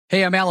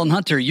Hey, I'm Alan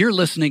Hunter. You're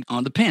listening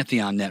on the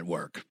Pantheon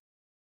Network.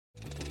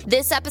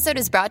 This episode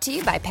is brought to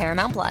you by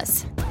Paramount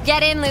Plus.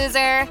 Get in,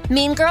 loser!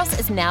 Mean Girls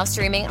is now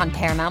streaming on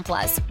Paramount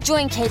Plus.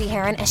 Join Katie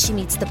Heron as she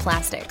meets the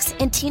plastics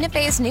in Tina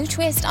Fey's new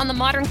twist on the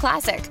modern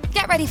classic.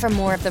 Get ready for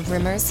more of the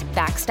rumors,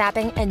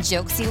 backstabbing, and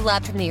jokes you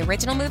loved from the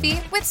original movie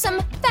with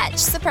some fetch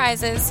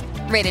surprises.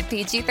 Rated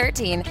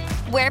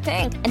PG-13. Wear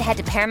pink and head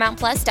to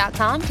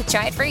ParamountPlus.com to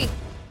try it free.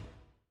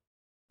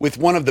 With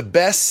one of the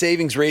best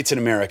savings rates in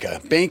America,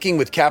 banking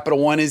with Capital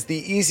One is the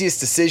easiest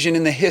decision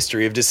in the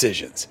history of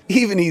decisions.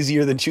 Even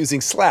easier than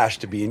choosing Slash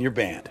to be in your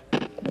band.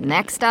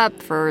 Next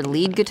up for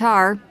lead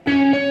guitar.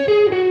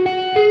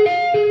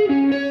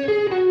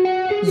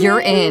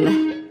 You're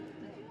in.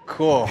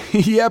 Cool.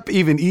 Yep,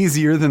 even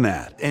easier than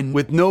that. And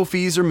with no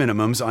fees or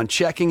minimums on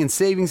checking and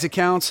savings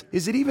accounts,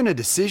 is it even a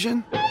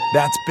decision?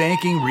 That's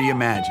banking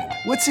reimagined.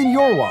 What's in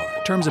your wallet?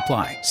 Terms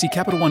apply. See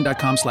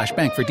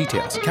CapitalOne.com/bank for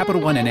details.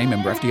 Capital One N.A.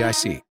 member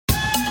FDIC.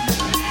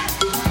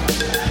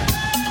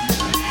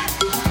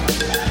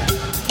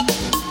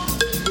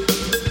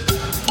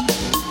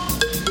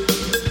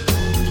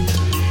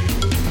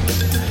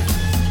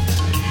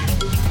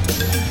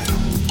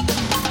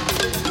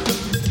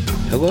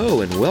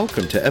 Hello and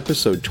welcome to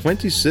episode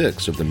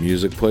 26 of The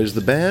Music Plays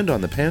the Band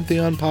on the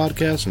Pantheon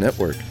Podcast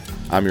Network.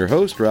 I'm your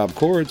host, Rob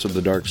Koritz of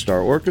the Dark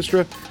Star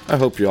Orchestra. I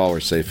hope you all are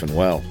safe and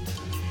well.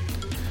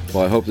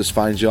 Well, I hope this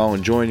finds you all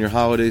enjoying your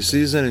holiday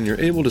season and you're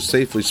able to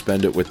safely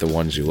spend it with the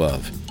ones you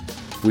love.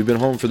 We've been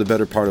home for the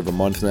better part of a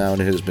month now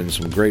and it has been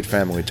some great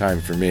family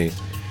time for me.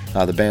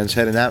 The band's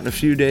heading out in a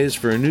few days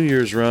for a New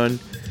Year's run,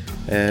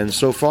 and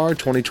so far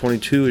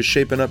 2022 is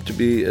shaping up to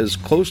be as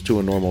close to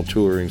a normal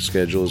touring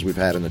schedule as we've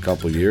had in a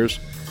couple years.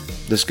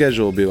 The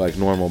schedule will be like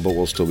normal, but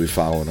we'll still be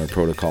following our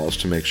protocols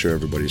to make sure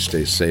everybody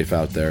stays safe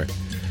out there.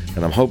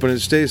 And I'm hoping it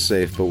stays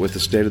safe, but with the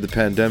state of the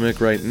pandemic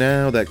right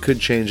now, that could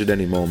change at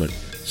any moment.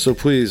 So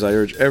please, I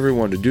urge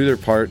everyone to do their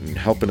part in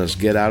helping us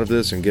get out of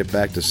this and get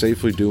back to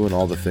safely doing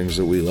all the things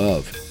that we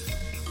love.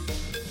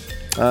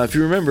 If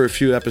you remember a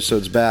few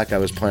episodes back, I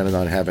was planning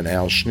on having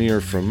Al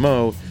Schneer from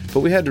Mo,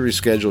 but we had to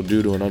reschedule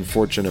due to an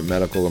unfortunate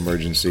medical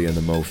emergency in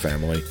the Mo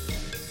family.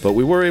 But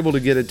we were able to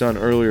get it done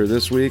earlier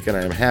this week, and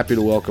I am happy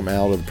to welcome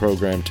Al to the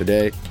program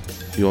today.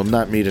 You will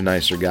not meet a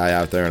nicer guy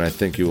out there, and I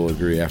think you will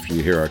agree after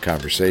you hear our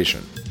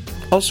conversation.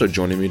 Also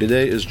joining me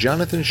today is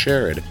Jonathan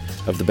Sherrod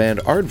of the band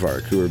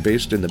Aardvark, who are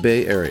based in the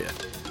Bay Area.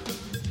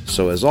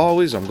 So as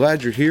always, I'm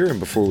glad you're here, and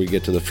before we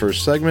get to the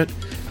first segment,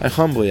 I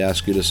humbly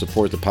ask you to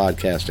support the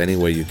podcast any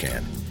way you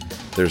can.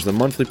 There's the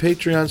monthly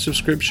Patreon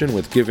subscription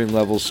with giving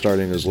levels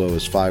starting as low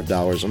as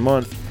 $5 a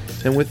month,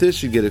 and with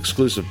this you get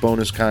exclusive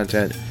bonus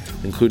content,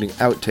 including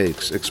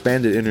outtakes,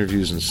 expanded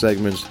interviews and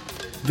segments,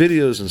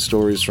 videos and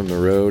stories from the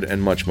road,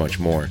 and much, much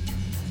more.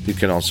 You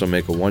can also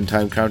make a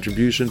one-time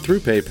contribution through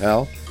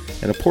PayPal,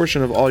 and a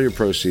portion of all your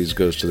proceeds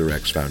goes to the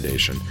Rex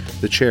Foundation,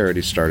 the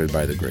charity started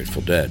by the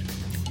Grateful Dead.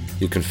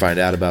 You can find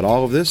out about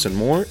all of this and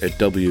more at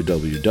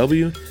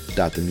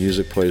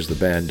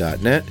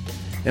www.themusicplaystheband.net,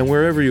 and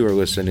wherever you are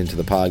listening to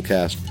the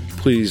podcast,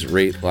 please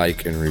rate,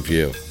 like, and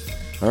review.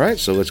 Alright,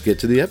 so let's get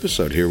to the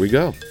episode. Here we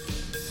go.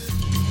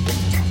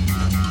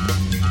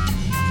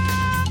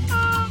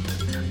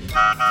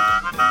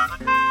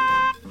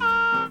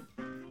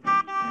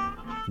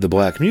 The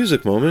Black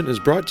Music Moment is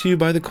brought to you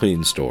by The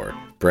Clean Store,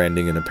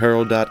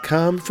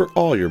 brandingandapparel.com for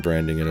all your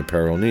branding and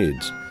apparel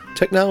needs.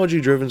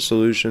 Technology-driven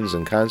solutions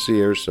and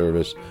concierge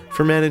service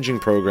for managing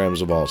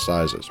programs of all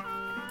sizes.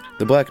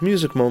 The Black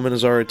Music Moment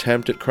is our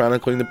attempt at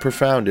chronicling the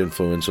profound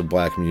influence of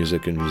black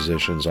music and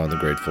musicians on the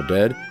Grateful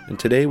Dead, and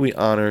today we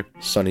honor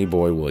Sonny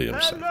Boy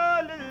Williamson.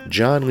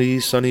 John Lee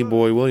Sonny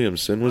Boy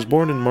Williamson was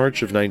born in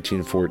March of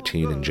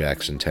 1914 in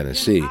Jackson,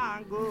 Tennessee.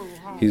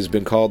 He's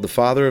been called the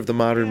father of the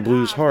modern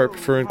blues harp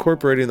for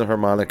incorporating the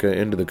harmonica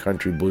into the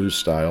country blues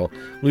style,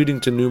 leading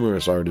to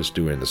numerous artists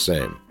doing the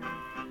same.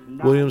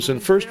 Williamson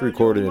first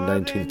recorded in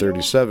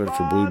 1937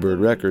 for Bluebird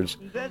Records,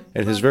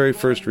 and his very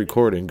first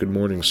recording, Good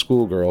Morning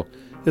Schoolgirl,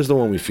 is the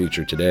one we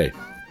feature today.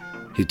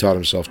 He taught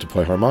himself to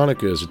play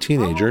harmonica as a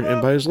teenager,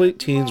 and by his late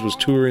teens was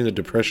touring the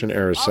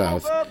Depression-era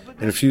South,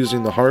 and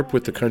fusing the harp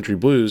with the country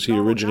blues, he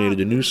originated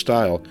a new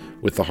style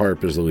with the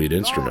harp as the lead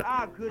instrument.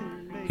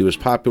 He was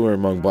popular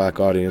among black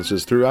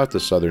audiences throughout the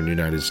southern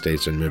United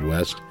States and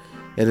Midwest,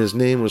 and his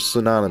name was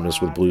synonymous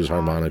with blues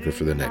harmonica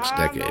for the next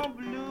decade.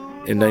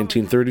 In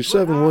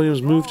 1937,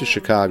 Williams moved to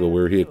Chicago,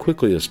 where he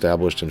quickly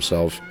established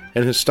himself,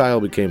 and his style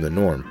became the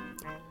norm.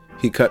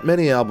 He cut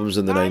many albums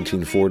in the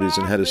 1940s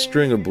and had a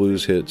string of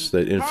blues hits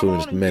that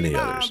influenced many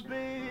others.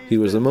 He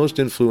was the most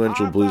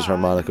influential blues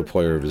harmonica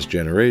player of his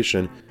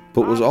generation,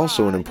 but was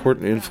also an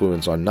important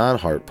influence on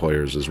non-harp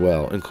players as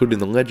well, including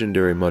the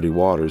legendary Muddy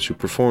Waters, who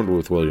performed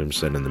with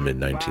Williamson in the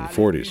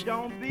mid-1940s.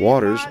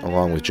 Waters,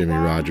 along with Jimmy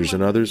Rogers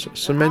and others,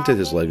 cemented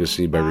his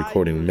legacy by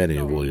recording many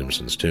of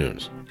Williamson's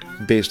tunes.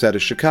 Based out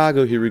of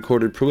Chicago, he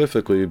recorded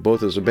prolifically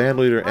both as a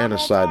bandleader and a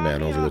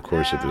sideman over the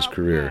course of his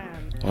career.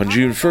 On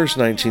June 1st,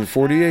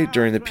 1948,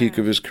 during the peak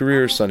of his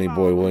career, Sonny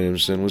Boy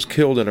Williamson was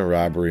killed in a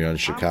robbery on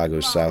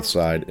Chicago's South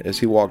Side as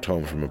he walked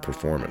home from a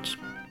performance.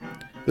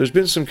 There's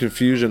been some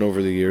confusion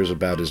over the years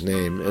about his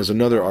name, as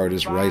another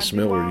artist, Rice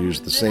Miller,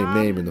 used the same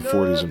name in the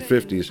 40s and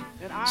 50s,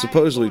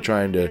 supposedly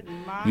trying to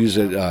use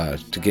it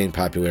to gain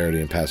popularity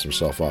and pass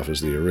himself off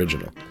as the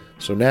original.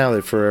 So now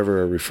they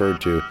forever are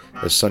referred to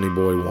as Sonny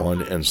Boy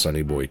 1 and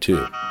Sonny Boy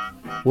 2.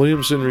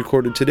 Williamson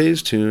recorded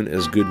today's tune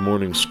as Good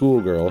Morning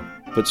Schoolgirl,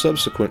 but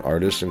subsequent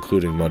artists,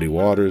 including Muddy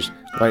Waters,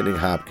 Lightning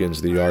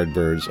Hopkins, the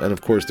Yardbirds, and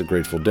of course the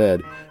Grateful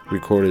Dead,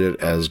 recorded it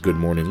as Good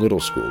Morning Little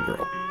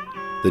Schoolgirl.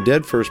 The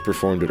Dead first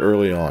performed it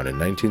early on in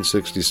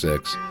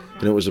 1966,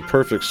 and it was a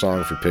perfect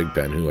song for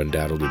Pigpen, who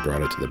undoubtedly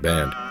brought it to the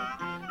band.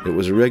 It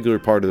was a regular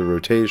part of the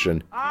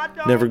rotation,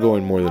 never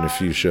going more than a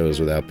few shows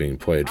without being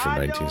played from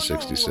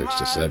 1966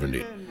 to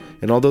 70.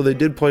 And although they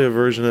did play a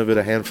version of it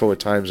a handful of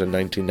times in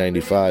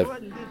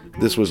 1995,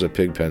 this was a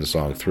Pigpen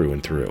song through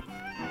and through.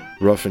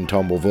 Rough and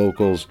tumble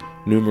vocals,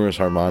 numerous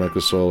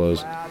harmonica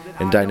solos,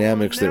 and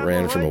dynamics that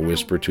ran from a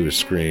whisper to a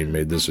scream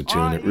made this a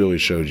tune that really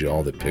showed you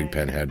all that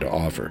Pigpen had to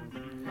offer.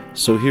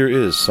 So here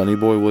is Sonny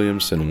Boy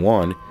Williamson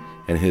 1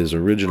 and his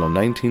original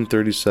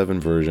 1937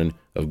 version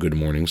of Good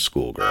Morning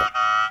Schoolgirl.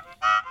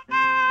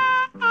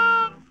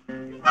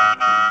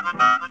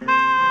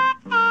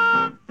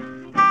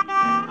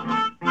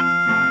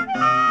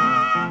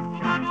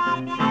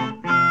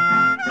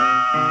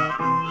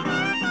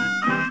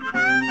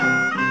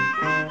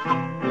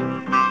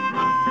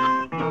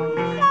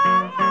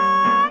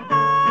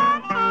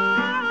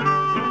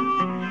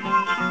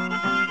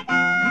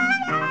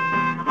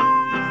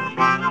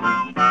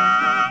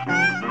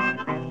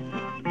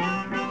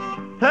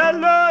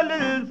 Hello,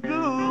 little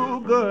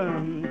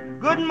schoolgirl.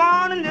 Good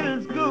morning,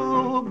 little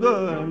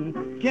schoolgirl.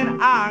 Can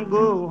I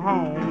go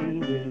home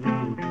with you?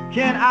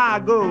 Can I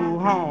go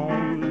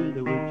home with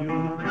you?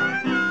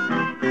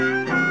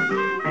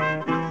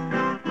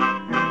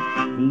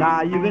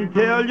 Now you can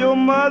tell your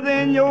mother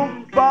and your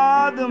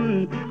father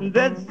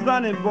that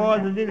Sonny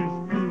Boy's a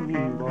little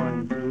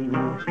schoolboy too.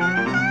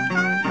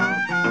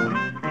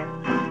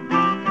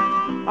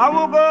 I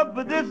woke up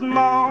this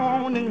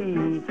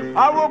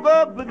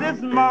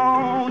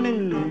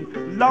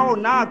morning, Lord,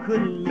 and I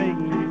couldn't make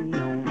me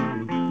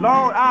no,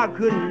 Lord, I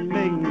couldn't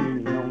make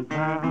me no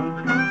time.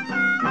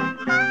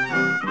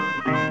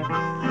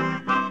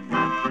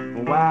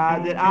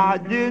 Why that I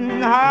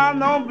didn't have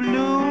no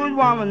blues,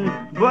 woman,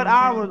 but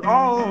I was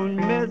all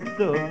messed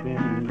up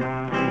in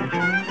mind.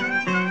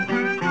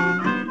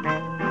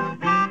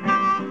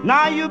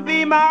 Now you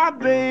be my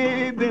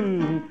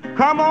baby,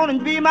 come on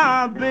and be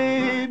my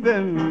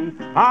baby.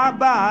 I'll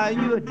buy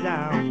you a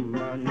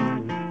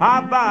diamond,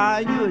 I'll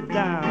buy you a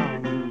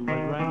diamond ring.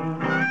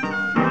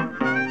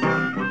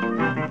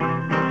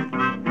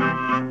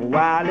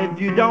 While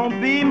if you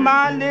don't be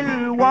my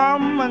little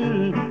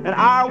woman, and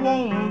I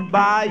won't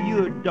buy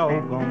you a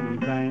doggone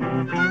thing.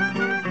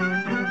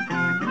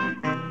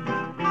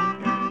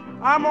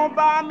 I'm gonna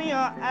buy me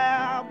an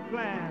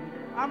airplane,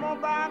 I'm gonna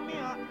buy me an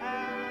airplane.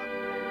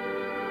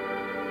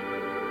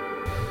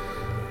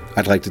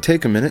 I'd like to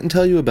take a minute and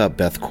tell you about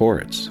Beth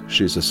Koritz.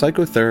 She's a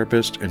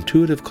psychotherapist,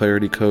 intuitive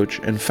clarity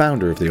coach, and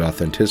founder of the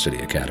Authenticity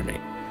Academy.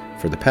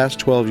 For the past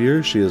 12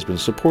 years, she has been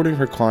supporting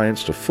her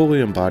clients to fully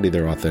embody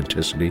their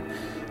authenticity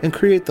and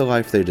create the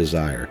life they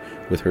desire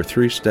with her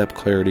 3-step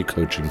clarity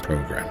coaching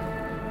program.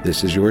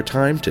 This is your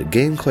time to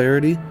gain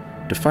clarity,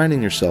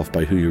 defining yourself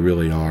by who you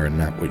really are and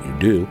not what you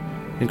do,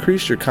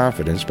 increase your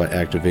confidence by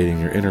activating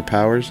your inner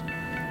powers,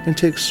 and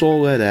take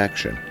soul-led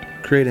action,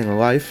 creating a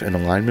life in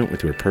alignment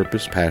with your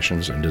purpose,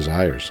 passions, and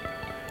desires.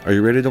 Are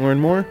you ready to learn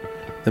more?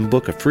 Then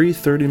book a free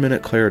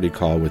 30-minute clarity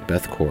call with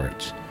Beth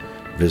Koritz.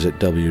 Visit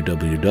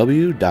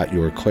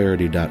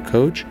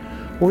www.yourclarity.coach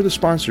or the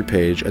sponsor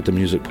page at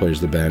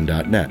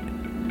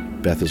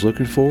themusicplaystheband.net. Beth is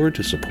looking forward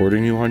to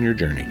supporting you on your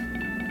journey.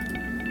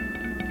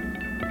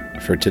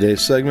 For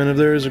today's segment of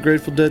There Is a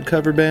Grateful Dead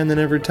cover band, then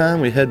every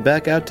time we head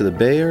back out to the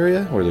Bay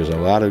Area where there's a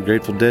lot of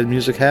Grateful Dead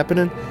music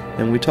happening,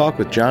 and we talk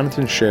with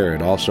Jonathan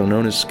Sherrod, also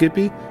known as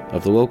Skippy,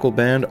 of the local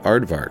band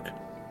Aardvark.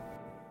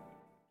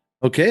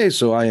 Okay,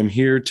 so I am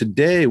here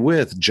today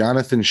with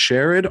Jonathan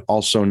Sherrod,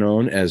 also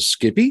known as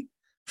Skippy,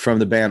 from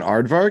the band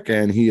Aardvark,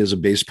 and he is a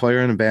bass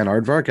player in the band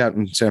Aardvark out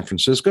in San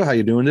Francisco. How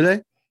you doing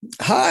today?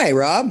 Hi,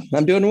 Rob.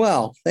 I'm doing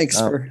well. Thanks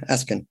for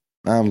asking.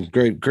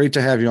 Great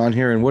to have you on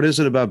here. And what is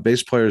it about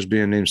bass players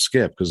being named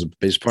Skip? Because the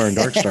bass player in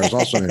Dark Star is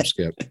also named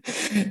Skip.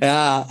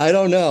 I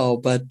don't know,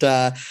 but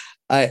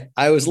I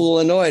was a little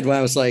annoyed when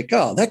I was like,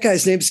 "Oh, that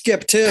guy's named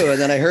Skip too."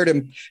 And then I heard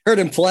him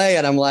play,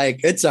 and I'm like,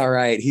 "It's all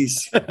right.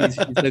 He's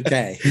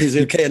okay. He's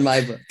okay in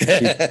my book." He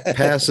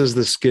passes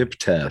the Skip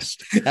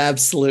test.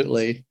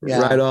 Absolutely.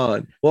 Yeah. Right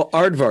on. Well,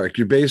 Aardvark,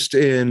 you're based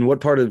in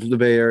what part of the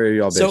Bay Area are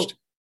y'all based?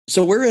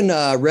 So we're in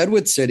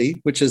Redwood City,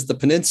 which is the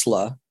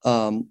peninsula.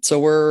 So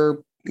we're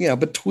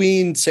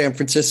between San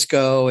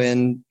Francisco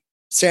and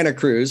Santa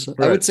Cruz.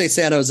 Right. I would say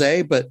San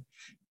Jose, but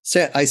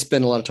I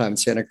spend a lot of time in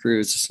Santa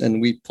Cruz, and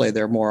we play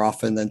there more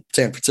often than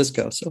San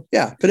Francisco. So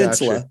yeah,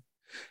 peninsula.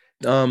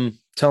 Gotcha.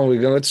 Tell me,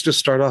 let's just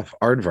start off.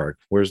 Aardvark,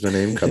 where's the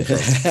name come from?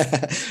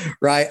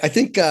 Right. I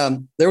think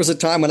there was a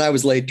time when I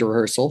was late to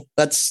rehearsal.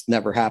 That's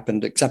never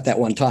happened except that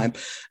one time.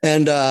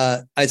 And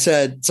I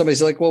said,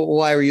 somebody's like, well,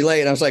 why were you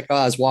late? And I was like, oh,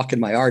 I was walking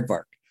my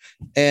aardvark.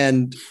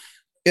 And,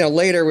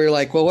 later we were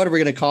like, well, what are we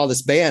going to call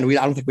this band? I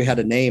don't think we had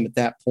a name at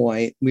that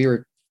point. We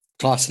were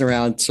tossing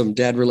around some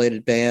Dead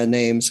related band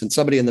names, and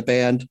somebody in the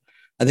band,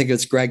 I think it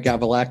was Greg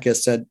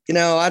Gavalakis, said,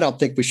 I don't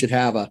think we should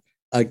have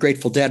a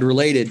Grateful Dead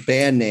related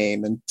band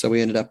name. And so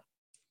we ended up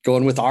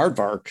going with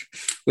Aardvark,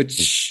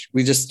 which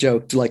we just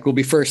joked like we'll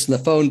be first in the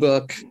phone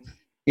book,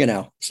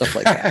 stuff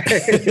like that.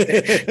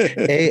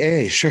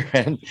 AA, sure,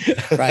 man.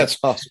 Right. That's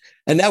awesome.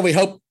 And now we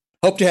hope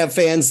to have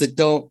fans that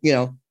don't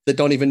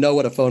even know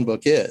what a phone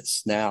book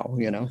is now.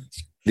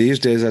 These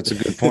days, that's a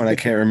good point. I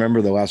can't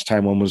remember the last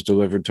time one was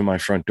delivered to my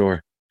front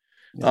door.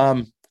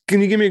 Yeah. Can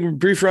you give me a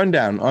brief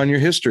rundown on your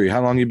history?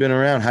 How long you've been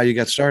around? How you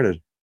got started?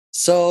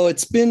 So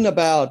it's been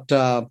about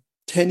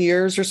 10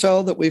 years or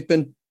so that we've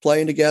been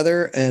playing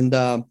together. And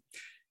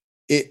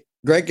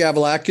Greg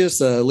Gavalakis,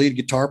 the lead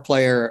guitar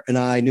player, and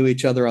I knew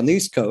each other on the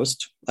East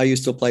Coast. I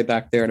used to play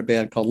back there in a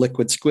band called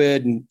Liquid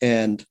Squid.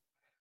 And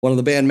one of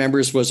the band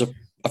members was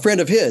a friend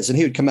of his, and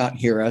he would come out and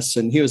hear us.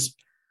 And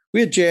we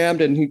had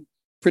jammed, and he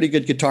pretty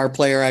good guitar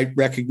player. I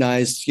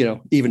recognized,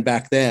 even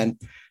back then.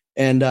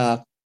 And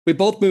we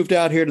both moved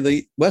out here to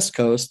the West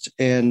Coast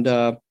and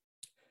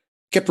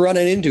kept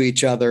running into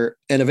each other.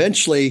 And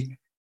eventually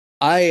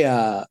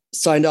I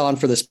signed on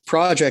for this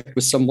project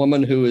with some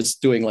woman who was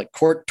doing like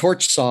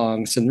torch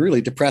songs and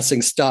really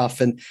depressing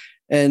stuff,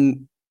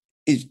 and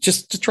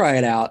just to try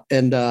it out.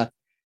 And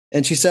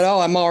she said, "Oh,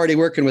 I'm already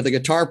working with a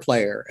guitar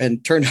player,"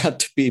 and turned out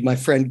to be my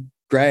friend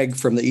Greg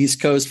from the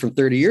East Coast from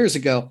 30 years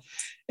ago.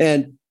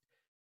 And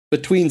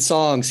between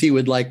songs, he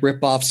would like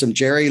rip off some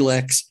Jerry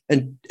licks,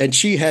 and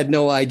she had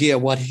no idea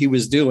what he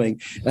was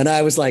doing. And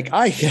I was like,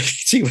 I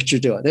see what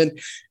you're doing. And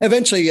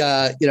eventually,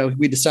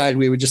 we decided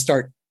we would just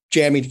start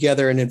jamming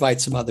together and invite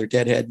some other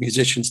Deadhead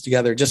musicians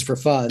together just for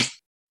fun.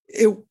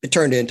 It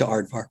turned into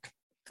Aardvark.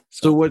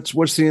 So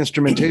what's the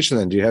instrumentation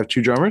then? Do you have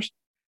two drummers?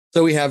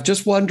 So we have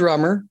just one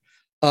drummer,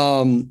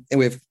 and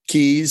we have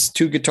keys,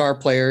 two guitar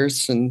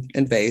players, and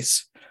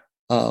bass.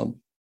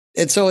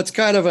 And so it's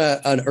kind of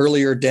an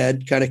earlier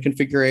Dead kind of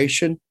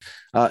configuration.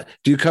 Do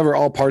you cover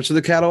all parts of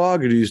the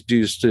catalog, or do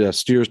you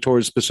steer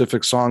towards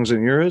specific songs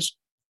and eras?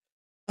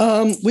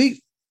 We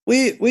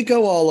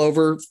go all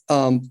over.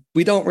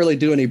 We don't really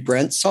do any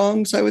Brent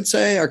songs, I would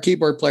say. Our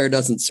keyboard player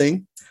doesn't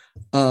sing.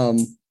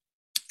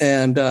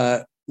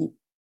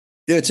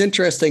 It's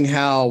interesting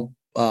how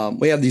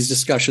we have these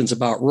discussions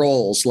about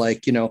roles,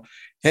 like,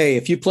 hey,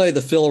 if you play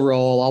the Phil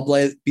role,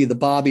 I'll be the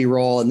Bobby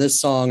role in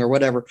this song or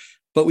whatever.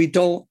 But we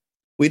don't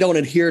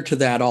adhere to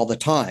that all the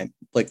time.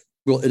 Like,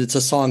 it's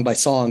a song by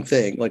song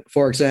thing. Like,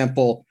 for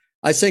example,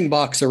 I sing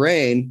Box of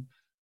Rain,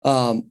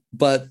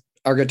 but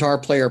our guitar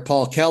player,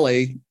 Paul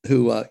Kelly,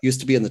 who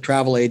used to be in the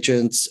Travel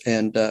Agents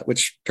and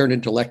which turned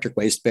into Electric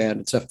Waste Band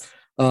and stuff,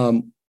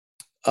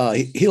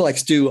 he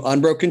likes to do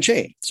Unbroken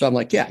Chain. So I'm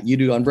like, yeah, you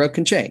do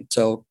Unbroken Chain.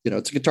 So,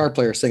 it's a guitar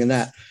player singing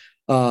that.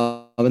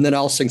 And then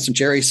I'll sing some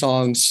Jerry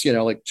songs,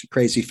 like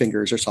Crazy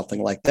Fingers or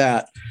something like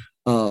that.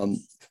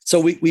 So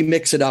we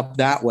mix it up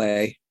that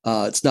way.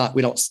 It's not,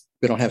 we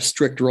don't have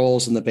strict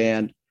roles in the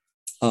band.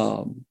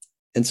 And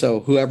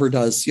so whoever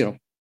does,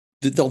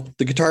 the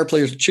guitar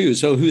players choose.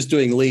 So who's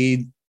doing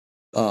lead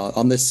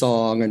on this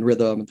song and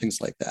rhythm and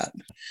things like that.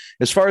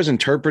 As far as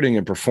interpreting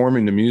and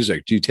performing the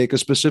music, do you take a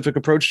specific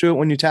approach to it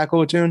when you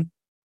tackle a tune?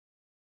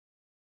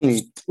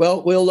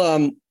 Well,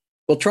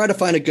 we'll try to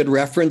find a good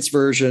reference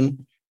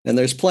version, and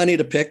there's plenty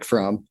to pick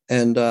from.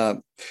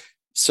 And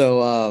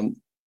so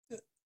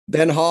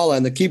Ben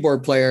Holland, the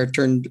keyboard player,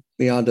 turned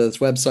me onto this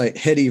website,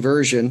 Heady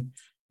Version,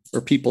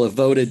 where people have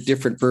voted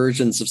different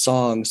versions of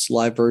songs,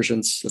 live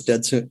versions of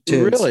Dead tunes.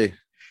 Really?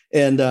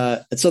 And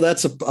so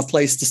that's a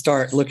place to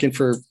start looking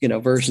for,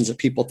 versions that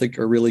people think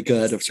are really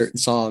good of certain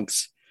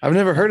songs. I've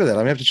never heard of that. I'm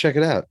gonna have to check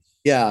it out.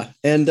 Yeah.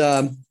 And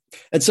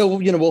so,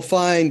 we'll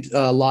find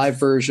live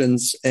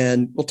versions,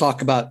 and we'll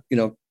talk about,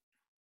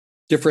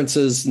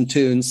 differences in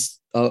tunes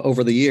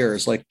over the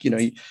years. Like,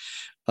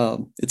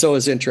 it's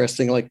always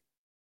interesting. Like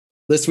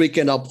this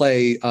weekend, I'll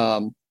play,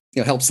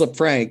 Help Slip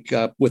Frank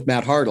with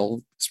Matt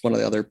Hartle. It's one of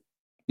the other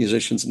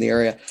musicians in the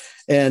area.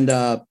 And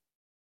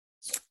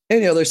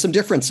there's some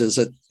differences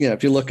that,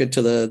 if you look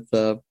into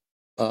the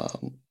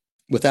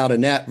Without a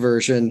Net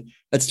version,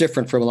 that's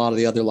different from a lot of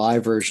the other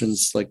live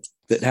versions like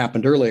that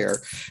happened earlier.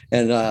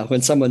 And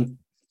when someone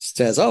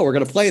says, "Oh, we're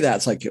going to play that,"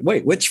 it's like,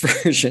 wait, which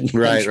version?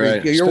 Right.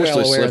 You're well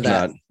aware of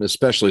that.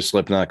 Especially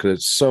Slipknot, because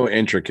it's so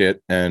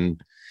intricate.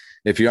 And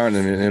if you aren't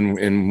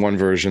in one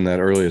version, that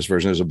earliest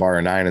version, there's a bar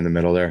of 9 in the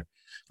middle there.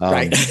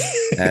 Right.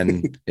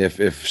 And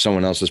if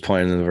someone else is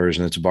playing in the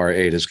version that's a bar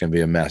 8, it's going to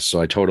be a mess.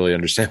 So I totally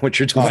understand what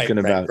you're talking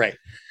about. Right.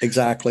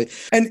 Exactly.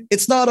 And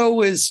it's not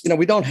always,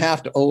 we don't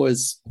have to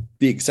always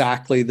be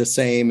exactly the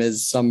same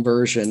as some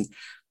version.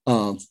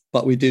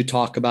 But we do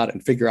talk about it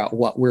and figure out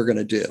what we're going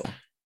to do.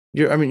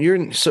 You're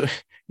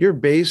you're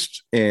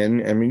based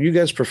in, I mean, you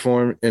guys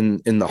perform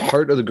in the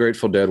heart of the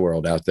Grateful Dead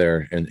world out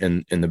there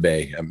in the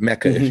Bay,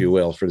 Mecca, if you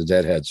will, for the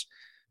Deadheads.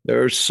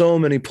 There are so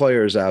many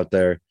players out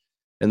there,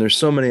 and there's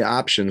so many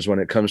options when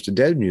it comes to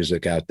Dead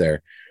music out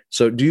there.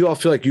 So do you all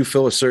feel like you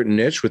fill a certain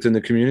niche within the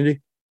community?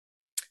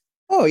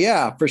 Oh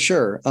yeah, for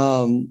sure.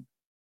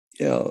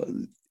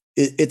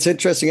 It's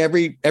interesting.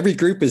 Every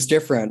group is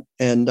different.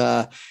 And,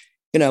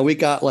 we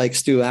got like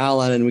Stu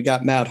Allen and we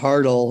got Matt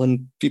Hartle,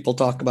 and people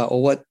talk about,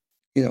 well, what,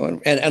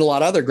 and a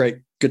lot of other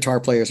great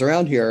guitar players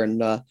around here.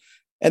 And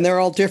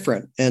they're all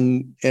different.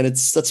 And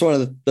that's one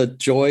of the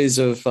joys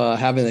of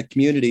having a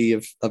community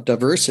of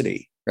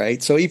diversity.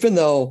 Right. So even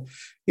though,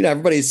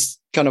 everybody's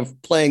kind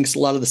of playing a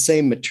lot of the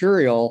same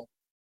material,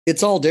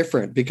 it's all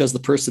different because the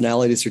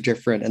personalities are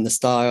different and the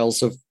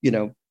styles of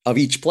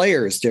each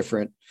player is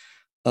different.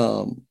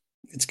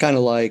 It's kind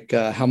of like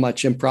how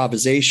much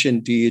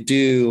improvisation do you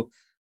do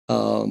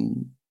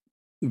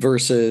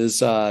versus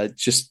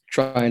just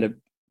trying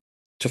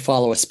to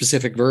follow a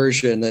specific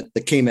version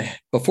that came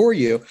before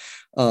you.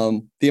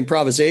 The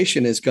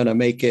improvisation is going to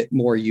make it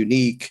more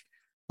unique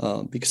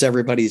because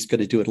everybody's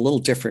going to do it a little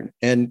different.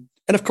 And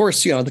of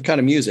course, the kind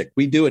of music,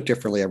 we do it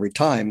differently every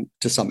time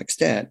to some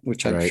extent,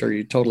 which I'm sure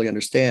you totally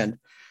understand.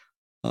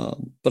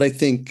 But I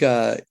think,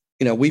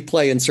 we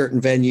play in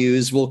certain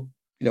venues.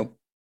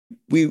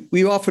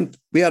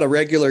 We had a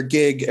regular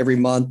gig every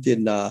month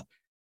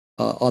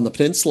on the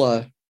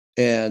peninsula,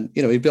 and,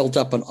 we built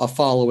up a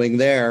following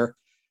there.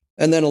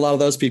 And then a lot of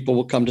those people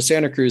will come to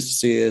Santa Cruz to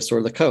see us,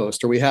 or the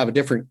coast, or we have a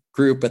different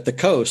group at the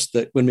coast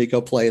that when we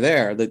go play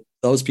there, that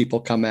those people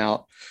come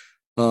out.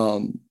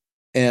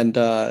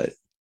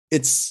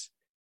 It's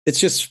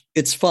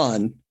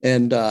fun.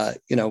 And,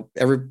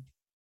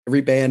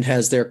 every band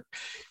has their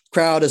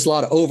crowd. Has a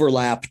lot of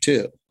overlap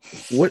too.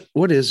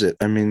 What is it?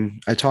 I mean,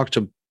 I talk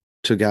to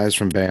guys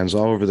from bands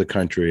all over the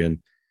country, and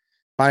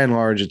by and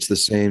large, it's the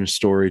same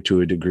story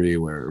to a degree,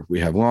 where we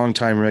have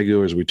longtime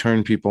regulars. We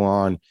turn people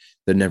on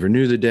that never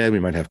knew the Dead. We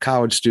might have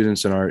college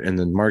students in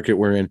the market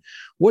we're in.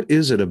 What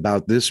is it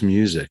about this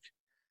music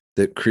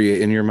that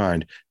in your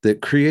mind,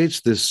 that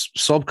creates this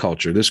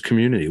subculture, this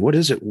community? What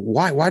is it?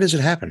 Why does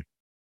it happen?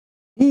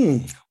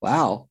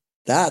 Wow.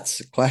 That's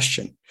a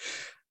question.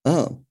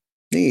 Oh,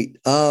 neat.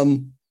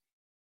 I'm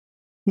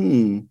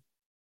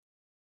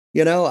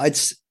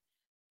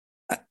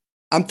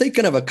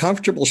thinking of a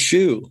comfortable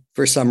shoe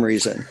for some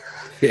reason.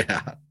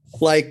 Yeah.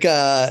 Like,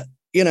 the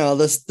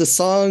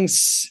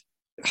songs,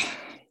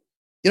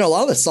 a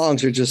lot of the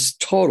songs are just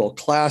total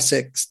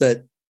classics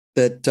that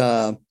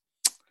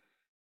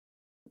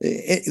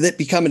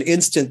become an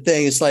instant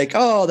thing. It's like,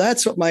 oh,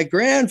 that's what my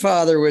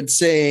grandfather would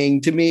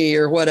sing to me,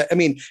 or what. I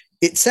mean,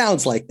 it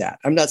sounds like that.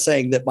 I'm not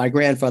saying that my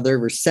grandfather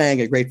ever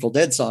sang a Grateful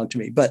Dead song to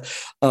me, but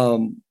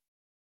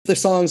the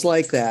songs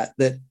like that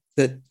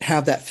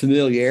have that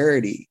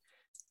familiarity.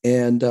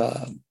 And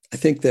I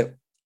think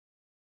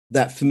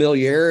that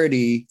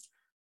familiarity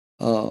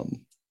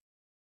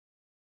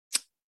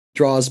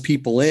draws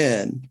people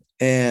in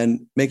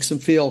and makes them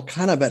feel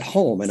kind of at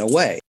home in a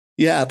way.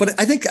 Yeah, but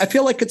I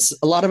feel like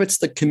a lot of it's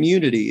the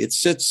community.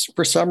 It's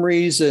for some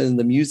reason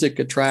the music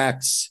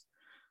attracts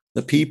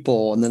the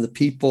people, and then the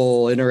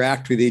people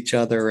interact with each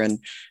other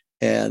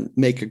and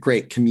make a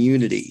great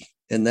community.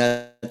 And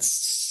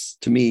that's,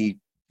 to me,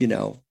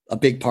 a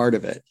big part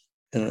of it.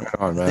 And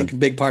I think a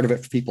big part of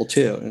it for people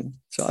too. And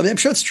so I'm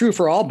sure it's true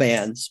for all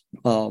bands.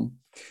 But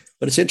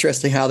it's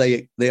interesting how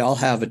they all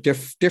have a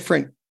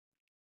different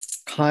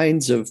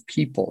kinds of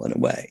people in a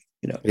way,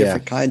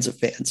 different kinds of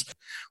fans.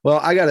 Well,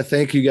 I got to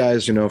thank you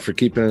guys, for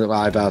keeping it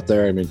alive out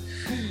there. I mean,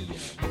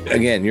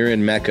 again, you're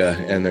in Mecca,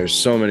 and there's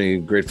so many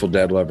Grateful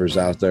Dead lovers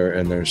out there,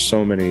 and there's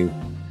so many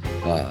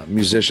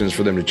musicians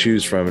for them to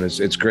choose from. And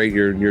it's great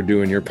you're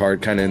doing your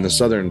part kind of in the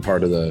southern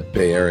part of the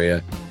Bay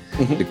Area.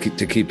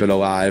 To keep it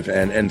alive.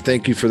 And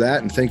thank you for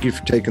that. And thank you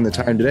for taking the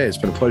time today. It's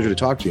been a pleasure to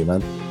talk to you,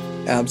 man.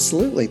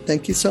 Absolutely.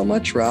 Thank you so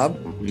much, Rob.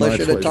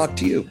 Pleasure to talk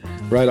to you.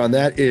 Right on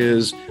that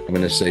is, I'm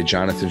going to say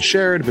Jonathan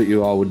Sherrod, but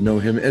you all would know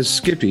him as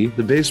Skippy,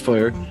 the bass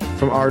player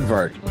from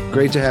Aardvark.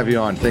 Great to have you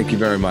on. Thank you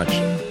very much.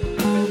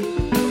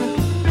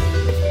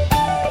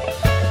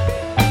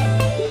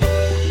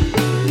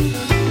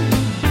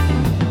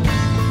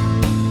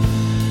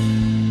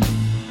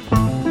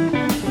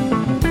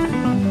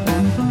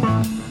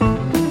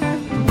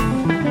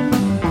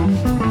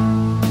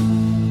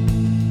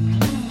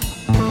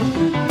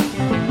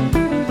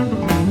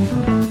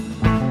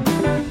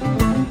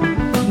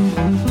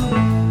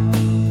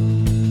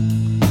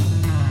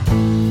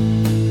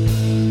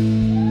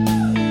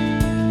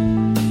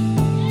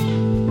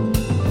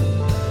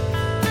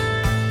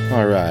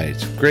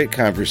 Great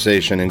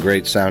conversation and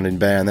great sounding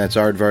band. That's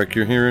Aardvark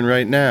you're hearing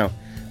right now.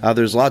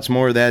 There's lots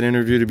more of that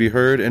interview to be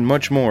heard, and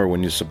much more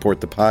when you support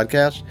the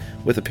podcast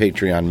with a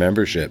Patreon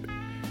membership.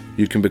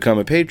 You can become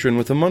a patron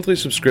with a monthly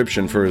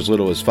subscription for as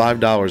little as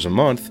 $5 a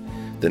month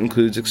that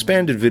includes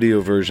expanded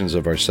video versions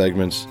of our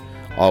segments,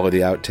 all of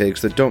the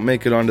outtakes that don't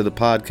make it onto the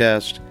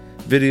podcast,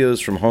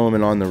 videos from home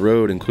and on the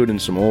road, including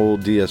some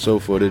old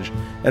DSO footage,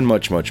 and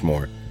much, much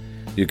more.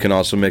 You can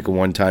also make a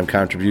one-time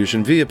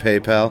contribution via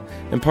PayPal,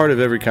 and part of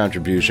every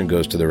contribution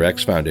goes to the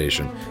Rex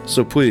Foundation.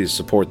 So please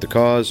support the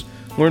cause.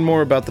 Learn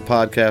more about the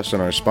podcast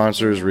and our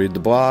sponsors, read the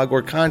blog,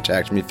 or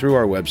contact me through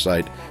our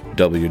website,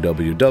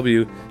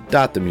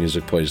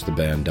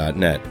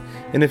 www.themusicplaystheband.net.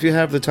 And if you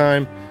have the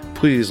time,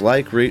 please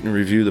like, rate, and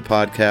review the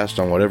podcast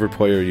on whatever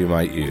player you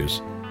might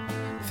use.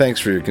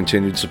 Thanks for your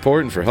continued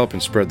support and for helping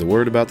spread the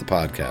word about the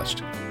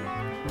podcast.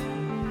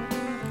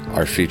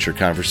 Our feature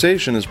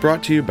conversation is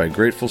brought to you by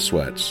Grateful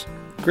Sweats.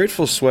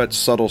 Grateful Sweats'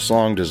 subtle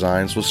song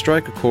designs will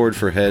strike a chord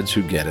for heads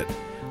who get it.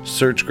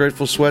 Search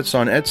Grateful Sweats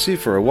on Etsy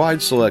for a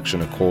wide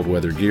selection of cold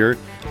weather gear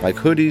like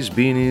hoodies,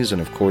 beanies,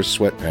 and of course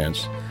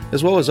sweatpants,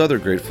 as well as other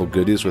Grateful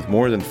goodies with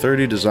more than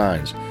 30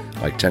 designs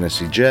like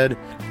Tennessee Jed,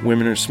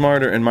 Women Are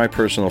Smarter, and my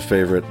personal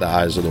favorite, The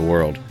Eyes of the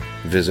World.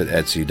 Visit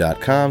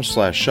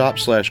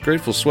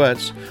etsy.com/shop/Grateful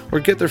Sweats or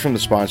get there from the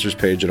sponsors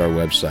page at our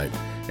website.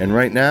 And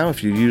right now,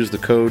 if you use the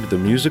code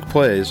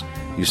TheMusicPlays,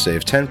 you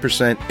save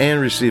 10%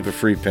 and receive a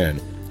free pin.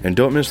 And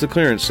don't miss the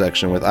clearance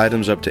section with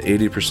items up to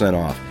 80%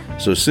 off.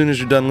 So as soon as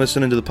you're done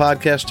listening to the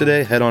podcast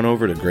today, head on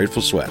over to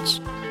Grateful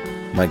Sweats.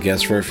 My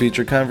guest for our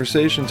feature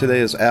conversation today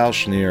is Al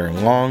Schneer,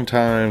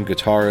 longtime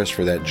guitarist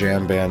for that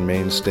jam band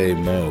mainstay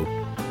Mo.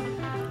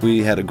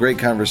 We had a great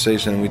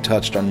conversation and we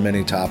touched on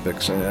many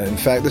topics. In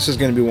fact, this is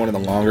going to be one of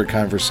the longer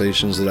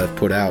conversations that I've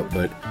put out,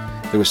 but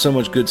there was so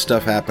much good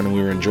stuff happening.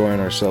 We were enjoying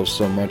ourselves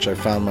so much. I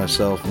found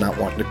myself not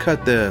wanting to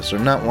cut this or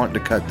not wanting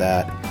to cut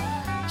that.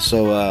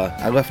 So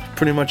I left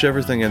pretty much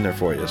everything in there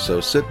for you.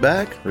 So sit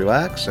back,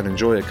 relax, and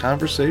enjoy a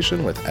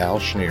conversation with Al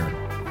Schneer.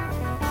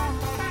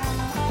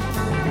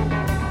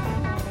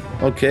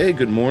 Okay,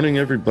 good morning,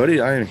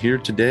 everybody. I am here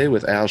today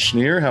with Al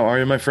Schneer. How are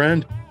you, my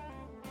friend?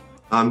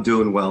 I'm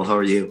doing well. How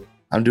are you?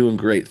 I'm doing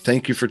great.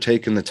 Thank you for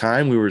taking the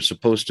time. We were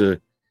supposed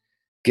to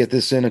get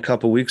this in a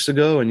couple weeks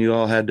ago, and you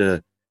all had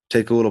to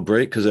take a little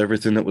break because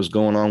everything that was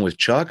going on with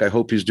Chuck. I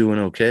hope he's doing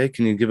okay.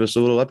 Can you give us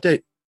a little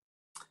update?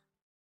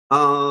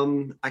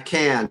 I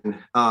can.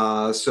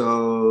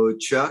 So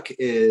Chuck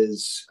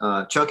is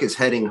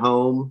heading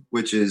home,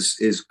 which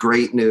is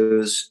great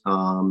news.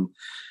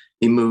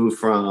 He moved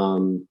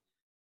from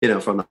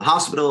the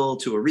hospital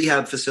to a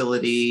rehab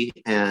facility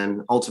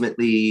and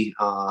ultimately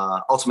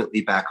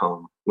back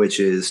home,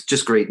 which is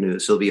just great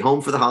news. He'll be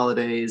home for the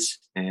holidays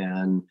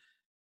and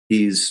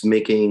he's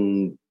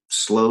making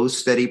slow,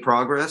 steady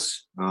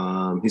progress.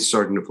 He's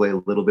starting to play a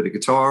little bit of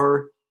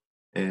guitar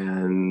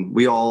and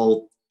we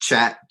all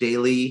chat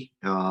daily,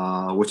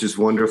 which is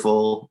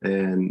wonderful.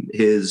 And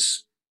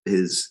his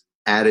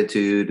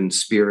attitude and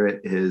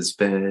spirit has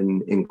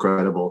been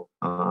incredible.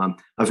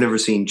 I've never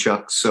seen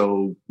Chuck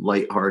so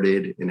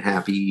lighthearted and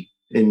happy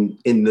in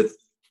the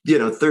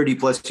 30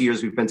 plus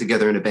years we've been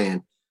together in a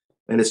band.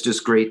 And it's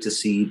just great to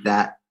see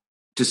that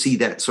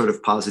sort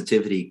of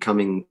positivity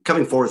coming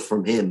forth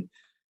from him.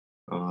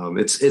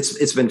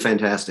 It's been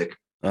fantastic.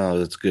 Oh,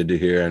 that's good to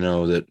hear. I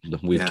know that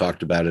we've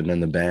talked about it in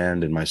the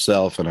band and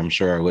myself, and I'm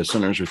sure our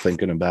listeners are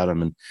thinking about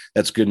him. And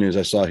that's good news.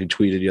 I saw he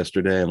tweeted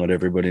yesterday and let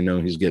everybody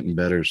know he's getting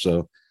better.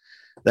 So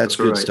that's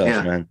good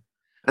stuff, man.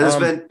 And there's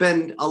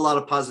been a lot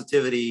of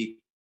positivity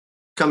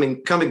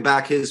coming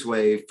back his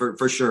way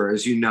for sure.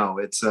 As you know,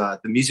 it's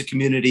the music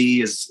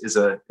community is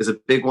a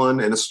big one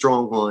and a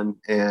strong one,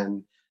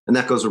 and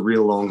that goes a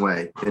real long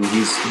way. And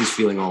he's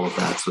feeling all of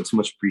that, so it's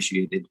much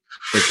appreciated.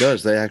 It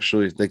does.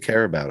 They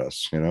care about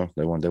us.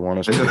 They want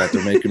us to go out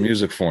there making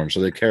music for them,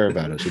 so they care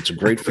about us. It's a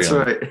great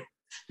feeling. That's right.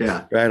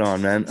 Yeah. Right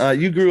on, man.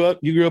 You grew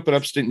up in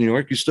upstate New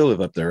York. You still live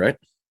up there, right?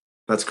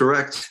 That's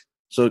correct.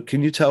 So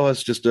can you tell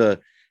us just the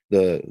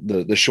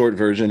short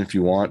version if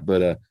you want,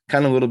 but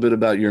kind of a little bit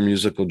about your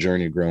musical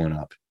journey growing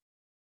up?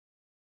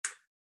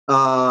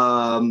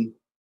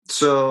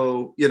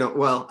 So, if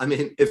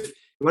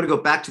you want to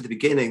go back to the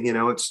beginning,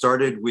 it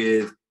started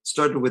with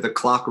a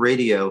clock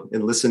radio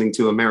and listening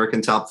to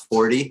American Top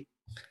 40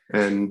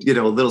 and,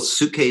 a little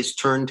suitcase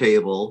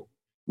turntable,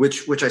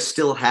 which I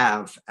still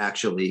have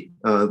actually,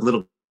 a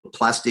little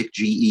plastic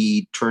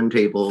GE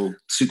turntable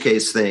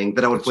suitcase thing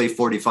that I would play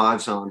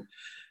 45s on.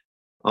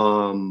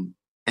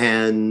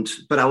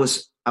 But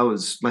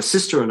my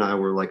sister and I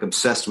were like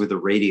obsessed with the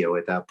radio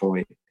at that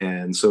point.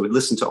 And so we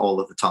listened to all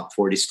of the top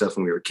 40 stuff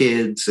when we were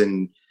kids.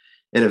 And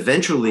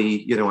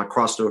eventually, I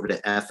crossed over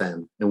to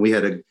FM and we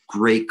had a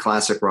great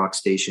classic rock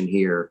station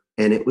here.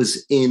 And it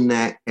was in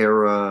that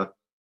era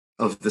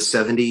of the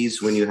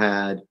 70s when you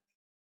had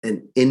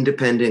an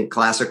independent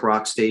classic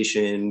rock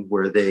station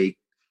where they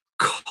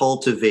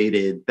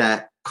cultivated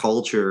that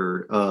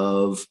culture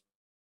of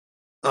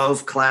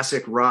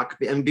classic rock.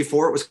 And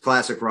before it was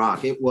classic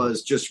rock, it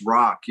was just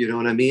rock, you know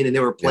what I mean? And they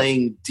were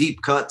playing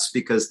deep cuts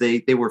because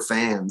they were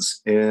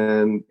fans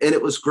and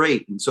it was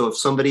great. And so if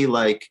somebody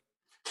like,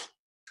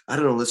 I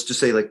don't know, let's just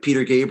say like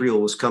Peter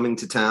Gabriel was coming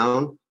to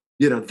town,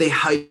 they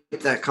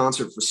hyped that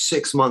concert for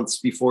 6 months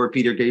before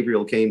Peter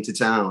Gabriel came to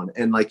town.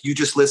 And like, you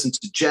just listened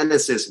to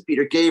Genesis and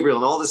Peter Gabriel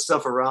and all this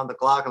stuff around the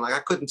clock. And like, I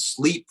couldn't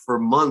sleep for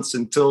months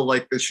until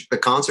like the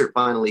concert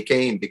finally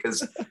came,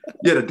 because,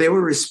 they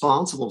were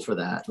responsible for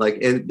that.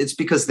 Like, and it's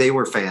because they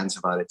were fans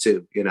about it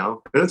too, and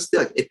it's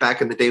like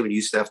back in the day when you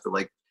used to have to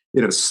like,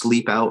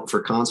 sleep out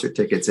for concert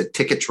tickets at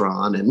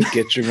Ticketron and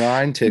get your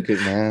line ticket,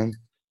 man.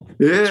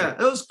 Yeah.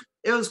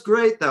 It was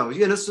great though.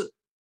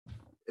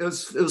 It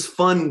was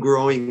fun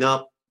growing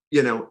up,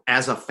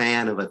 as a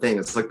fan of a thing.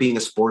 It's like being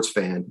a sports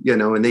fan,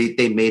 and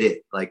they made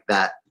it like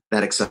that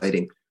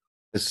exciting.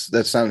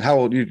 That sounds, how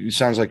old you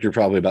sounds like you're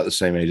probably about the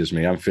same age as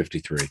me. I'm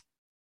 53.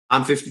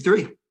 I'm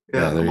 53.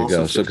 Yeah, there you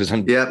go. So,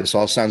 this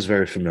all sounds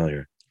very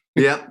familiar.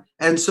 Yeah.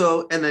 And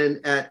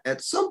then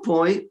at some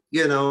point,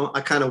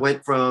 I kind of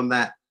went from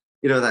that,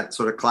 that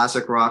sort of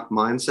classic rock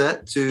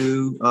mindset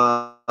to,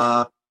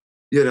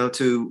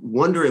 to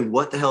wondering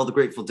what the hell the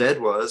Grateful Dead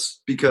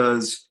was,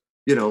 because,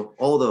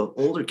 all the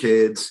older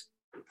kids,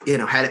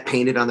 had it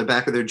painted on the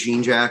back of their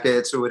jean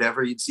jackets or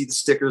whatever. You'd see the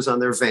stickers on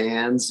their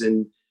vans,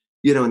 and,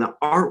 and the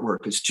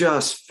artwork is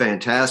just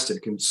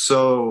fantastic and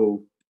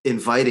so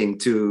inviting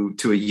to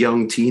a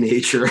young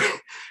teenager.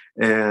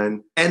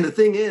 And the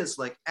thing is,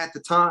 like, at the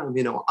time,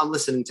 I'm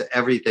listening to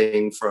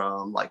everything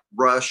from like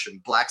Rush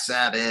and Black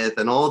Sabbath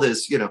and all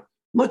this,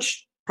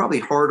 much probably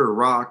harder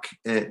rock,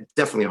 and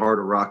definitely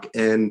harder rock.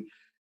 And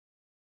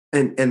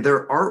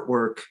their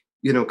artwork,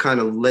 kind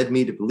of led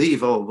me to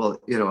believe, oh, well,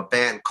 a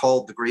band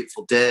called the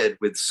Grateful Dead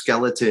with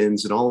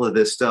skeletons and all of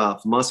this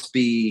stuff must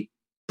be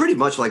pretty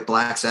much like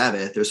Black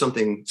Sabbath or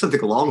something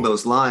along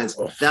those lines.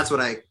 That's what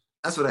I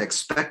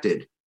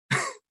expected.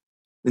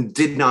 And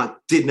did not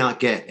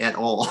get at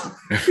all.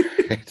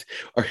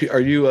 Are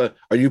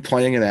you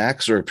playing an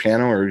axe or a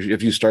piano, or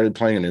have you started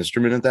playing an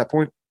instrument at that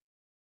point?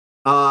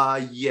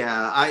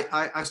 Yeah,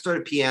 I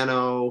started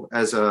piano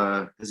as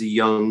a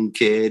young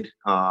kid,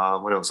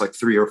 when I was like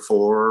 3 or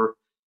 4,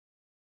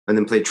 and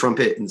then played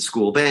trumpet in the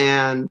school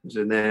band,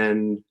 and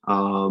then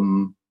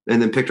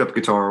picked up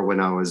guitar when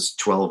I was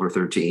 12 or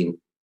 13.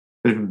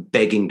 I've been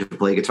begging to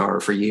play guitar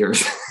for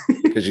years.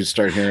 Because you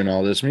start hearing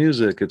all this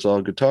music, it's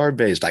all guitar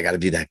based. I got to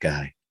be that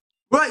guy.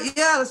 Right.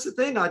 Yeah, that's the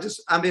thing. I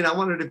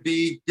wanted to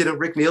be,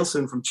 Rick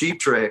Nielsen from Cheap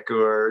Trick,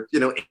 or,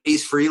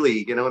 Ace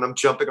Frehley, and I'm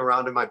jumping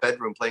around in my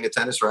bedroom playing a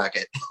tennis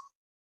racket.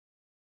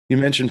 You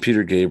mentioned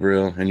Peter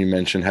Gabriel, and you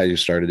mentioned how you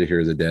started to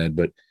hear the Dead,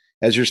 but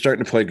as you're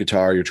starting to play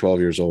guitar, you're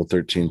 12 years old,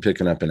 13,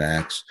 picking up an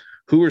axe.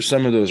 Who were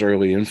some of those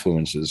early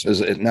influences,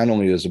 not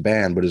only as a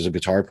band, but as a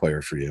guitar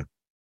player for you?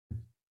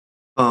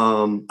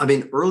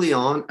 Early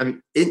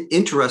on,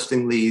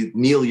 interestingly,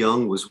 Neil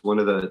Young was one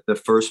of the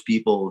first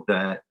people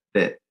that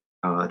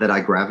I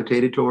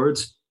gravitated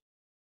towards.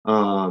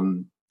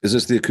 Is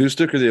this the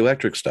acoustic or the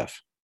electric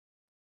stuff?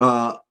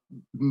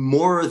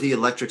 More the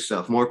electric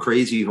stuff, more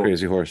Crazy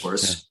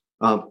Horse.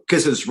 Yeah.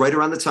 Because it was right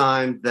around the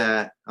time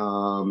that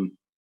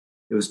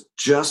it was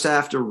just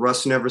after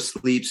Rust Never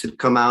Sleeps had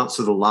come out.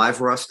 So the live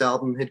Rust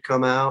album had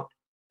come out.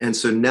 And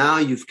so now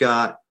you've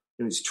got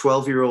these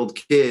 12-year-old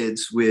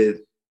kids with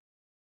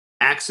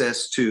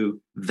access to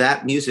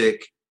that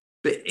music.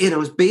 But, it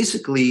was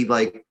basically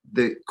like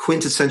the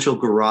quintessential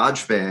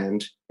garage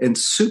band and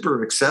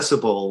super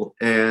accessible.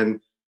 And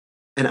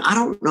I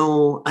don't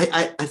know,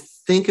 I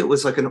think it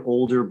was like an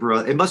older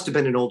brother. It must have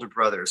been an older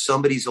brother,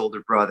 somebody's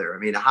older brother.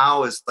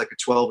 How as like a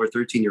 12 or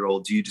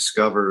 13-year-old do you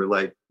discover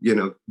like,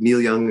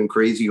 Neil Young and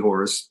Crazy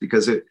Horse?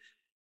 Because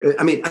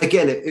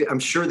I'm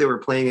sure they were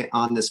playing it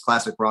on this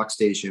classic rock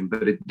station,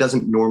 but it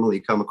doesn't normally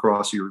come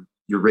across your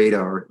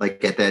radar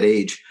like at that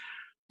age.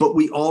 But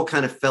we all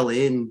kind of fell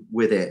in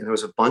with it. And there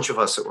was a bunch of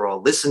us that were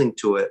all listening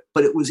to it,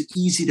 but it was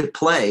easy to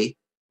play.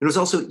 It was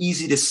also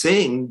easy to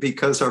sing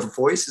because our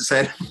voices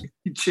had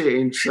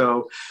changed.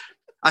 So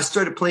I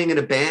started playing in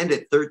a band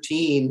at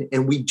 13,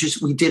 and we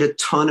did a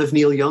ton of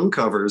Neil Young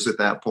covers at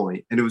that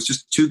point. And it was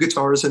just 2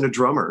 guitars and a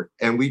drummer.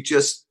 And we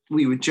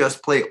would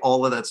just play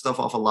all of that stuff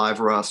off of Live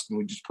Rust, and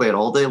we just play it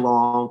all day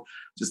long,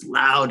 just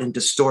loud and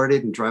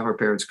distorted, and drive our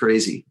parents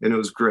crazy. And it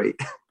was great.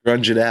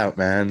 Grunge it out,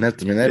 man.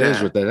 That's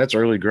that's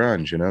early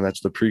grunge, that's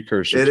the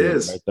precursor. It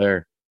is right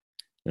there.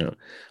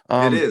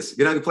 It is.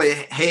 You play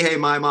Hey Hey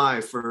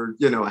My for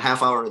a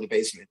half hour in the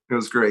basement. It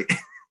was great.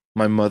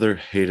 My mother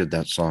hated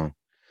that song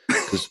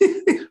because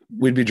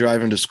we'd be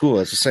driving to school.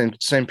 It's the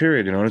same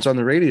period, and it's on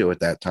the radio at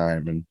that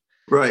time. And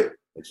right.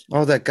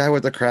 Oh, that guy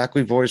with the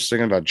crackly voice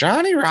singing about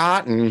Johnny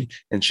Rotten,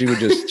 and she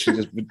just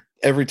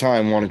every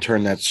time want to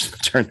turn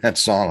that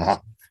song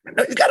off.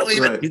 No, you gotta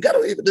leave it. You gotta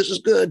leave it. This is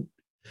good.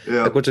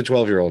 Yeah. Like, what's a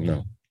 12-year-old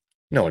know?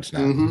 No, it's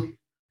not.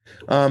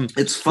 Mm-hmm.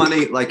 It's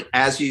funny, like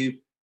as you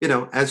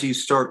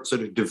start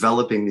sort of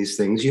developing these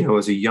things,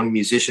 as a young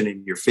musician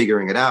and you're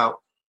figuring it out,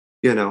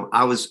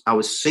 I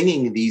was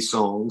singing these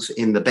songs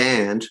in the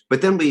band,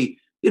 but then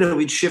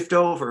we'd shift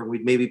over and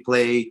we'd maybe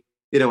play,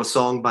 a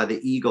song by the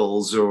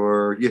Eagles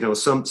or,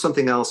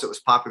 something else that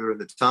was popular at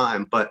the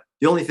time. But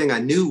the only thing I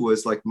knew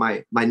was like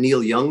my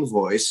Neil Young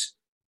voice.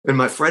 And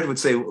my friend would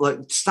say, like,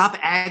 stop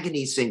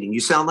agony singing.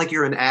 You sound like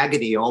you're in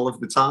agony all of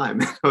the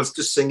time. I was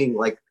just singing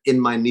like in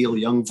my Neil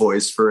Young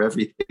voice for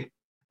everything.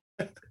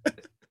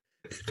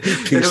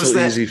 Peaceful,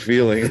 easy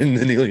feeling in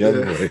the Neil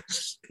Young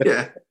voice.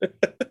 Yeah.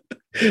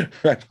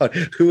 Right.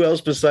 Who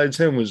else besides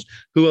him was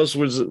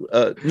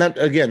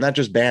not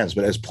just bands,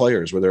 but as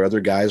players? Were there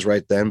other guys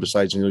right then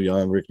besides Neil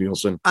Young, Rick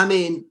Nielsen? I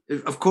mean,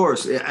 of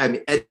course. I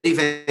mean, Eddie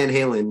Van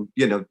Halen,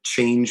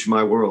 changed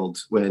my world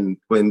when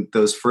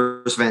those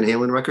first Van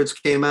Halen records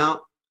came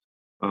out.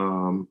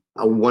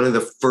 One of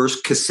the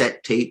first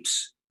cassette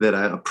tapes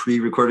a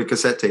pre-recorded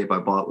cassette tape I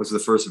bought was the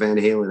first Van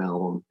Halen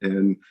album,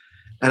 and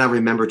I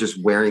remember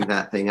just wearing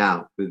that thing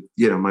out with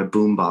my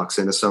boombox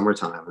in the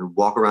summertime and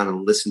walk around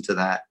and listen to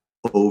that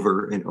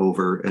over and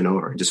over and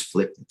over and just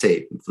flip the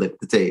tape.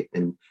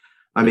 And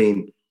I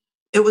mean,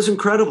 it was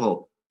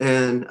incredible.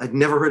 And I'd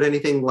never heard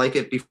anything like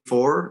it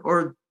before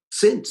or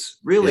since,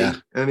 really. Yeah.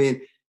 I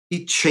mean,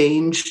 he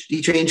changed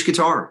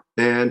guitar,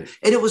 and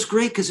it was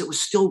great because it was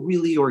still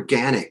really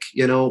organic.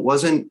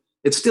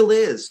 It still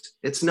is.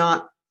 It's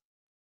not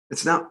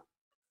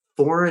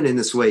foreign in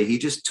this way. He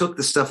just took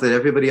the stuff that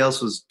everybody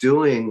else was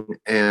doing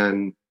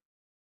and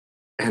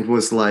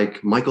was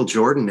like Michael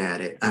Jordan at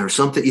it or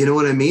something. You know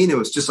what I mean? It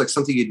was just like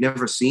something you'd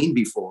never seen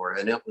before.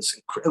 And it was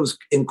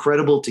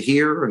incredible to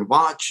hear and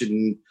watch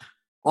and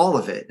all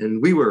of it. And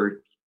we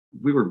were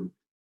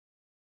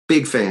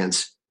big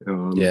fans.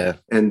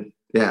 And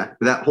yeah,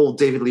 that whole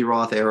David Lee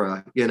Roth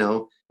era,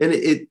 and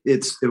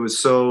it was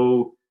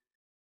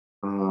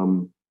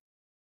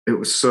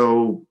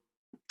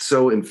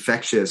so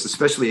infectious,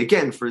 especially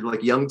again for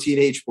like young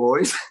teenage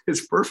boys.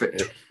 It's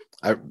perfect.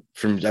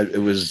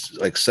 It was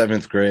like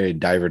 7th grade,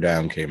 Diver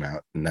Down came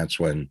out, and that's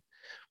when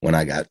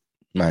I got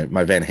my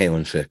Van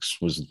Halen fix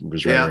was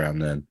right around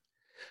then.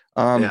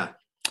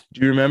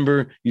 Do you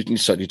remember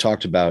you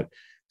talked about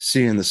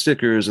seeing the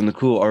stickers and the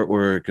cool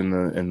artwork and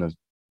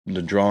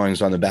the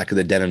drawings on the back of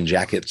the denim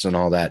jackets and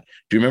all that?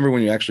 Do you remember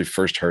when you actually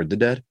first heard the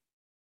Dead?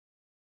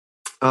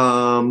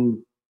 I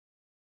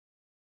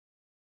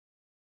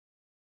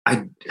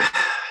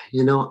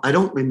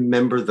don't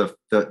remember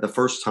the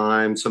first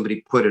time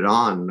somebody put it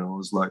on and I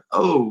was like,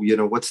 oh,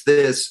 what's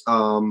this?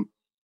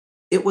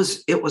 It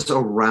was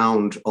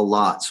around a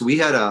lot. So we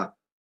had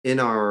in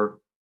our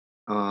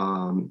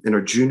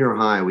junior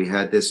high, we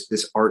had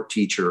this art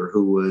teacher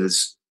who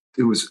was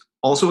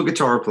also a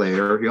guitar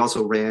player. He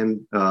also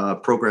ran a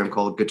program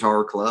called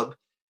Guitar Club.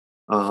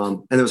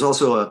 And there was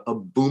also a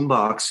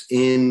boombox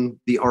in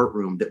the art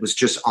room that was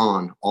just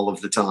on all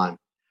of the time.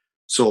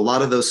 So a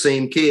lot of those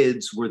same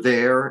kids were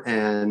there,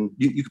 and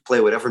you could play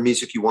whatever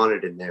music you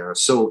wanted in there.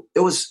 So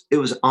it was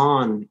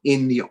on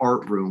in the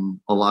art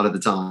room a lot of the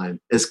time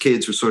as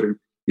kids were sort of,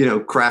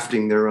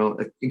 crafting their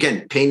own,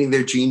 again, painting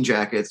their jean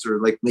jackets or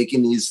like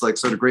making these like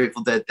sort of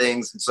Grateful Dead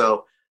things. And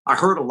so I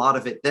heard a lot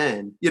of it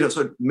then,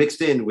 sort of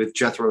mixed in with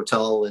Jethro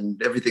Tull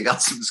and everything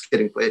else that was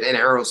getting played, and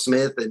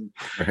Aerosmith and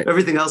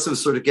everything else that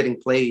was sort of getting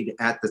played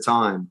at the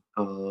time.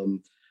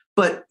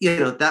 But,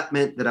 that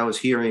meant that I was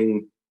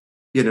hearing,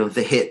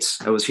 the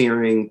hits. I was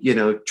hearing,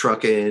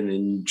 Truckin'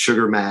 and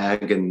Sugar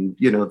Mag and,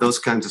 those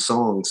kinds of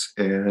songs.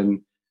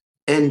 And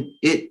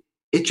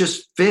it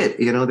just fit,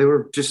 they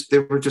were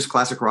just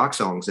classic rock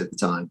songs at the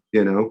time,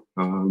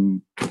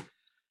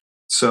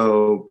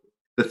 So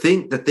the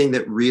thing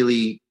that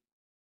really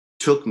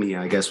took me,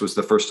 I guess, was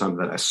the first time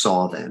that I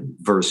saw them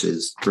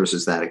versus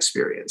that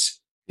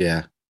experience.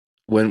 Yeah.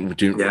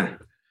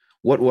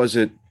 What was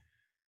it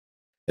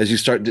as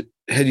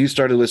had you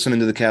started listening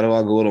to the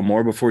catalog a little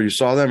more before you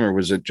saw them, or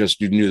was it just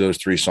you knew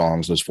those 4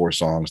 songs, the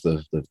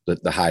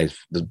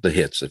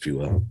hits, if you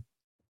will?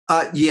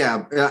 I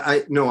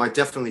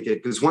definitely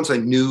did, because once I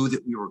knew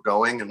that we were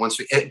going, and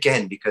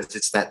because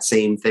it's that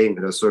same thing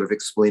that I was sort of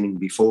explaining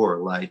before,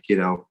 like,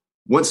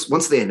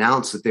 once they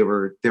announced that they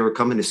were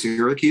coming to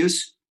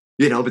Syracuse,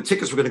 the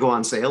tickets were going to go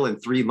on sale in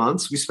 3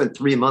 months. We spent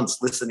 3 months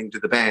listening to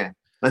the band.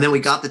 And then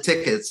we got the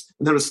tickets,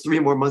 and then it was 3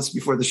 more months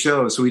before the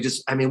show. So we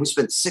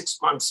spent 6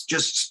 months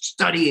just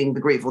studying the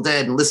Grateful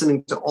Dead and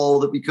listening to all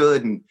that we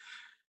could, and,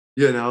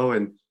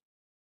 and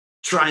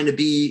trying to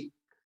be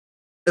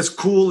as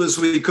cool as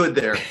we could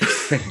there.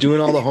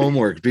 Doing all the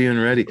homework, being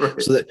ready. Right.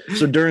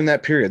 So during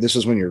that period, this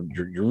is when you're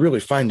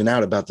really finding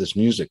out about this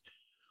music.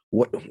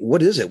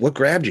 What is it? What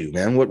grabbed you,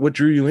 man? What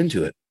drew you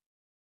into it?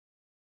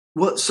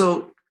 Well,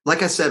 so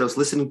like I said, I was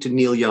listening to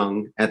Neil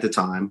Young at the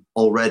time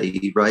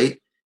already, right?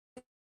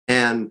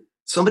 And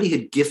somebody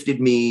had gifted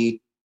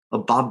me a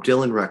Bob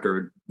Dylan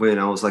record when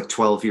I was like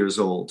 12 years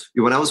old.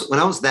 When I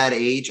was that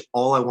age,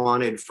 all I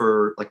wanted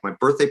for like my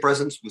birthday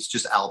presents was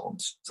just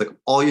albums. It's like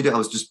all you do. I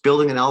was just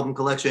building an album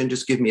collection.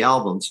 Just give me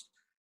albums.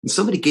 And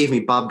somebody gave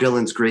me Bob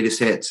Dylan's Greatest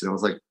Hits. And I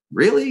was like,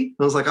 really?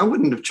 I was like, I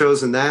wouldn't have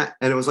chosen that.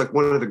 And it was like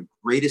one of the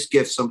greatest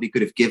gifts somebody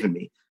could have given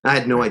me. I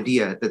had no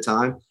idea at the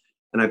time.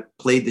 And I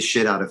played the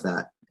shit out of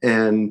that.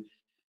 And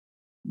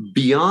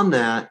beyond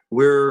that,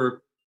 we're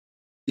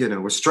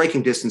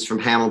striking distance from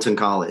Hamilton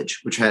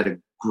College, which had a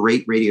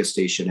great radio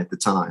station at the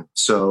time.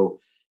 So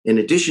in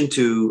addition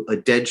to a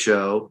Dead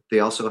show, they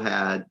also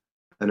had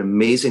an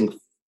amazing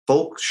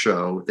folk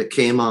show that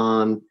came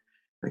on.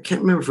 I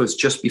can't remember if it was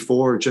just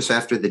before or just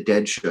after the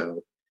Dead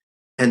show.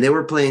 And they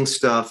were playing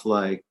stuff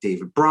like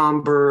David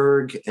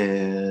Bromberg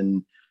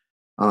and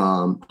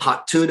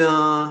Hot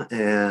Tuna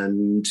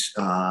and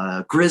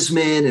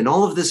Grisman and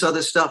all of this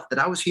other stuff that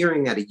I was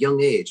hearing at a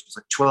young age. I was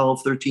like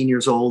 12, 13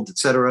 years old, et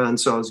cetera. And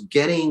so I was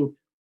getting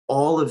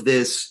all of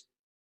this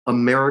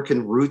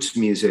American roots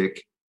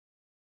music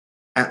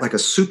at like a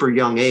super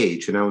young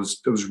age. And I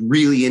was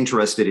really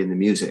interested in the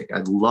music.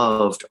 I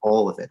loved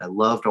all of it. I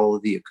loved all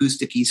of the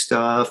acoustic-y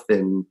stuff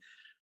and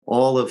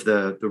all of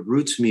the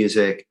roots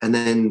music. And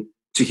then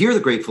to hear the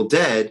Grateful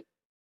Dead,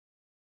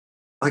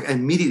 like I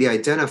immediately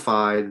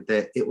identified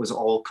that it was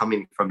all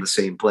coming from the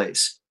same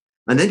place.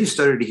 And then you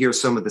started to hear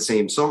some of the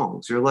same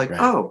songs. You're like,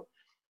 oh,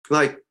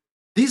 like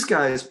these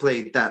guys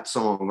played that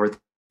song, or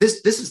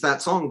this is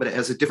that song, but it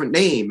has a different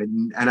name.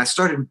 And I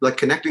started like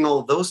connecting all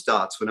of those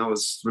dots when I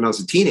was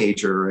a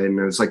teenager. And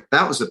it was like,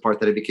 that was the part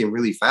that I became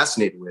really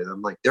fascinated with.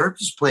 I'm like, they're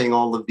just playing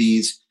all of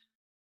these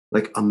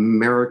like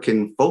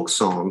American folk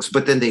songs,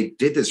 but then they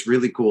did this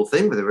really cool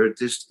thing with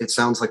it. It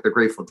sounds like the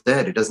Grateful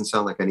Dead. It doesn't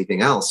sound like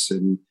anything else.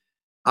 And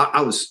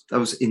I was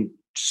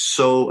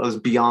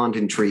beyond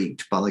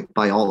intrigued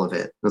by all of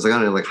it. I was like, I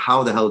don't know, like,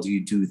 how the hell do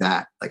you do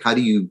that? Like, how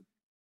do you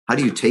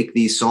take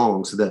these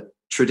songs, the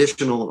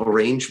traditional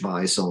arranged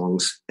by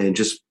songs, and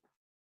just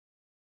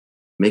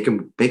make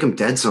them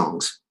Dead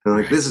songs? And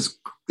like, this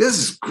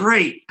is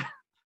great.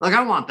 Like,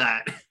 I want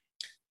that.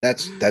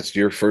 That's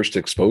your first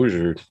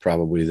exposure,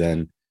 probably.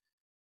 Then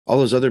all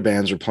those other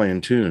bands are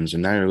playing tunes,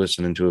 and now you're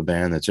listening to a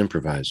band that's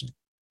improvising,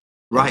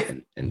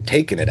 right, and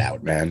taking it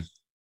out, man.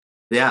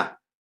 Yeah,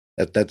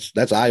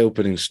 that's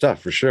eye-opening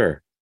stuff for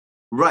sure.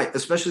 Right,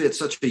 especially at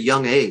such a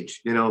young age.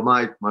 You know,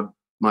 my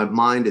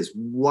mind is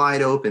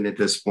wide open at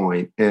this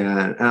point,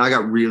 and I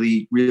got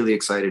really, really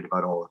excited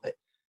about all of it.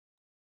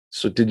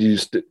 So did you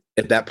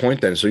at that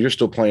point then? So you're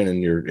still playing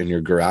in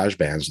your garage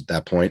bands at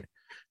that point.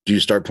 Do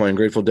you start playing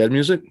Grateful Dead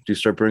music? Do you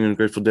start bringing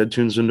Grateful Dead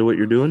tunes into what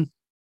you're doing?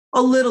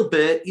 A little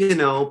bit, you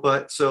know,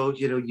 but so,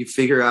 you know, you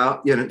figure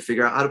out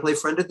how to play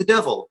Friend of the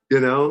Devil,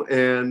 you know,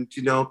 and,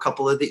 you know, a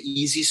couple of the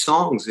easy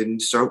songs,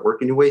 and start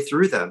working your way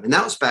through them. And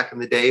that was back in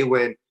the day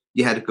when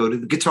you had to go to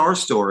the guitar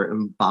store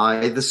and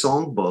buy the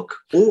songbook,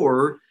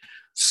 or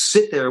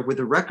sit there with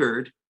a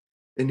record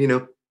and, you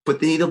know, put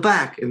the needle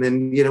back. And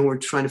then, you know, we're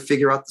trying to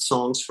figure out the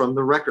songs from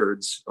the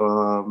records,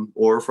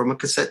 or from a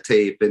cassette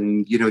tape,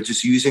 and, you know,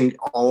 just using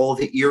all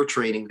the ear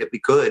training that we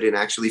could and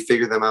actually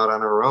figure them out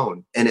on our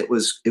own. And it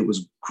was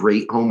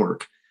great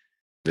homework.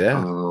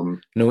 Yeah.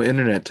 No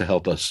internet to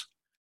help us.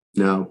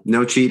 No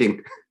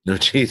cheating. No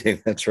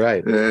cheating. That's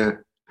right. Yeah.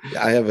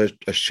 I have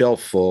a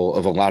shelf full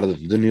of a lot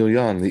of the Neil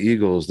Young, the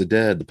Eagles, the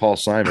Dead, the Paul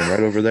Simon right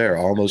over there.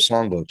 All those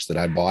songbooks that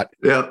I bought.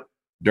 Yeah.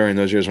 During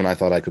those years when I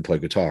thought I could play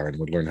guitar and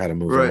would learn how to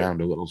move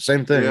around a little.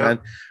 Same thing, man.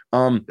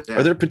 Are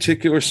there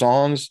particular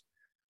songs,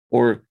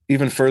 or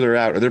even further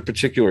out, are there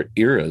particular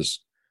eras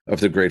of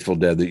the Grateful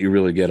Dead that you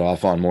really get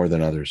off on more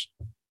than others?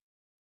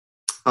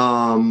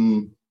 I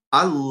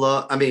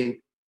love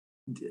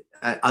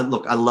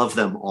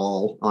them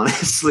all,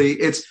 honestly.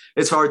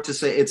 It's hard to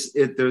say.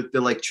 They're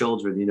like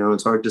children, you know.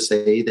 It's hard to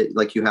say that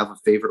like you have a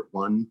favorite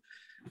one.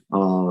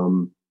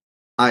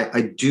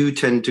 I do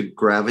tend to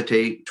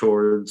gravitate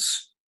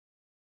towards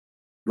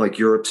like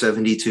Europe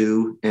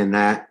 72 and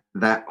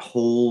that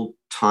whole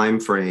time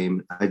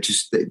frame. I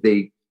just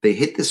they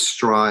hit this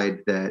stride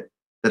that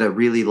I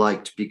really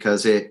liked,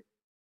 because it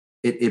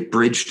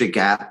bridged a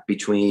gap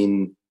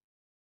between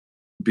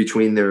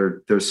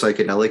their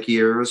psychedelic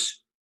years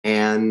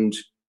and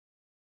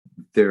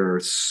their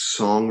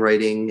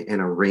songwriting and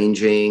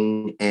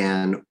arranging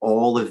and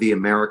all of the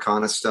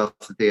Americana stuff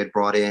that they had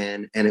brought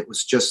in. And it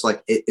was just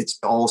like it's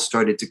all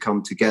started to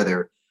come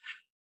together.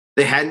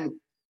 They hadn't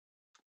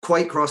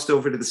quite crossed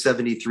over to the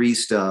 73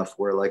 stuff,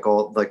 where like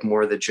all like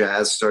more of the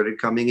jazz started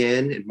coming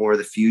in and more of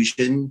the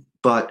fusion,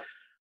 but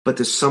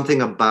there's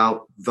something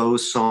about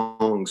those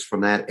songs from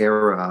that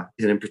era,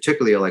 and in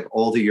particular like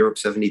all the Europe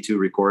 72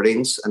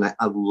 recordings, and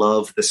I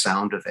love the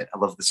sound of it. I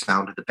love the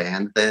sound of the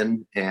band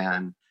then,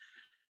 and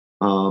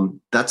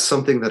that's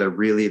something that I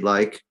really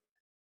like.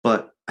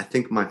 But I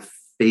think my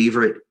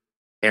favorite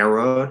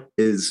era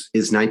is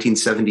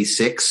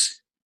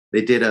 1976.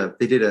 They did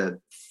a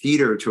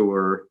theater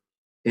tour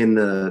in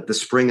the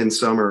spring and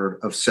summer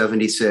of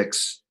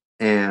 76.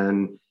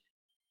 And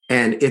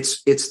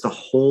it's the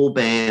whole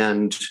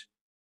band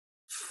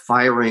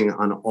firing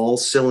on all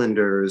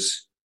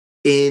cylinders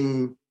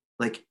in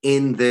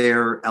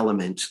their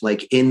element,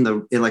 like in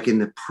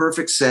the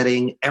perfect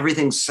setting.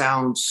 Everything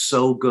sounds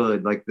so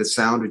good. Like the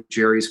sound of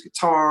Jerry's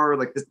guitar,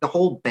 like the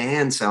whole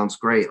band sounds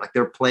great. Like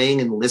they're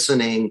playing and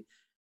listening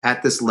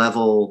at this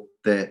level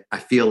that I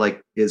feel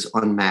like is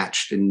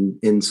unmatched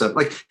in some,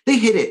 like they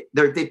hit it,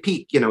 they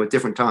peak, you know, at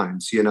different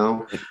times, you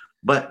know,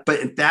 but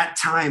at that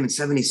time in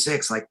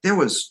 76, like there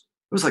was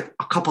like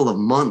a couple of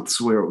months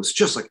where it was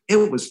just like, it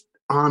was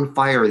on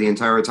fire the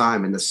entire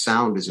time. And the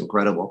sound is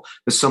incredible.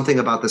 There's something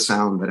about the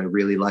sound that I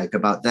really like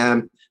about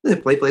them. They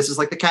play places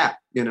like the Cat,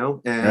 you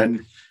know,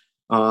 and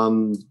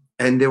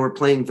and they were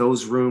playing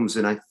those rooms.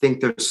 And I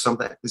think there's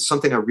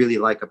something I really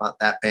like about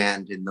that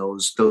band in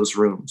those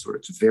rooms where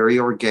it's very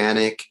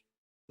organic.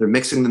 They're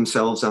mixing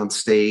themselves on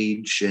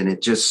stage and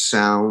it just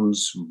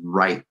sounds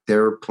right.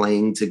 They're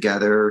playing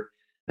together,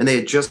 and they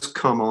had just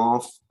come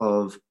off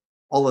of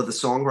all of the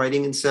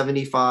songwriting in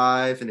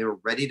 75 and they were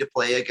ready to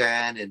play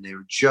again. And they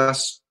were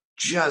just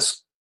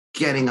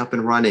getting up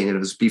and running. And it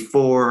was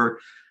before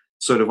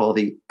sort of all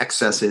the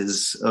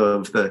excesses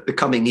of the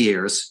coming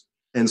years.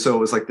 And so it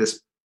was like this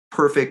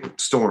perfect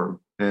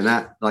storm, and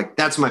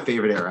that's my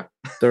favorite era.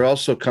 They're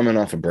also coming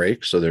off a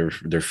break, so they're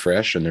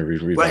fresh and they're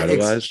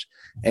revitalized.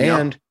 Right.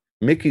 And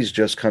Mickey's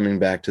just coming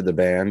back to the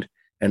band,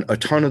 and a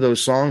ton of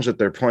those songs that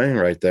they're playing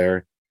right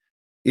there,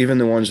 even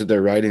the ones that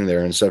they're writing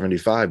there in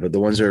 75, but the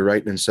ones they're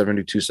writing in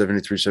 72,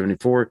 73,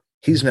 74,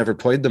 he's never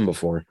played them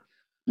before.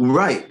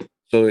 Right.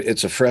 So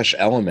it's a fresh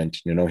element.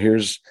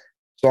 Here's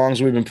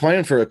songs we've been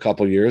playing for a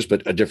couple years,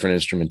 but a different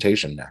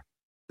instrumentation now.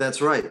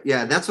 That's right.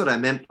 Yeah, that's what I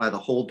meant by the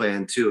whole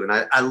band too.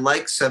 And I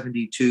like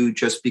 72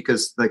 just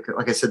because,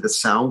 like I said, the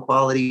sound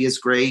quality is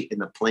great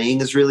and the playing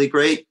is really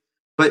great.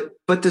 But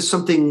there's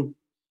something,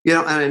 and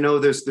I know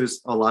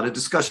there's a lot of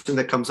discussion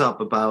that comes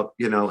up about,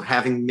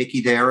 having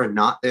Mickey there and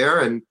not there.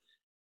 And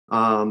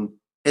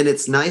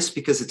it's nice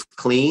because it's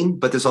clean,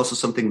 but there's also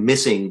something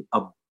missing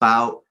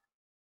about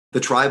the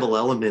tribal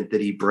element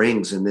that he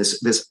brings and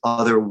this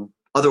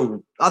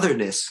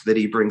otherness that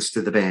he brings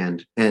to the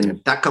band. And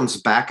that comes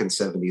back in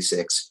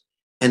 76,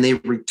 and they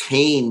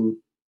retain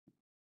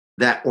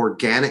that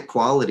organic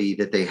quality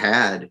that they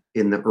had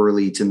in the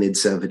early to mid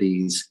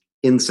 70s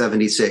in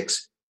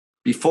 76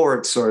 before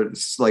it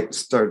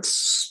starts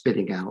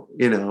spitting out,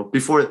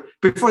 before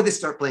they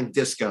start playing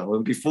disco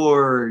and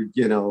before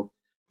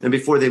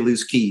they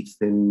lose Keith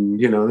and,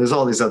 there's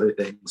all these other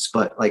things,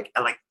 but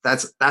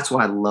that's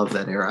why I love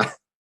that era.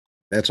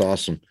 That's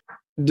awesome.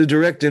 The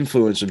direct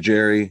influence of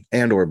Jerry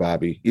and or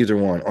Bobby, either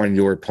one, on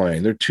your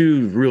playing. They're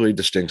two really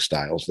distinct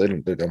styles. They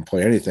don't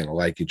play anything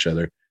like each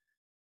other.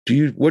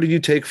 What do you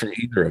take from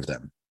either of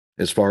them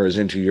as far as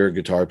into your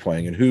guitar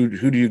playing, and who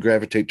do you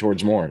gravitate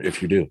towards more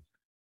if you do?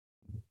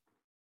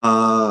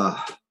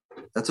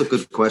 That's a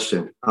good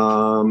question.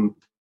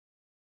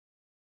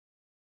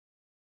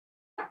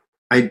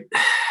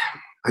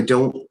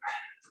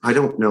 I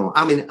don't know.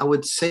 I mean, I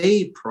would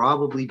say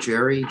probably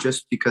Jerry,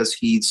 just because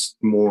he's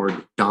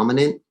more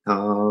dominant.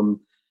 And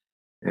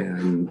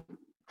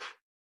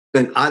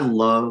I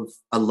love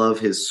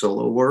his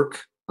solo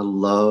work. I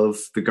love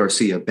the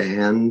Garcia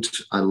band.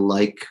 I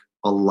like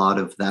a lot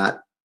of that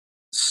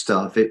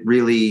stuff. It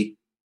really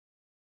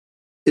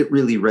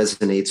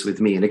resonates with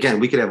me. And again,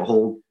 we could have a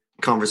whole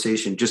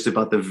conversation just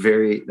about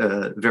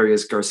the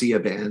various Garcia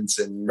bands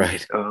and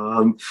right.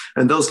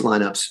 And those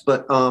lineups.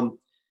 But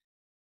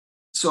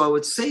so I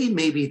would say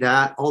maybe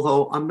that,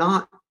 although I'm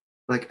not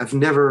I've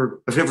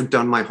never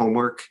done my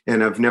homework,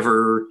 and I've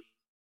never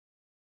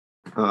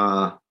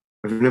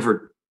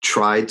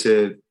tried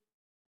to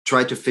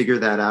figure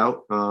that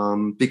out,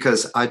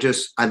 because I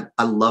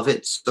love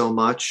it so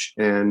much,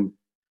 and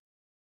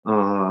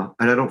I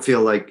don't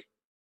feel like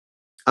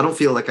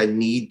I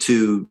need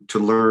to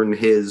learn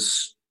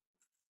his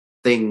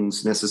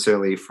things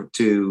necessarily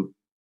to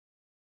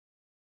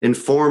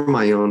inform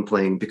my own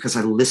playing, because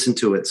I listen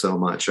to it so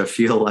much. I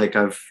feel like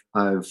I've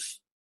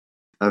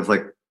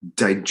like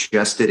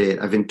digested it.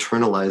 I've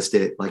internalized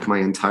it like my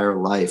entire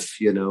life,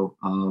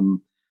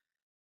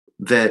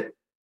 that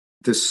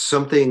there's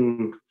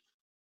something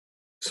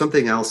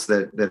else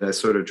that I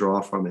sort of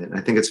draw from it.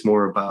 I think it's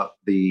more about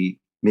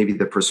maybe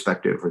the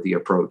perspective or the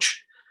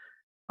approach.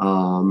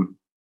 And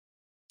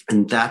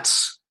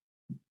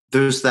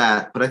there's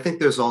that, but I think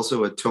there's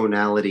also a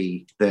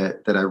tonality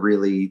that I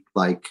really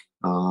like.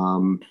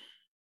 And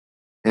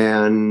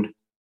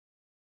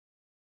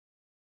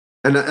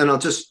I'll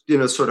just,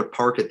 sort of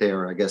park it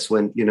there, I guess,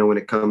 when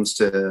it comes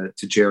to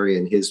Jerry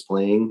and his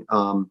playing.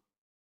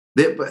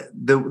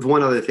 The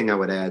one other thing I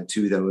would add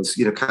too, though, is,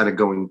 kind of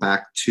going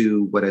back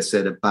to what I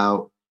said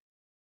about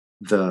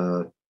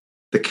the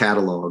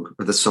catalog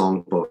or the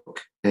songbook.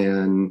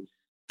 And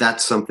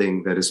that's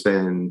something that has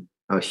been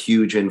a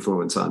huge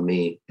influence on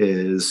me,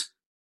 is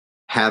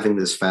having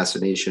this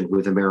fascination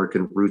with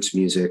American roots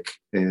music,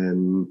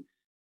 and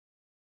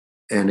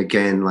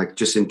again, like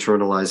just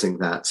internalizing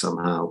that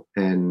somehow.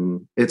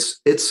 And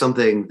it's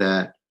something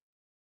that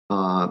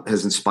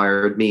has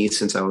inspired me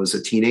since I was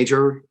a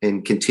teenager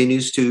and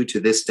continues to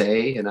this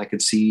day. And I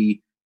could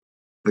see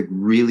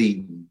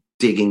really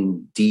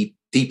digging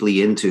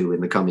deeply into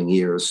in the coming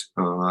years.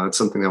 It's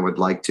something I would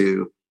like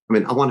to,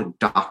 I want a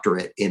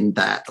doctorate in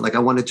that. I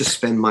want to just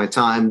spend my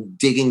time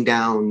digging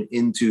down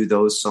into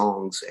those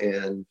songs.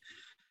 And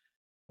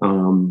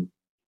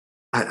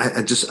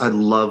I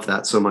love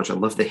that so much. I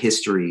love the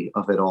history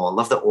of it all. I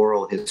love the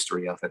oral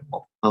history of it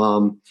all.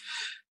 And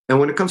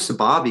when it comes to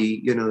Bobby,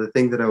 the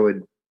thing that I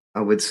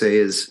would say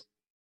is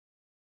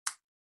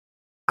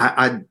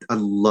I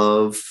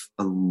love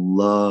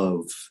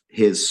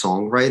his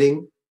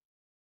songwriting,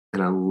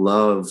 and I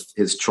love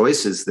his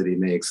choices that he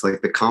makes.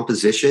 Like the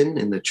composition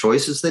and the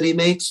choices that he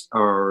makes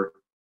are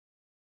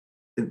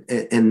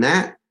and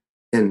that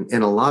in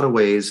a lot of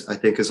ways, I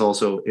think has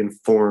also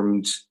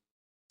informed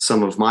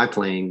some of my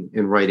playing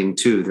and writing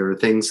too. There are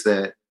things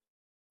that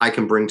I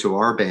can bring to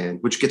our band,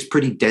 which gets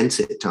pretty dense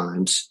at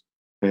times.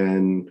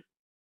 And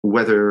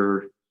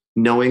whether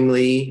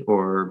knowingly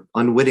or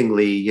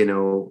unwittingly,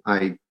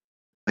 I've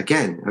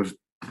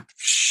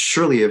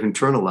surely have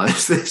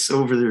internalized this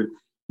over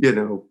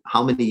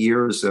how many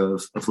years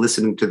of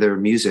listening to their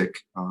music,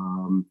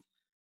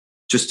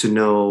 just to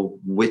know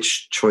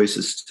which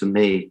choices to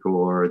make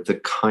or the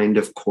kind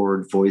of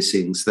chord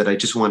voicings that I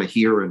just want to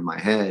hear in my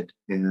head.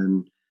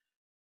 And,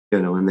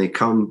 and they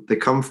come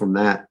from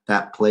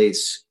that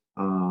place.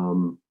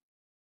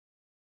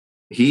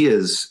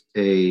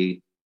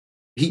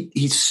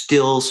 He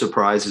still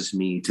surprises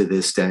me to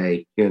this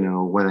day,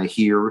 when I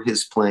hear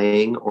his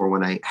playing or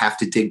when I have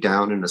to dig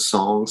down in a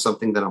song,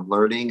 something that I'm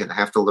learning and I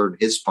have to learn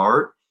his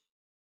part.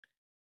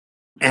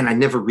 And I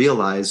never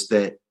realized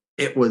that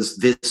it was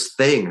this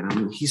thing. I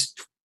mean, he's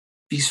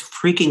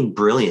freaking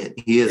brilliant.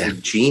 He is a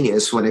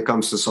genius when it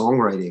comes to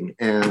songwriting.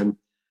 And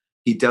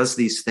he does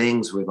these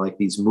things with like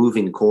these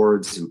moving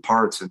chords and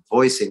parts and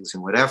voicings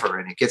and whatever.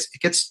 And it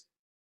gets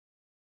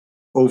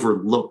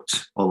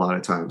overlooked a lot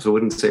of times. I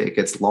wouldn't say it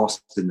gets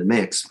lost in the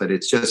mix, but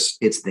it's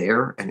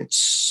there. And it's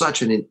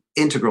such an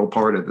integral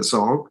part of the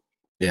song.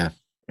 Yeah.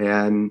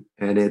 And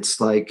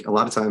it's like, a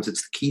lot of times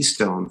it's the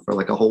keystone for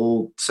like a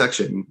whole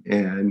section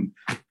and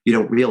you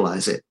don't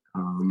realize it.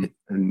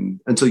 And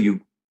until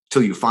you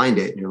find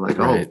it and you're like,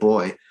 right.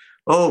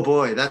 oh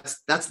boy,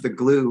 that's the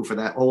glue for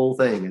that whole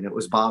thing. And it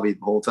was Bobby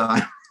the whole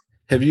time.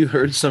 Have you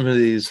heard some of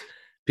these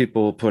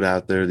people put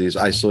out there, these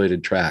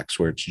isolated tracks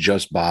where it's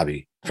just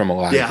Bobby from a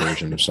live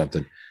version of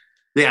something?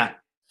 Yeah.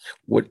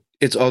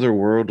 It's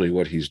otherworldly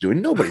what he's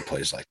doing. Nobody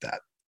plays like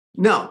that.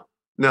 No,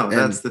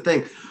 that's the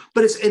thing.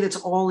 But it's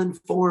all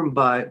informed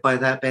by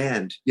that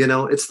band.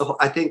 It's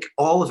I think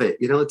all of it,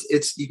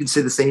 it's you can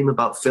say the same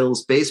about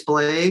Phil's bass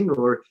playing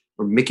or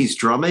Mickey's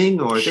drumming,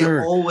 or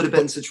sure. They all would have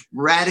been such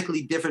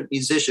radically different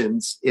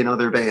musicians in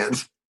other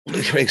bands.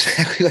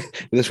 Exactly.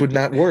 This would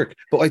not work.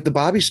 But like the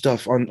Bobby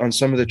stuff on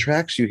some of the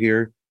tracks you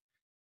hear,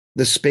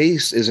 the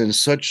space is in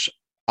such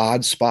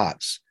odd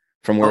spots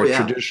from where a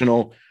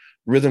traditional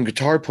rhythm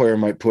guitar player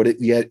might put it,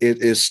 yet it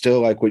is still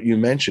like what you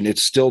mentioned.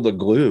 It's still the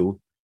glue.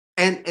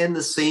 And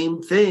the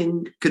same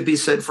thing could be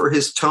said for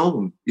his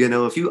tone.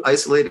 If you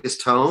isolate his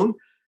tone,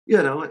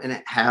 and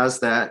it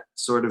has that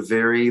sort of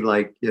very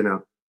like,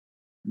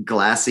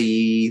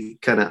 glassy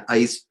kind of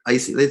icy.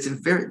 It's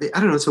very, I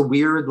don't know. It's a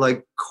weird,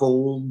 like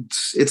cold.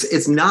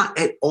 It's not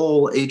at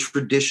all a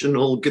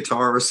traditional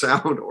guitar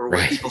sound or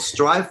what people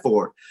strive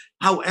for.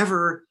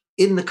 However,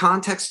 in the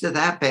context of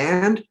that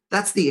band,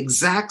 that's the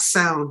exact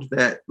sound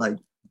that like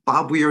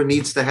Bob Weir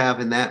needs to have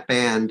in that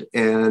band,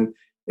 and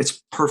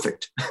it's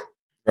perfect.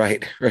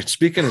 Right.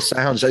 Speaking of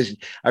sounds,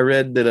 I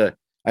read that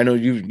I know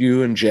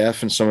you and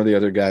Jeff and some of the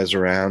other guys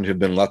around have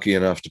been lucky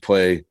enough to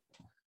play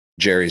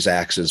Jerry's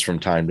Axes from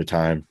time to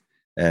time.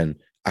 And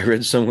I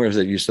read somewhere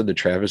that you said the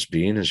Travis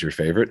Bean is your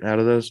favorite out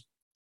of those. Is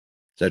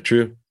that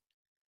true?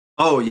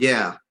 Oh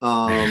yeah.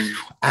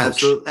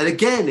 Absolutely. And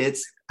again,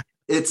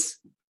 it's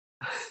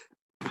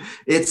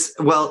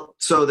well,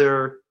 so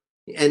they're,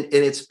 and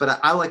it's, but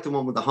I like the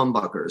one with the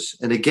humbuckers.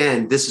 And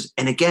again,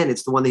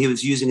 it's the one that he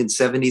was using in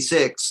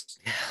 76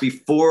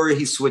 before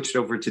he switched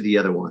over to the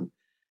other one.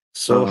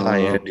 So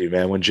high-endy,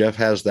 man. When Jeff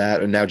has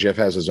that, and now Jeff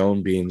has his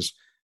own beans,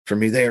 for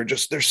me, they're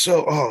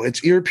so,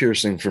 it's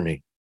ear-piercing for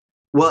me.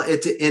 Well,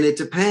 it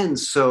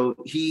depends. So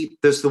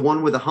there's the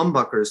one with the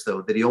humbuckers,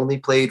 though, that he only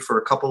played for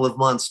a couple of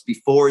months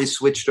before he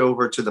switched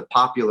over to the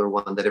popular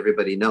one that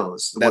everybody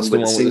knows. That's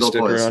the one with the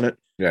sticker on it?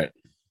 Right.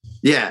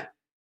 Yeah.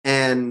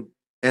 And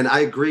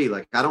I agree.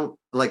 Like, I don't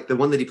like the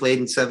one that he played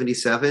in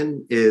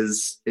 77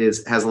 has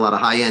a lot of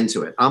high end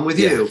to it. I'm with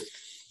you.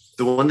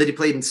 The one that he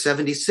played in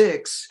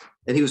 76,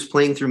 and he was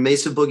playing through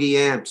Mesa Boogie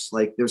amps.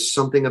 Like, there's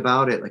something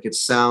about it. Like, it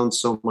sounds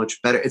so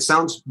much better. It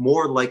sounds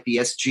more like the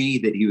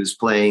SG that he was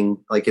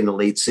playing like in the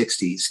late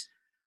 60s,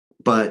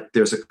 but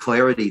there's a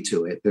clarity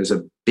to it. There's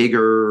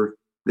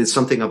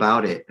something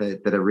about it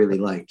that I really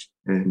liked.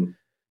 And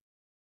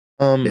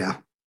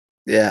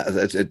yeah,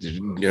 that's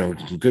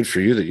good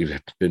for you that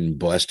you've been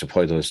blessed to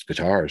play those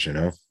guitars.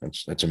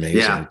 That's amazing.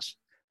 Yeah.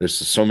 There's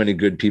so many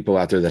good people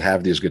out there that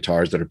have these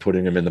guitars that are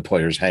putting them in the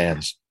players'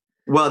 hands.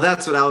 Well,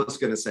 that's what I was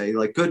going to say.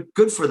 Like,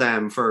 good for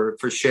them for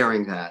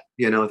sharing that.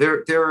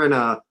 They're in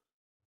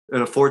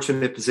a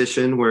fortunate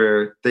position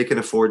where they can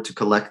afford to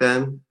collect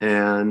them,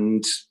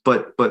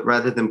 but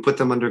rather than put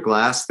them under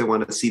glass, they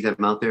want to see them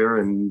out there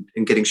and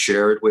getting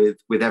shared with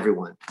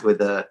everyone, with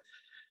the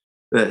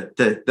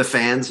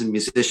fans and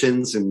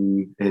musicians,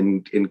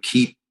 and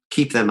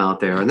keep them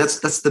out there. And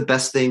that's the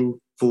best thing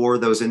for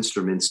those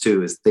instruments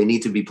too, is they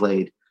need to be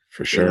played.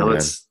 For sure.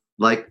 It's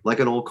like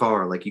an old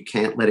car. Like, you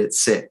can't let it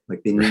sit.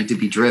 Like, they need to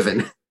be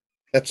driven.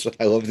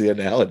 I love the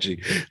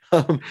analogy.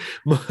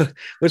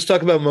 Let's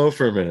talk about Mo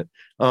for a minute.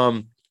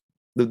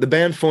 The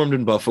band formed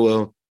in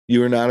Buffalo.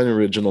 You were not an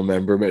original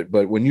member,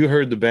 but when you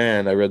heard the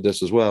band, I read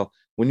this as well.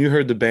 When you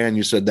heard the band,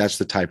 you said, that's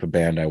the type of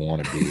band I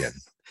want to be in.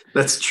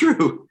 That's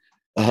true.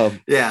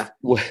 Yeah.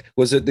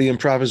 Was it the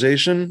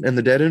improvisation and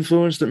the Dead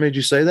influence that made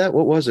you say that?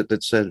 What was it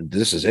that said,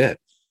 this is it?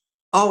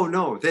 Oh,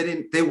 no,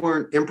 they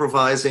weren't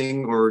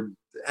improvising or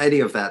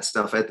any of that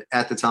stuff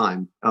at the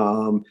time.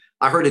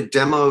 I heard a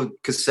demo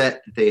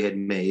cassette that they had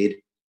made,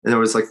 and there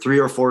was like 3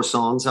 or 4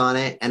 songs on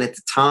it. And at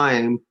the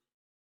time,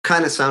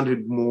 kind of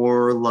sounded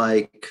more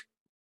like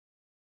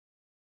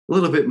a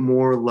little bit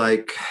more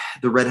like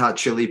the Red Hot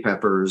Chili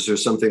Peppers or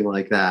something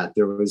like that.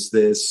 There was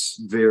this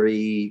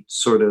very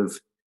sort of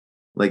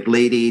like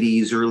late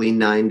 80s, early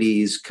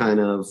 90s kind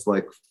of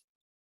like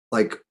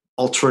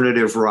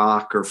alternative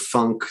rock or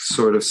funk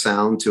sort of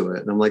sound to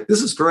it. And I'm like,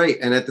 this is great.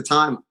 And at the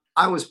time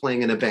I was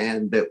playing in a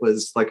band that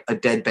was like a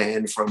Dead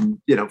band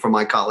from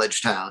my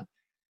college town.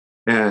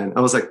 And I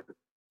was like,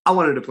 I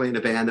wanted to play in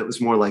a band that was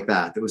more like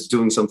that was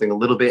doing something a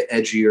little bit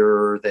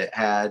edgier, that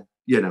had,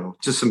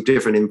 just some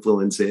different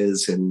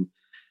influences. And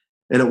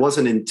it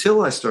wasn't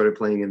until I started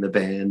playing in the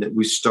band that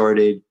we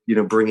started,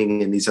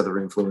 bringing in these other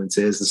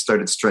influences and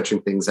started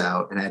stretching things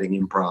out and adding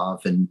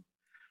improv and,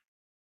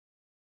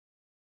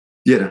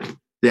 yeah.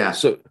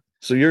 So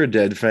you're a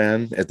Dead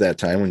fan at that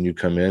time when you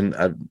come in.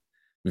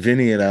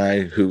 Vinny and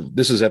I,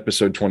 this is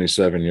episode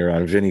 27 you're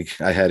on. Vinny,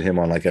 I had him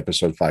on like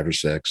episode 5 or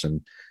 6, and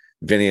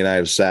Vinny and I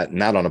have sat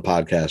not on a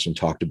podcast and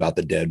talked about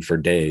the Dead for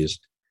days.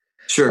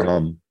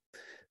 Sure.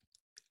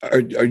 Are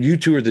you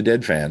two are the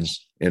Dead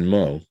fans in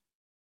Mo?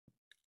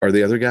 Are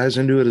the other guys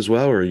into it as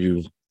well, or are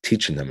you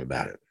teaching them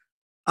about it?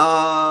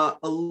 A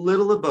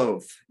little of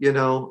both.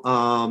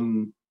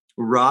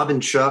 Rob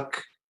and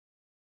Chuck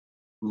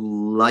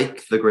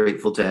like the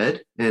Grateful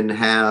Dead and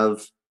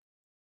have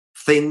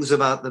things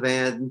about the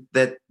band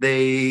that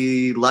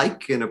they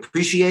like and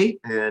appreciate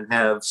and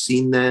have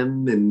seen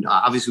them. And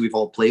obviously we've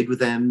all played with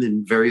them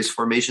in various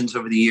formations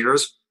over the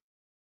years.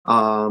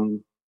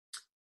 And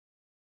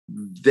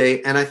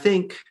I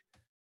think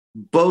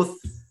both,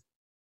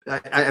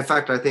 in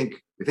fact, I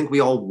think we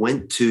all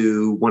went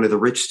to one of the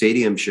Rich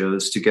Stadium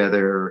shows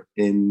together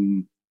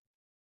in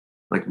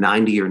like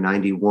 90 or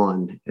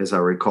 91, as I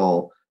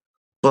recall,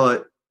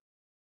 but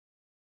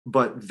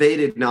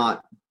they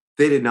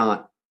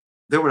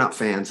were not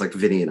fans like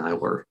Vinny and I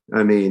were.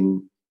 I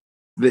mean,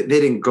 they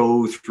didn't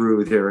go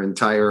through their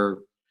entire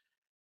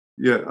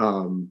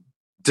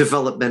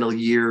developmental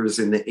years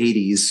in the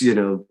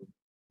 80s,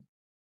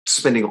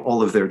 spending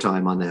all of their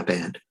time on that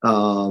band.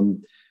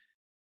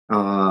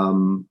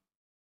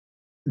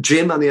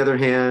 Jim, on the other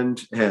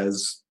hand,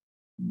 has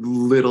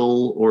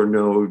little or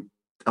no,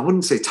 I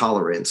wouldn't say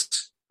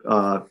tolerance.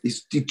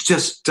 He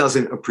just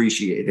doesn't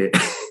appreciate it.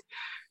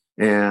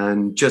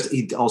 And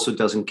he also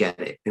doesn't get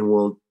it. And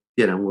we'll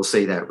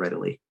say that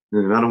readily.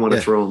 And I don't want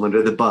to throw him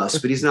under the bus,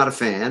 but he's not a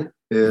fan.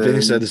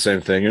 Vinny said the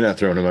same thing. You're not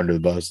throwing him under the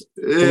bus.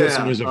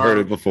 Listeners have heard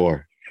it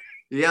before.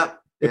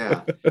 Yep.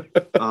 Yeah.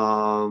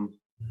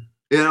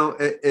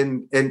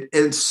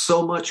 And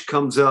so much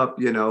comes up,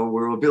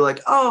 where we'll be like,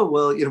 oh,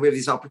 well, we have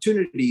these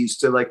opportunities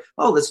to like,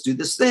 oh, let's do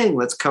this thing.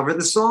 Let's cover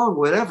the song,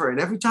 whatever.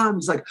 And every time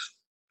he's like,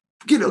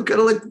 kind of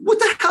like, what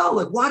the hell?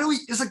 Like, why do we,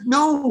 it's like,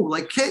 no,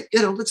 like,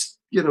 let's,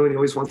 he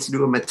always wants to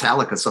do a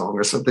Metallica song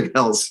or something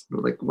else.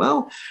 We're like,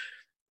 well,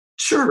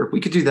 sure, we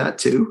could do that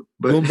too.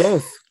 But well,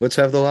 both. Let's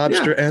have the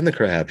lobster and the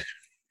crab.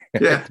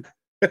 Yeah.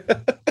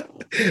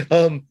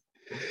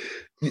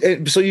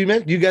 So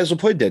you guys will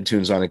play Dead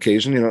tunes on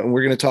occasion, and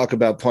we're going to talk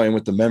about playing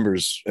with the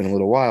members in a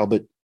little while,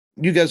 but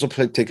you guys will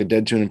take a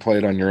Dead tune and play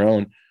it on your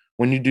own.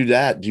 When you do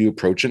that, do you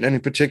approach it in any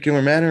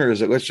particular manner, or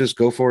is it, let's just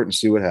go for it and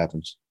see what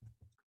happens?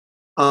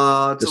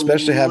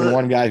 Especially having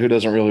one guy who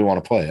doesn't really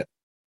want to play it.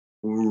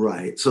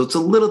 Right. So it's a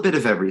little bit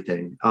of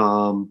everything.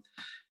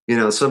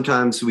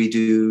 Sometimes we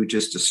do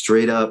just a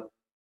straight up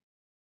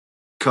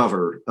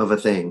cover of a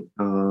thing.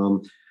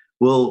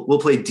 We'll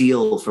play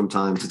Deal from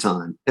time to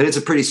time, and it's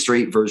a pretty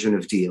straight version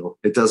of Deal.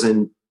 It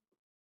doesn't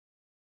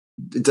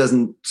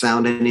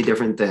sound any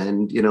different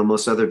than,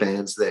 most other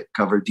bands that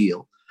cover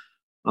Deal.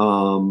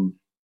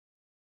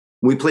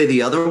 We play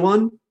the other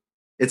one.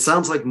 It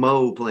sounds like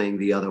Mo playing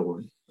the other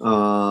one.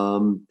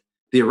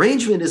 The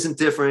arrangement isn't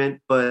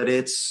different, but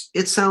it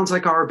sounds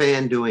like our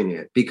band doing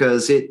it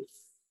because it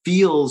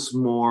feels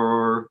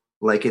more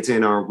like it's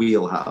in our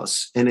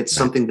wheelhouse and it's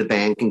something the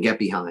band can get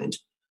behind.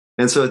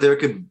 And so there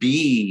could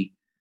be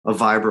a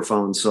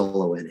vibraphone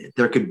solo in it.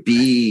 There could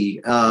be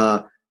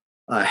a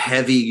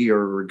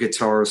heavier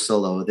guitar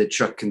solo that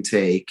Chuck can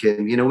take.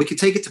 And, we could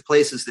take it to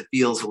places that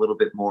feels a little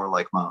bit more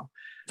like Mo.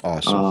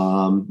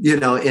 Awesome.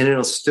 And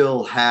it'll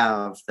still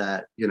have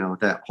that,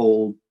 that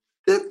whole,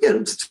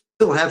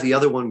 still have the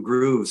other one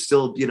groove,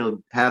 still,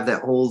 have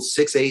that whole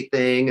 6/8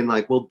 thing. And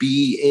like, we'll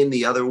be in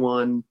the other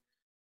one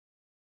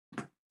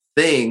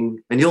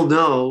thing and you'll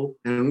know,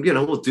 and,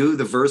 we'll do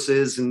the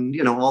verses and,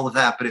 all of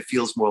that, but it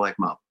feels more like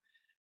Mo.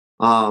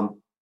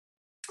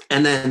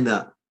 And then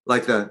the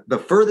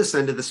furthest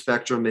end of the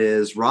spectrum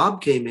is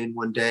Rob came in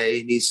one day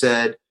and he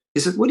said,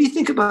 what do you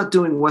think about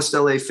doing West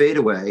LA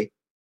Fadeaway,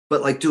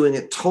 but like doing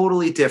it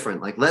totally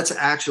different? Like, let's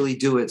actually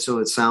do it so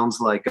it sounds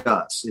like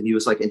us. And he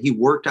was like, and he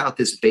worked out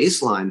this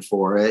bass line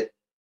for it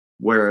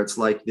where it's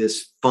like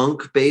this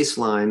funk bass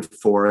line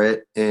for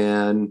it.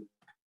 And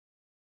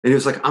he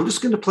was like, I'm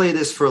just going to play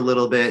this for a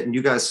little bit and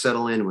you guys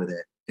settle in with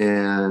it.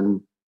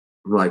 And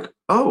I'm like,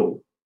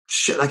 oh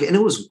shit. Like, and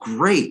it was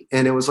great.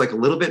 And it was like a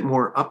little bit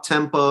more up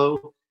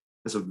tempo.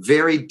 There's a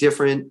very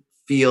different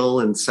feel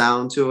and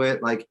sound to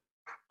it. Like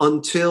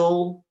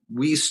until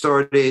we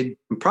started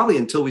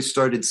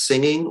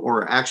singing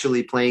or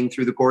actually playing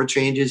through the chord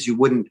changes, you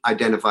wouldn't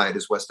identify it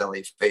as West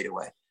LA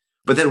Fadeaway.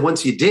 But then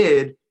once you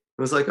did,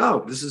 it was like,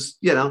 oh, this is,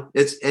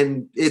 it's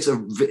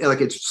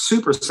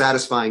super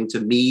satisfying to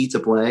me to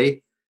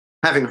play,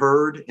 having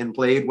heard and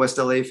played West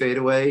LA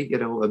Fadeaway,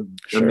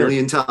 a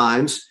million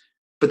times.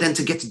 But then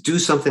to get to do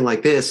something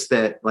like this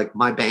that like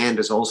my band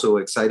is also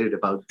excited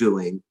about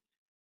doing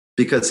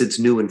because it's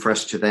new and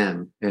fresh to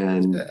them.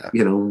 And,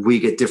 we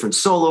get different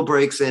solo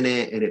breaks in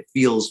it and it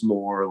feels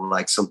more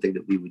like something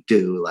that we would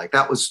do. Like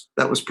that was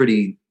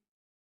pretty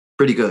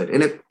good.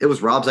 And it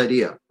was Rob's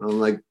idea. I'm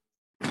like,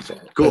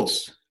 cool.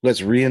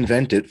 Let's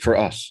reinvent it for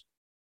us.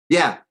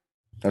 Yeah.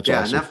 That's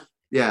awesome.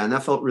 And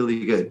that felt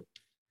really good.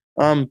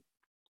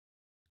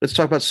 Let's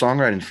talk about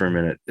songwriting for a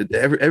minute.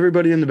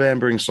 Everybody in the band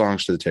brings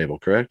songs to the table,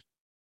 correct?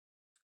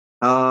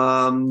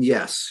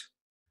 Yes.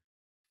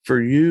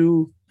 For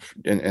you,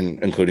 and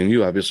including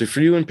you, obviously,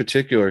 for you in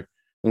particular,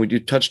 and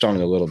you touched on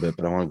it a little bit,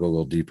 but I want to go a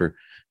little deeper.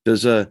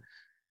 Does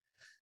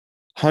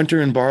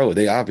Hunter and Barlow,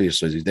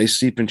 they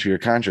seep into your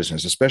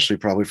consciousness, especially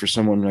probably for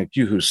someone like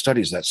you who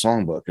studies that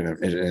songbook and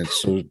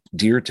it's so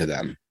dear to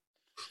them.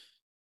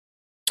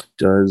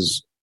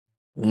 Does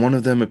one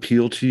of them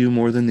appeal to you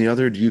more than the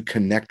other? Do you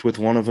connect with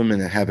one of them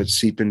and have it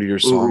seep into your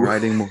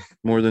songwriting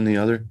more than the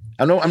other?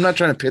 I know I'm not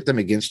trying to pit them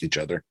against each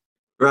other.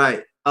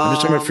 Right. I'm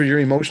just talking about for your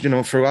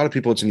emotion, for a lot of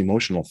people, it's an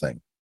emotional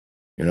thing,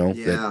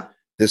 that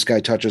this guy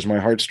touches my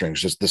heartstrings.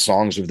 Just the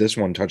songs of this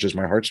one touches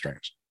my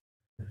heartstrings.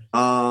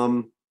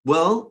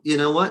 Well, you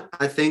know what?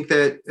 I think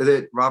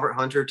that Robert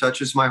Hunter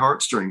touches my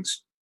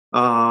heartstrings.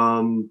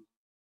 I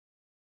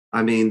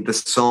mean, the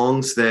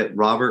songs that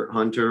Robert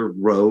Hunter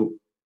wrote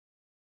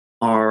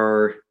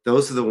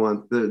those are the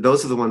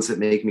ones that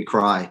make me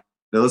cry.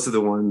 Those are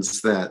the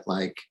ones that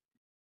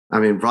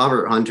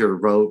Robert Hunter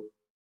wrote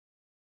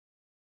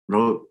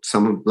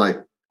some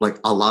like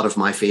a lot of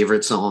my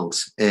favorite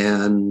songs.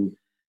 And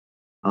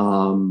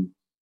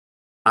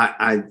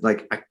I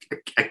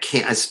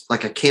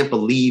can't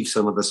believe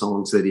some of the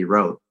songs that he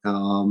wrote.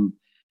 On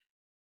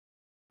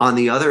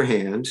the other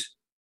hand,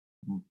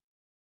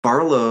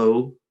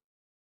 Barlow's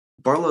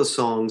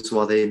songs,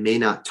 while they may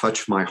not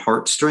touch my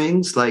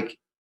heartstrings, like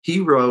he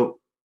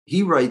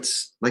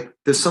writes, like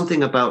there's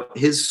something about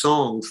his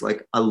songs.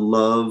 Like I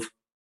love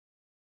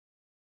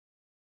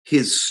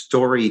his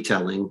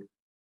storytelling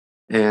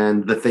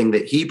and the thing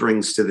that he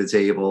brings to the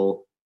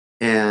table.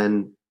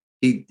 And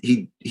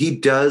he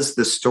does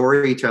the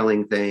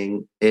storytelling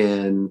thing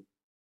in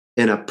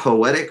a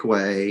poetic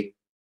way,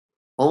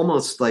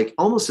 almost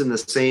in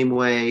the same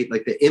way,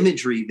 like the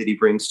imagery that he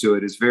brings to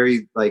it is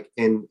very like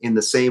in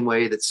the same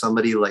way that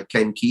somebody like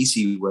Ken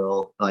Kesey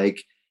will.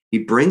 Like he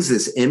brings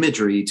this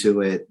imagery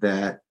to it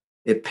that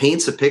it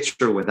paints a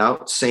picture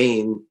without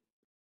saying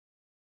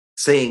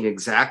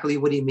exactly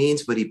what he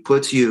means, but he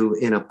puts you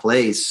in a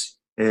place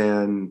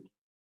and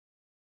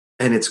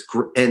it's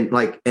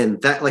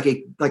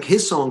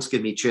his songs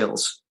give me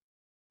chills,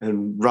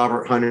 and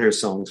Robert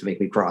Hunter's songs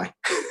make me cry.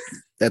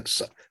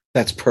 That's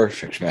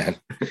perfect, man.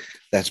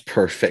 That's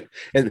perfect,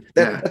 and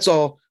that's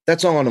all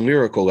on a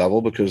lyrical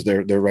level because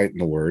they're writing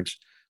the words.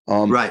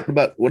 Right.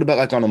 What about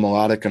like on a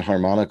melodic and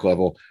harmonic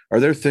level? Are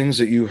there things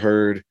that you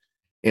heard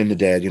in the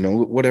dad?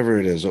 Whatever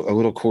it is, a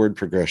little chord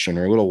progression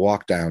or a little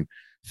walk down,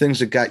 things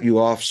that got you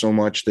off so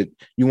much that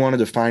you wanted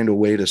to find a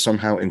way to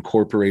somehow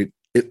incorporate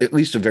at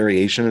least a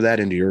variation of that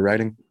into your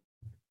writing?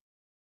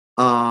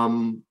 I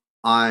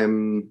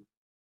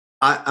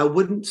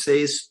wouldn't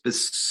say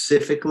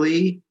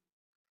specifically,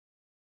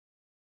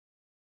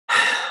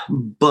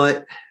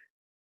 but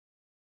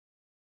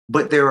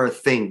there are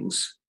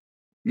things,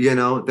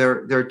 there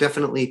are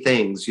definitely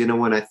things,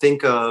 when I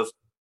think of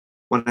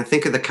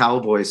the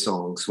cowboy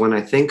songs, when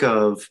I think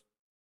of,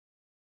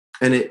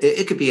 and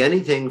it could be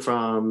anything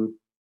from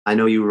I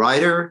Know You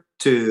Rider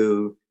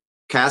to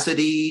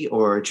Cassidy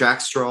or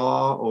Jack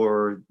Straw,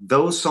 or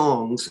those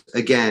songs,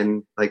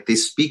 again, like they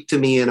speak to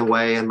me in a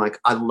way, and like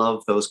I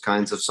love those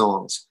kinds of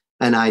songs,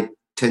 and I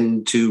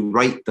tend to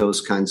write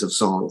those kinds of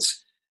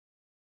songs.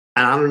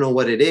 And I don't know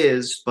what it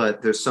is,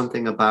 but there's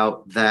something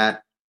about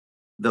that,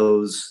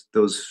 those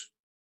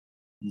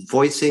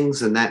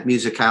voicings and that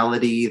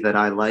musicality that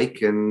I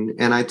like, and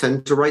I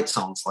tend to write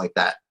songs like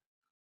that.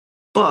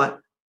 But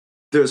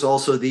there's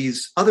also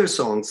these other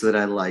songs that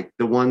I like,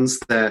 the ones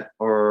that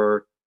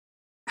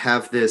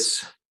have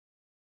this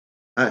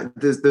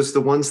there's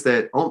the ones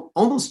that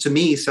almost to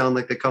me sound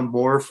like they come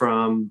more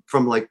from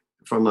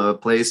a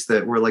place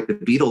that where like the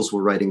Beatles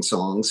were writing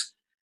songs,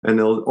 and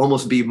they'll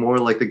almost be more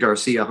like the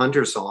Garcia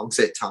Hunter songs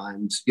at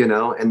times,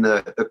 and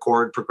the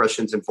chord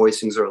progressions and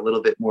voicings are a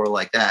little bit more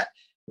like that.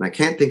 And I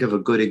can't think of a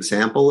good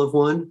example of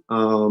one,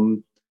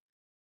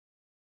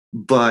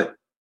 but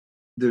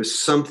there's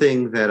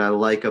something that I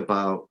like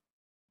about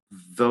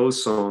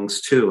those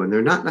songs too. And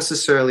they're not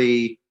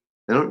necessarily,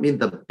 I don't mean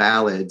the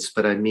ballads,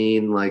 but I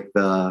mean like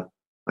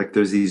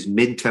there's these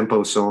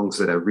mid-tempo songs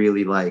that I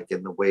really like,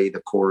 and the way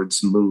the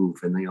chords move.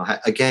 And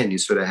again, you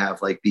sort of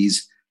have like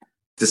these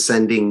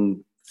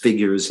descending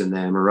figures in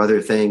them or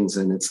other things.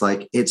 And it's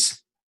like,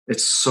 it's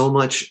so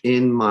much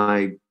in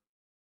my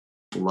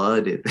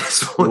blood at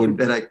this point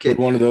that I can't.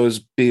 Would one of those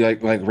be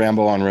like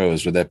Ramble on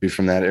Rose? Would that be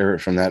from that era,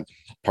 from that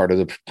part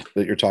of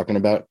that you're talking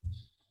about?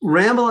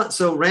 Ramble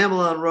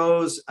on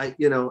Rose, I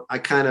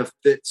kind of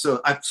fit.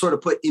 So I've sort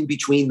of put in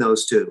between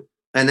those two.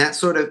 And that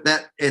sort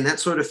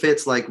of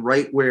fits like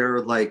right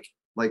where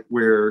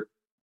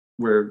where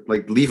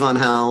Levon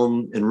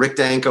Helm and Rick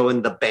Danko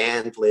and the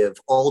band live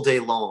all day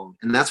long.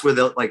 And that's where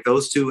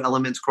those two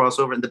elements cross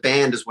over. And the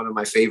band is one of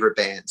my favorite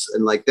bands.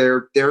 And like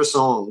their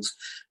songs,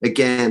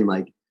 again,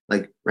 like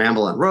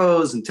Ramble on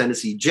Rose and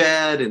Tennessee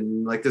Jet.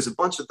 And like, there's a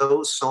bunch of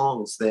those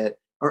songs that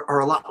are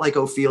a lot like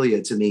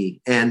Ophelia to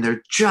me. And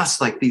they're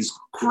just like these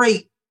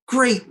great,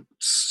 great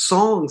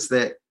songs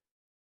that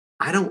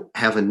I don't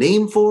have a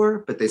name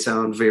for, but they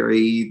sound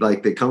very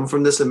like they come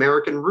from this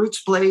American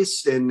roots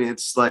place. And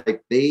it's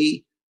like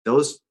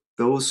those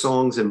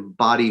songs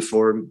embody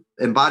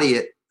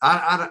it.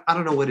 I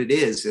don't know what it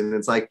is. And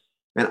it's like,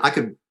 man, I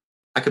could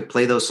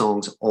play those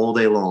songs all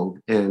day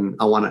long, and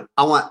I want to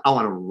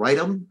write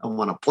them. I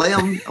want to play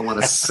them. I want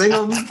to sing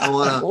them. I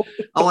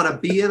want to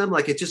be in them.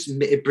 Like it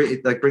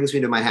like brings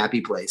me to my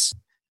happy place.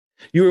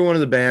 You were one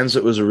of the bands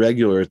that was a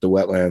regular at the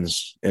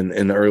Wetlands in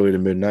the early to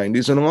mid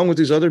 90s. And along with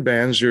these other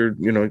bands, you're,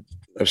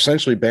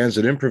 essentially bands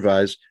that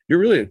improvise. You're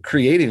really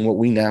creating what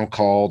we now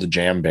call the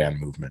jam band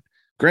movement.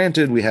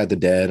 Granted, we had the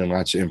Dead and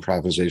lots of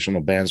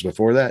improvisational bands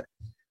before that,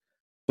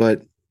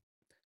 but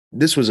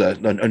this was a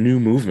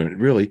new movement,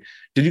 really.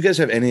 Did you guys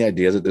have any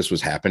idea that this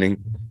was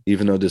happening?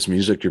 Even though this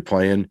music you're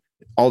playing,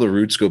 all the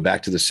roots go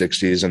back to the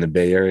 60s and the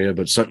Bay Area,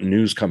 but something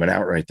new's coming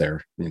out right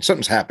there. I mean,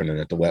 something's happening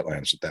at the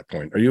Wetlands at that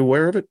point. Are you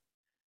aware of it?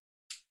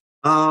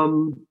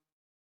 I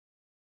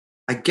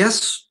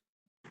guess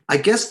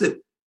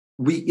that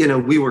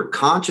we were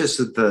conscious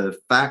of the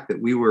fact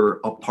that we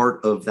were a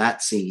part of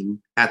that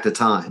scene at the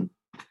time.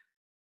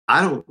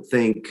 I don't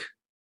think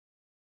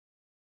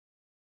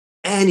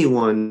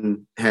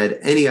anyone had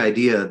any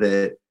idea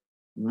that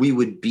we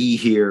would be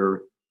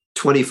here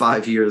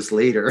 25 years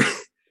later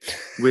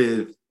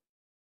with,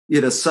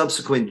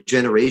 subsequent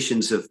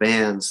generations of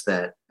bands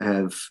that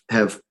have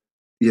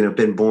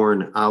been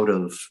born out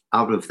of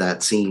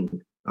that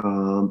scene.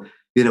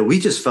 We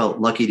just felt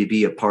lucky to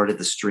be a part of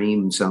the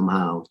stream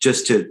somehow,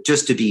 just to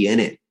be in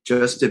it,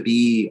 just to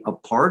be a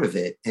part of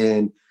it,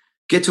 and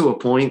get to a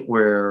point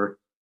where,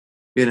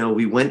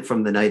 we went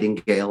from the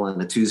Nightingale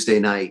on a Tuesday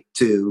night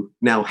to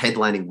now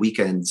headlining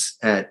weekends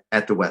at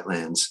the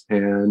Wetlands,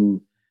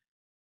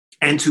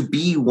 and to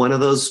be one of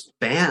those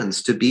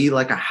bands, to be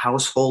like a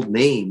household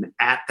name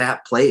at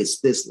that place,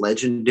 this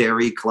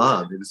legendary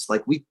club. And it's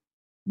like, we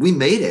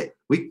made it.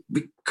 We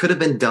could have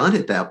been done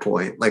at that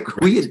point. Like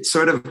we had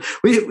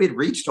we'd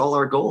reached all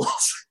our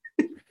goals.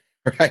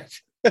 Right.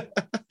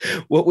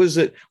 What was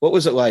it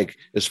like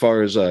as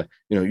far as,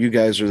 you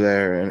guys are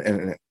there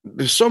and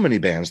there's so many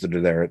bands that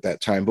are there at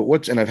that time,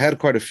 but and I've had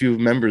quite a few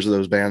members of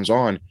those bands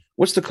on.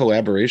 What's the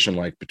collaboration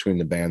like between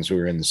the bands who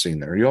are in the scene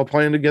there? Are you all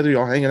playing together? You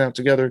all hanging out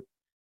together?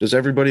 Is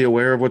everybody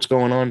aware of what's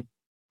going on?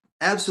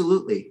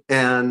 Absolutely.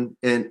 And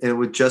it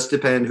would just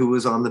depend who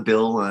was on the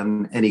bill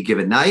on any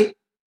given night,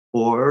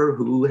 or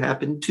who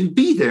happened to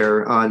be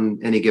there on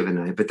any given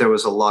night. But there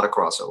was a lot of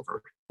crossover,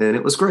 and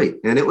it was great.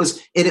 And it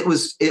was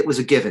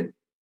a given.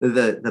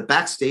 The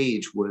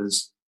backstage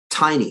was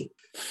tiny,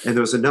 and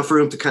there was enough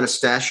room to kind of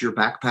stash your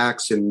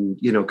backpacks and,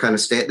 kind of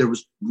stay. There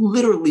was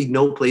literally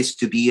no place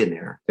to be in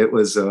there. It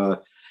was, and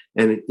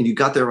you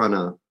got there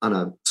on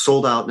a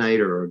sold out night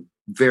or a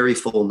very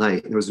full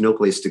night. There was no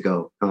place to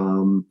go.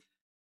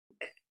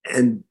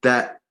 And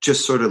that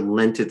just sort of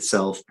lent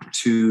itself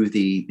to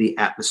the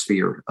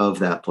atmosphere of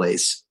that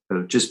place,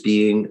 of just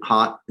being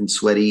hot and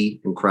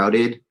sweaty and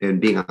crowded and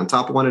being on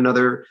top of one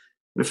another.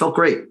 And it felt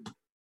great.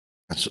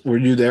 Were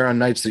you there on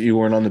nights that you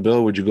weren't on the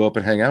bill? Would you go up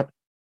and hang out?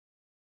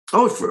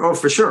 Oh,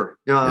 for sure.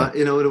 Yeah.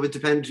 It would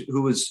depend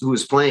who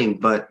was playing,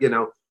 but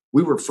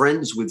we were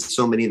friends with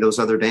so many of those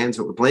other bands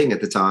that were playing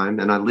at the time,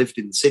 and I lived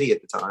in the city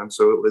at the time.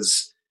 So it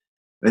was,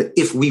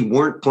 if we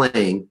weren't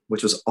playing,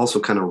 which was also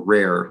kind of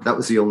rare, that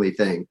was the only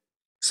thing.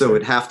 So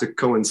it'd have to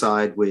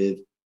coincide with,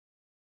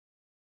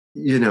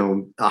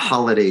 a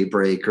holiday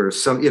break or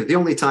some. The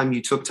only time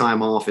you took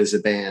time off as a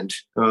band,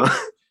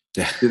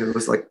 it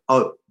was like,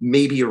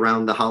 maybe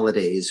around the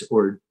holidays,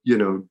 or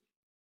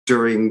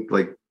during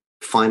like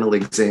final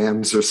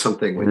exams or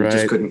something when you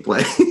just couldn't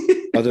play.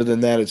 Other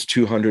than that, it's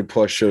 200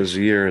 plus shows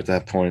a year at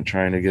that point,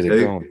 trying to get it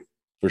going.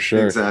 For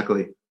sure.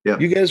 Exactly. Yeah.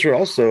 You guys were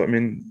also,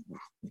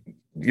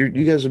 you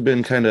guys have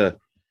been kind of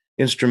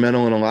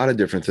instrumental in a lot of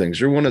different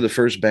things. You're one of the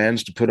first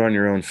bands to put on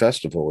your own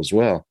festival as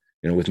well,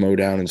 with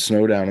Modown and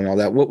Snowdown and all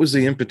that. What was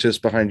the impetus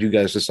behind you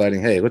guys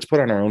deciding, hey, let's put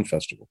on our own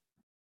festival?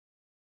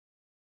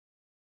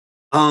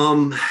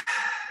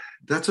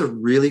 The that's a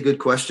really good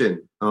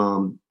question.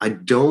 I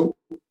don't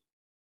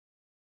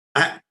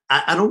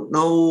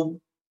know.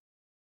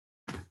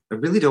 I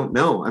really don't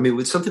know. I mean, it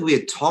was something we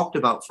had talked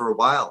about for a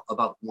while,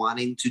 about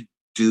wanting to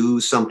do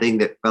something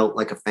that felt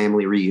like a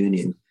family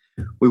reunion.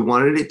 We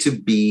wanted it to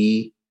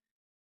be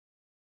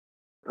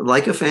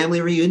like a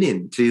family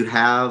reunion, to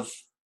have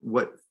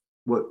what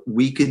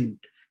we could,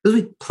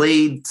 because we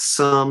played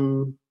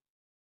some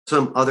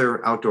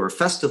other outdoor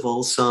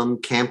festivals,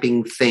 some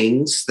camping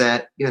things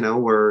that,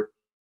 were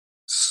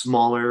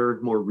smaller,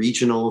 more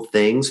regional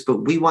things, but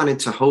we wanted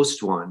to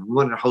host one. We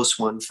wanted to host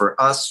one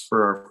for us,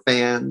 for our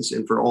fans,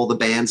 and for all the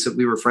bands that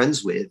we were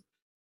friends with,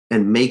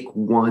 and make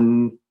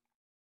one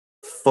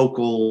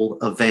focal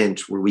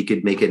event where we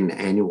could make it an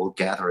annual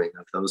gathering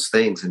of those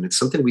things. And it's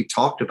something we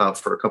talked about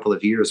for a couple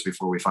of years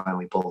before we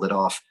finally pulled it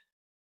off.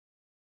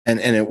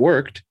 And it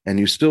worked, and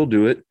you still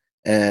do it.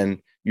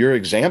 And your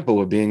example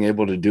of being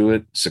able to do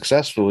it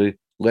successfully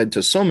led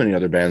to so many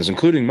other bands,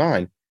 including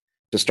mine,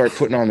 to start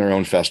putting on their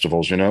own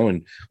festivals,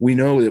 and we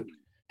know that,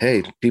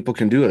 hey, people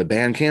can do it. A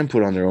band can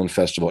put on their own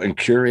festival and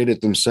curate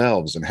it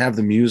themselves and have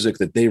the music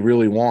that they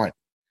really want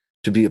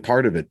to be a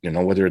part of it,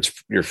 whether it's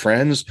your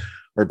friends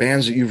or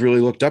bands that you've really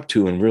looked up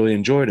to and really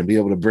enjoyed, and be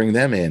able to bring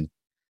them in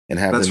and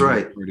have them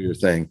part of your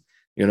thing,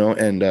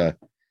 and I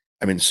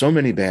mean, so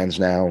many bands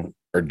now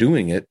are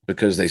doing it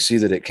because they see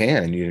that it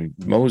can, and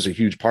Mo's a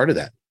huge part of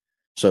that.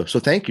 So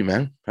thank you,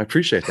 man. I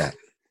appreciate that.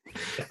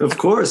 Of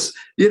course,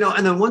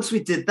 and then once we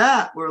did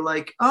that, we're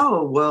like,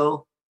 oh,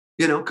 well,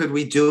 could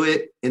we do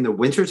it in the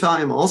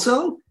wintertime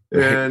also?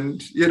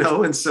 And,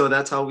 and so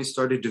that's how we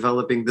started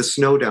developing the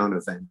Snowdown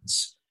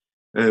events,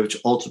 which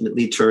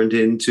ultimately turned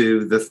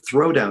into the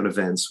Throwdown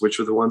events, which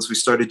were the ones we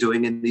started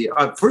doing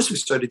first we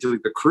started doing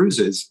the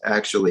cruises,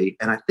 actually.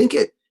 And I think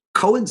it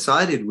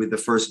coincided with the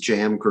first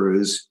Jam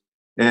cruise.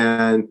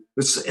 And it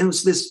was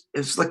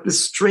like the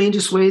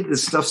strangest way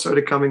this stuff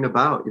started coming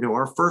about.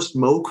 Our first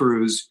Mo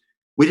cruise,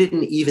 we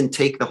didn't even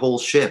take the whole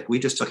ship. We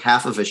just took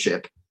half of a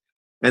ship.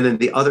 And then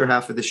the other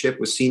half of the ship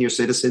was senior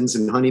citizens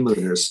and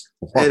honeymooners.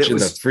 Watching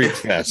the Freak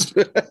Fest.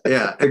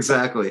 Yeah,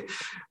 exactly.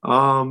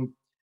 So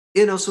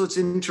it's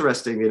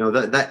interesting,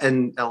 that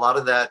and a lot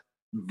of that,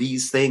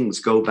 these things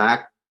go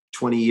back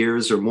 20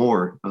 years or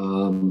more,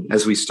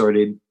 as we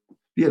started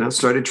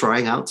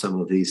trying out some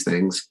of these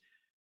things.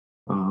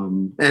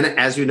 And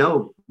as you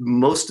know,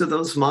 most of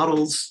those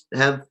models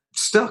have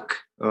stuck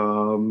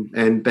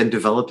and been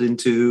developed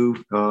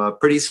into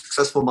pretty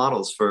successful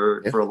models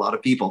for a lot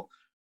of people.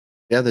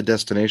 Yeah, the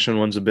destination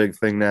one's a big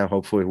thing now.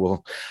 Hopefully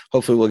we'll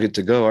get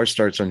to go. Our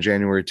start's on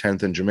January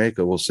 10th in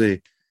Jamaica. We'll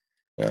see.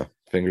 Yeah,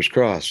 fingers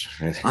crossed.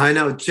 I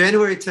know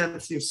January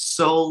 10th seems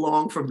so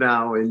long from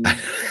now, and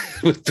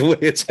with the way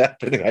it's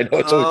happening, I know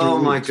it's only 3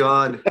 weeks. My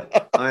God,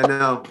 I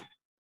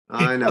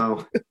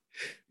know.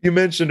 You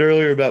mentioned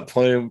earlier about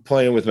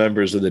playing with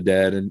members of the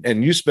Dead,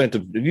 and you spent a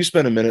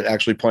minute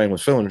actually playing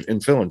with Phil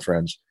and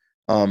Friends.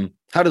 How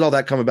did all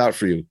that come about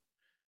for you?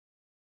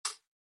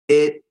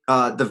 It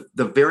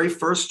the very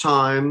first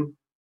time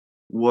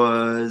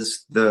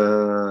was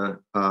the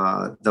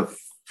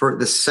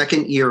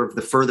second year of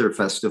the Further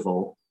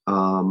Festival,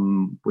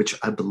 which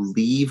I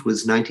believe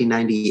was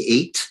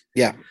 1998.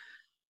 Yeah.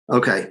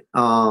 Okay.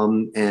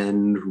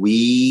 And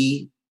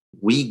we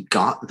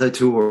got the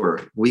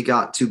tour. We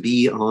got to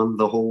be on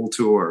the whole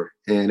tour,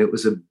 and that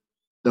was a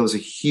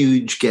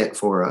huge get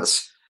for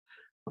us.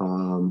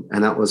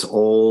 And that was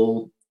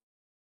all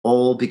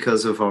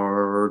because of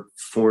our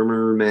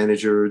former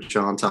manager,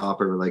 John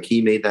Topper. Like,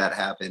 he made that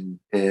happen.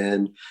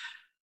 And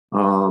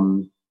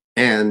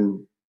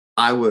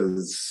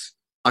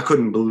I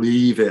couldn't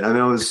believe it. I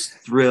mean, I was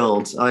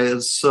thrilled. I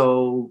was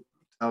so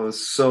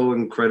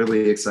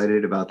incredibly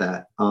excited about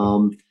that.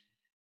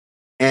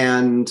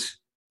 And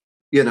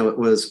it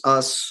was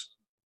us.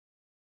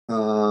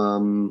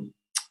 And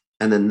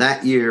then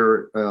that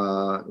year,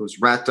 it was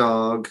Rat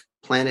Dog,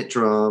 Planet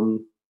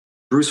Drum,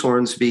 Bruce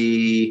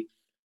Hornsby,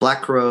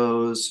 Black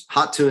Crowes,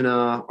 Hot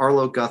Tuna,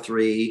 Arlo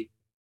Guthrie.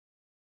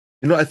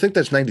 I think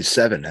that's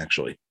 97,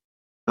 actually.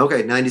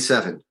 Okay,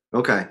 97.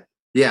 Okay.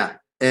 Yeah.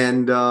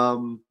 And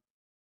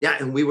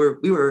and we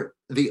were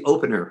the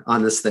opener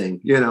on this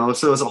thing,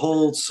 so it was a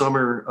whole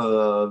summer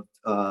of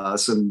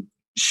some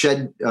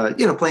shed,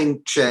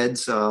 playing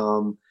sheds,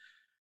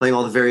 playing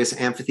all the various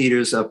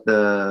amphitheaters up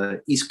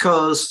the East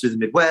Coast through the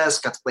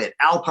Midwest, got to play at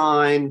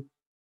Alpine,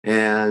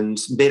 and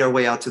made our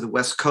way out to the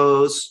West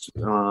Coast.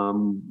 We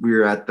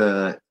were at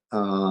the,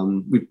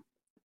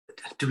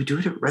 did we do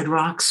it at Red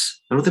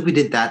Rocks? I don't think we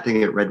did that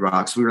thing at Red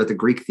Rocks. We were at the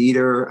Greek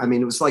Theater. I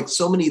mean, it was like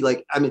so many,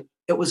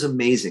 it was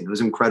amazing. It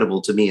was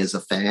incredible to me as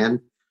a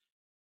fan.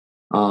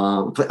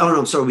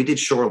 We did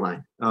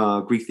Shoreline.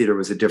 Greek Theater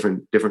was a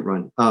different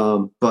run.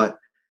 But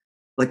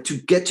like, to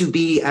get to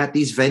be at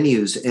these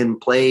venues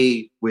and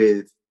play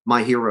with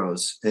my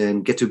heroes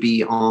and get to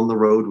be on the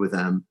road with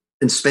them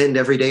and spend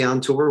every day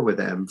on tour with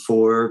them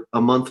for a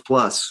month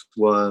plus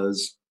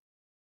was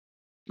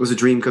a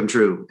dream come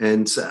true.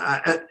 And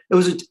I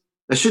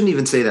shouldn't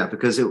even say that,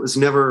 because it was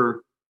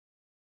never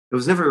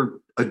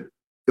a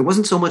it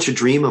wasn't so much a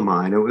dream of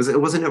mine. It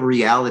wasn't a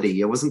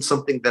reality. It wasn't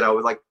something that I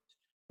would like.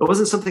 It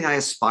wasn't something I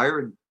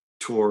aspired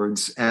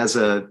towards as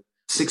a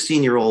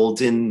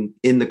 16-year-old in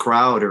the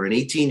crowd, or an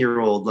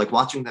 18-year-old like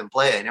watching them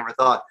play. I never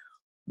thought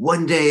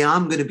one day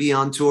I'm going to be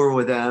on tour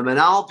with them and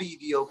I'll be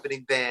the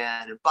opening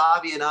band and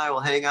Bobby and I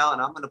will hang out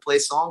and I'm going to play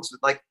songs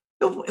with, like,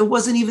 it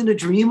wasn't even a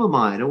dream of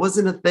mine. It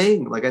wasn't a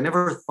thing. Like, I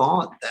never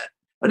thought that.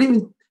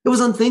 It was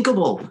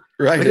unthinkable.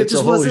 Right. Like, it's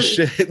a holy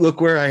shit,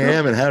 look where I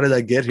am and how did I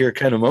get here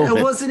kind of moment.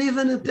 It wasn't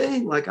even a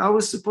thing. Like, I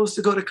was supposed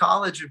to go to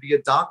college and be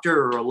a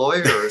doctor or a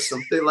lawyer or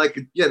something, like,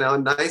 you know, a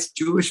nice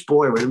Jewish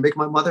boy would make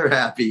my mother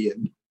happy.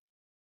 And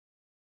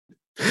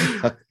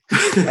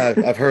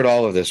I've heard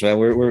all of this, man.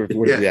 We're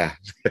yeah.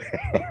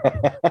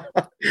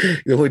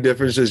 The only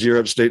difference is you're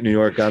upstate New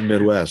York, I'm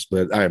Midwest,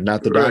 but I am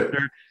not the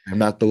doctor. I'm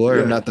not the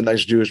lawyer. I'm not the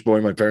nice Jewish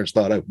boy my parents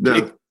thought I would be.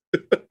 No.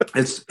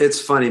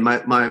 It's funny.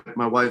 My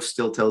wife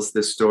still tells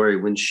this story.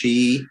 When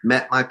she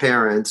met my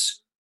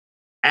parents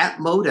at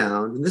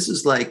Motown, and this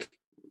is like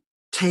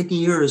 10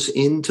 years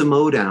into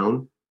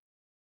Motown,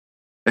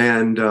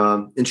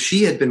 and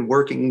she had been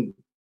working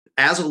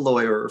as a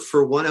lawyer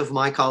for one of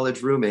my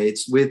college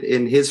roommates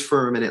in his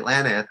firm in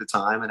Atlanta at the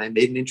time. And I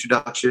made an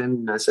introduction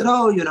and I said,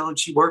 oh, you know, and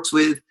she works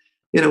with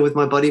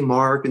my buddy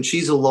Mark, and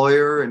she's a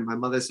lawyer. And my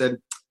mother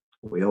said,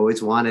 we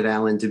always wanted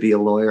Alan to be a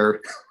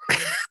lawyer.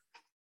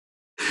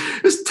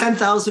 There's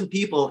 10,000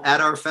 people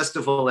at our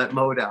festival at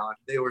Motown.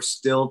 They were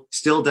still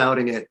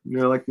doubting it. And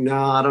they're like, no,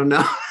 I don't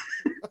know.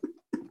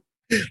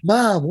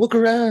 Mom, look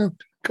around.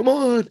 Come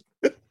on.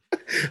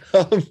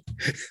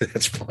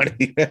 That's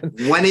funny, man.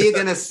 When are you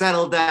going to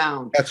settle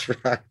down? That's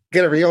right.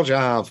 Get a real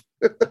job.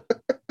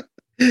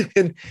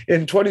 In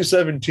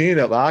 2017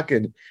 at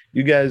Locken,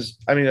 you guys,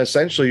 I mean,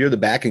 essentially you're the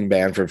backing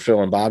band for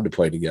Phil and Bob to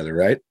play together,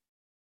 right?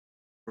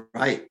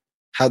 Right.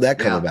 How'd that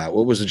come about?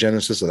 What was the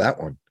genesis of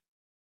that one?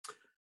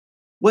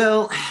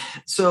 Well,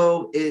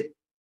 so it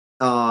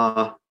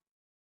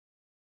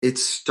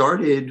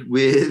started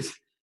with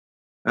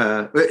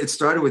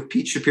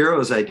Pete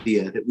Shapiro's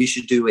idea that we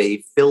should do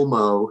a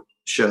Philmo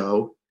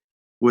show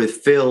with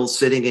Phil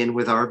sitting in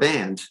with our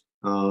band.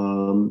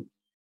 And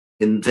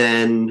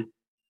then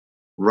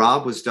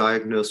Rob was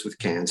diagnosed with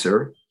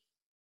cancer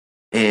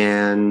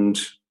and,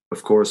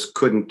 of course,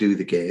 couldn't do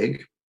the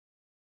gig.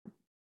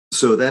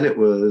 So then it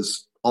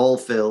was all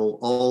Phil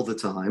all the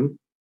time.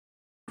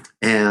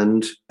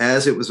 And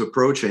as it was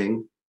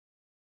approaching,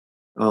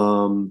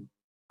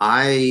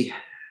 I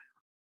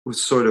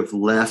was sort of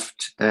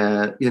left,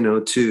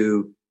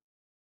 to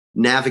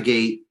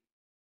navigate,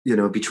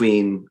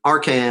 between our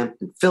camp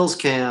and Phil's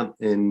camp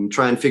and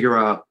try and figure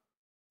out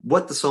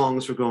what the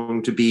songs were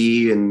going to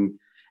be. And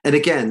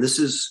again, this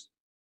is,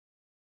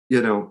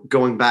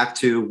 going back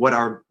to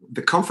what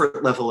the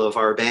comfort level of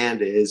our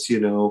band is,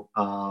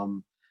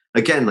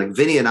 again, like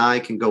Vinny and I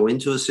can go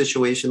into a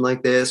situation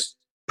like this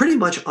pretty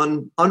much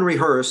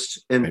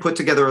unrehearsed and put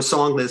together a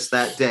song list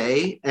that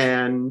day.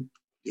 And,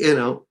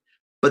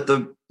 but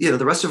the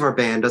rest of our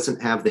band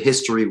doesn't have the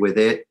history with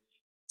it.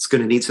 It's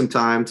going to need some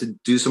time to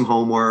do some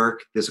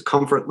homework. There's a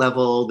comfort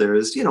level.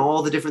 There's,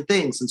 all the different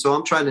things. And so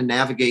I'm trying to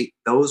navigate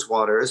those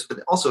waters, but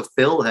also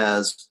Phil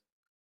has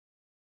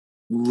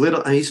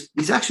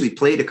he's actually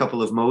played a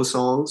couple of Mo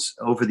songs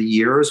over the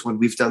years when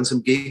we've done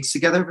some gigs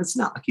together, but it's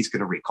not like he's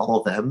going to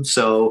recall them.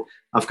 So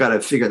I've got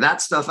to figure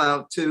that stuff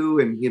out too.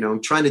 And,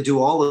 I'm trying to do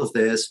all of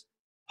this,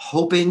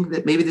 hoping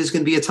that maybe there's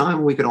going to be a time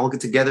when we can all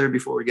get together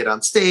before we get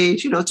on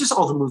stage, just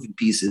all the moving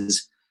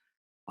pieces.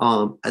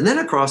 And then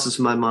it crosses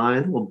my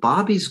mind, well,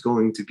 Bobby's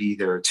going to be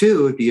there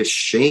too. It'd be a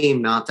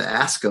shame not to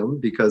ask him,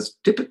 because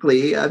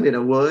typically, I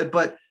would,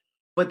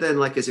 but then,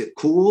 like, is it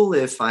cool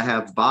if I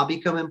have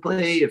Bobby come and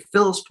play, if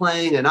Phil's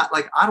playing, and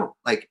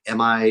am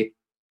I,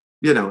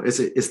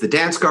 is the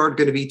dance card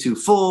going to be too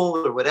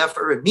full or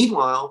whatever? And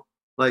meanwhile,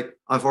 like,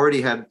 I've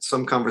already had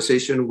some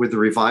conversation with the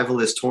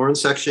Revivalist horn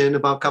section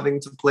about coming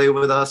to play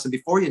with us. And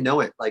before you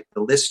know it, like,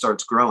 the list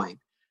starts growing.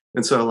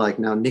 And so, like,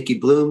 now Nicky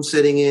Bloom's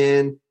sitting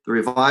in, the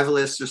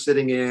Revivalists are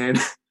sitting in,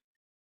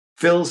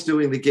 Phil's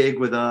doing the gig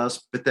with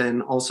us, but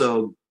then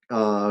also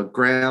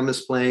Graham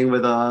is playing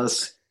with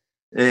us.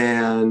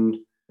 And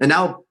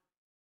now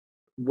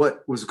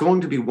what was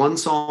going to be one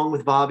song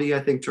with Bobby, I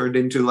think, turned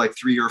into like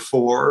 3 or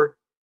 4.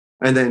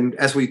 And then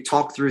as we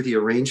talked through the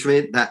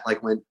arrangement, that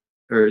like went,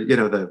 or,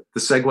 the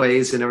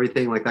segues and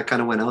everything, like that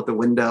kind of went out the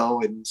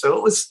window. And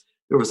so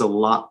there was a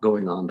lot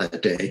going on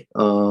that day.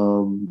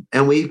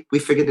 And we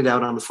figured it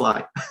out on the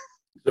fly.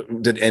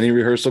 Did any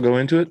rehearsal go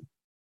into it?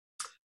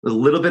 A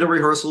little bit of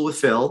rehearsal with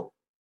Phil.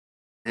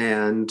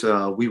 And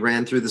we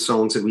ran through the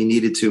songs that we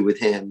needed to with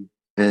him.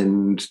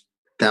 And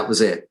that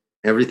was it.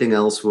 Everything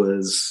else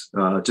was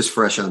just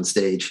fresh on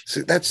stage.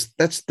 See, that's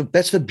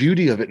the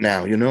beauty of it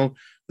now.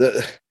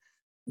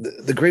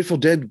 The Grateful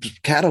Dead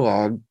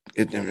catalog.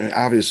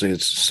 Obviously,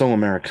 it's so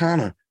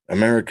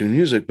American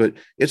music, but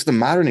it's the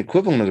modern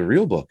equivalent of the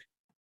real book.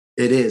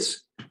 It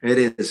is,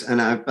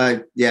 and I've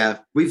had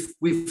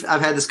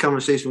this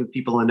conversation with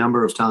people a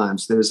number of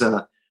times. There's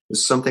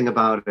something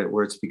about it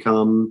where it's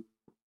become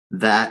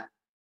that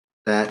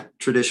that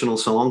traditional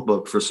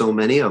songbook for so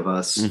many of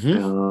us.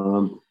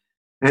 Mm-hmm.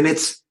 And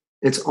it's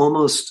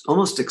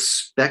almost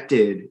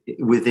expected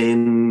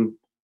within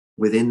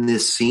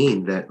this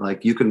scene that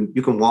like you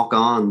can walk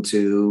on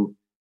to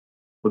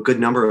a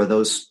good number of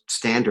those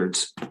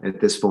standards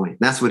at this point.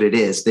 That's what it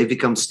is. They've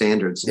become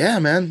standards. Yeah,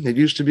 man. It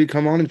used to be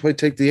come on and play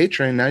Take the A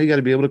Train. Now you got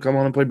to be able to come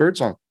on and play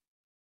Birdsong.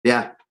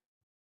 Yeah.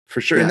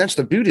 For sure. Yeah. And that's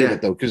the beauty of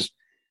it, though, because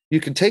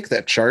you can take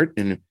that chart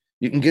and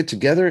you can get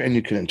together and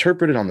you can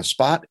interpret it on the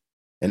spot,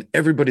 and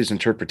everybody's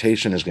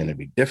interpretation is going to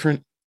be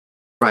different.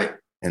 Right.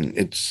 And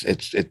it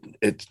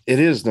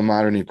is the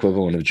modern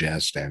equivalent of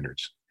jazz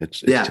standards.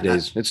 It's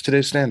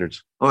today's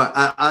standards. Oh,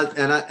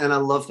 I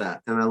love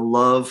that. And I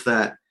love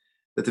that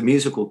the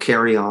music will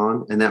carry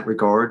on in that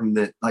regard, and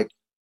that like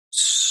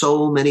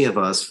so many of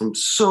us from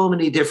so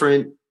many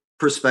different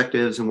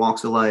perspectives and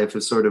walks of life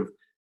have sort of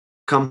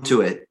come to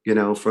it,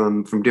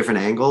 from different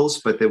angles,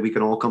 but that we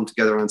can all come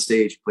together on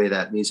stage, play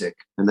that music.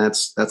 And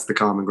that's the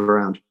common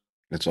ground.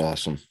 It's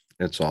awesome.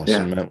 It's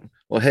awesome. Yeah.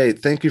 Well, hey,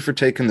 thank you for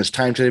taking this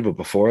time today. But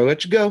before I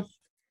let you go,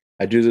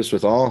 I do this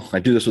with all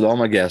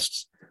my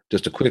guests.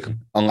 Just a quick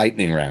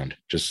lightning round.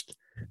 Just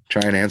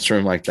try and answer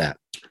them like that.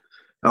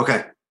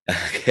 Okay.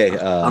 Okay.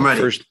 I'm ready.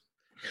 First,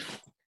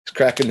 he's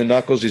cracking the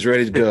knuckles. He's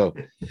ready to go.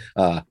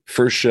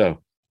 First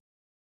show.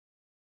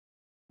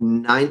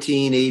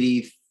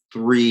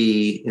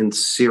 1983 in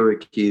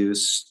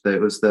Syracuse.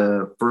 That was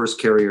the first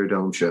Carrier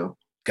Dome show.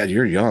 God,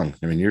 you're young.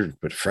 I mean, you're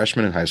a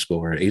freshman in high school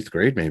or 8th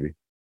grade, maybe.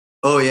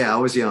 Oh yeah, I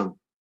was young.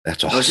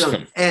 That's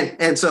awesome.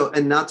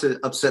 And not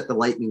to upset the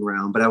lightning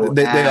round, but I will.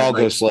 They all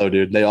go slow,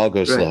 dude. They all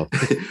go slow.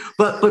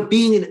 but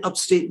being in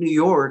upstate New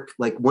York,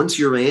 like once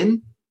you're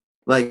in,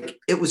 like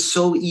it was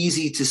so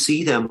easy to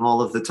see them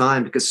all of the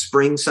time because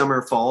spring,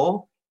 summer,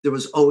 fall, there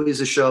was always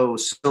a show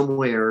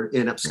somewhere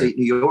in upstate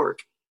New York.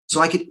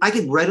 So I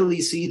could readily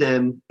see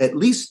them at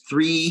least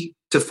 3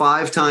 to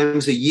 5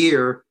 times a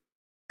year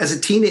as a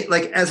teenage,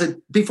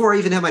 before I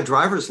even had my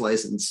driver's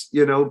license,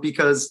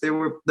 because they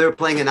were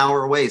playing an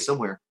hour away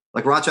somewhere,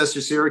 like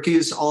Rochester,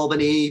 Syracuse,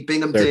 Albany,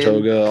 Binghamton,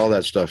 Saratoga, all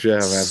that stuff. Yeah,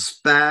 man.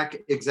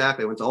 SPAC,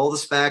 exactly. I went to all the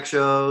SPAC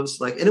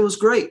shows, and it was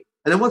great.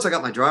 And then once I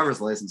got my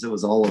driver's license, it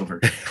was all over.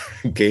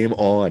 Game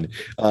on.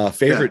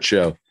 Favorite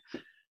show?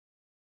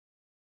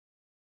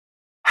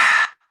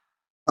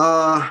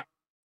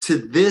 To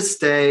this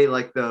day,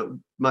 like the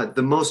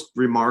most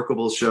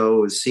remarkable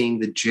show is seeing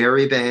the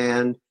Jerry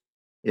Band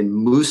in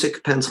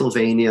Moosic,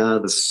 Pennsylvania,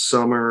 the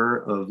summer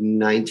of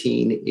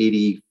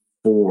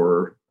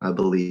 1984, I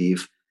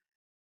believe.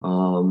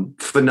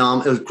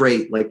 Phenomenal. It was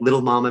great, like little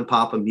mom and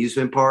pop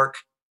amusement park,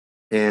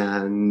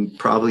 and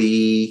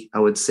probably I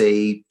would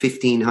say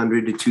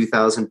 1,500 to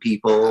 2,000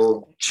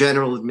 people,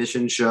 general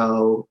admission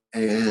show,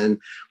 and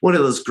one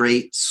of those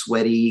great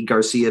sweaty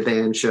Garcia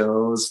Band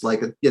shows,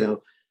 like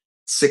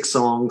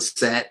 6-song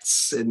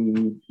sets,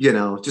 and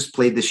just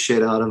played the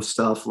shit out of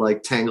stuff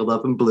like Tangled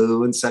Up in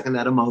Blue and Second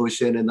That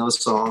Emotion and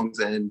those songs,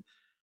 and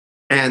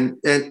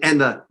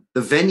the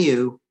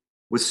venue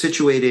was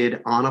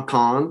situated on a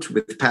pond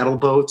with paddle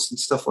boats and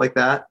stuff like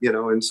that,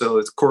 and so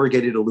it's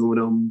corrugated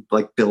aluminum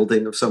like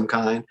building of some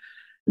kind.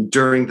 And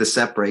during the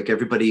set break,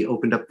 everybody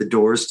opened up the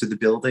doors to the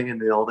building,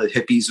 and then all the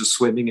hippies were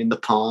swimming in the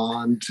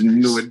pond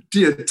and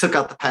took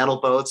out the paddle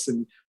boats,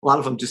 and a lot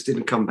of them just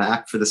didn't come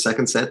back for the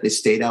second set. They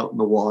stayed out in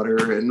the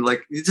water, and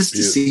just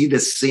to see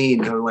this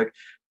scene, they were like,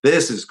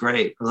 this is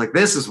great. I was like,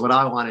 this is what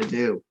I want to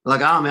do.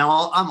 Like, I'm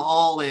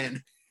all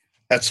in.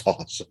 That's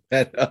awesome.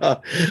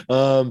 Where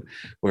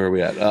are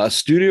we at?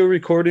 Studio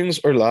recordings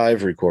or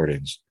live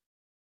recordings?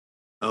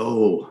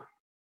 Oh,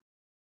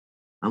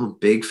 I'm a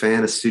big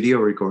fan of studio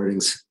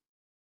recordings.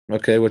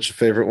 Okay, what's your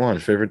favorite one?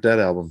 Favorite Dead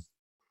album?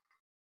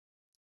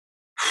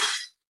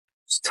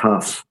 It's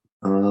tough.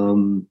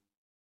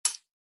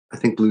 I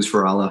think Blues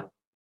for Allah.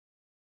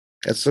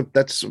 That's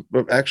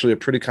actually a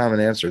pretty common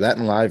answer. That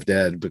and Live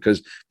Dead,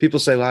 because people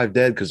say Live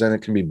Dead because then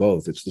it can be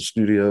both. It's the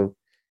studio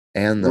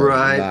and the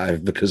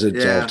live, because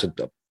it's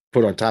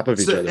put on top of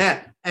each other.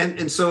 Yeah,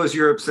 and so is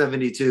Europe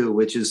 72,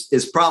 which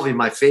is probably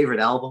my favorite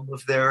album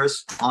of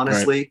theirs,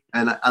 honestly.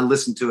 Right. And I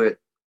listen to it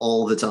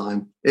all the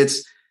time.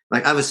 It's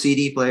like I have a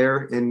CD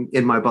player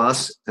in my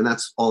bus, and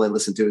that's all I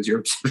listen to is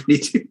Europe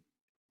 72.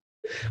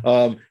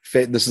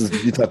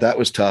 You thought that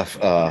was tough.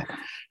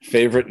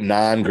 Favorite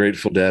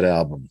non-Grateful Dead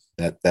album?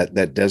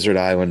 That Desert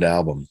Island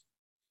album.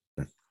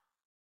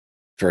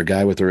 For a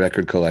guy with a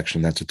record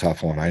collection, that's a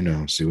tough one. I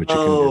know. See what you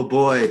can do. Oh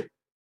boy.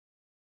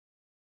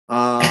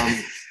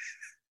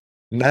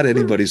 Not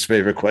anybody's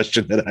favorite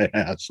question that I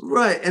asked.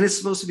 Right, and it's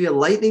supposed to be a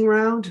lightning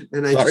round,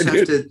 and I just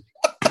have to.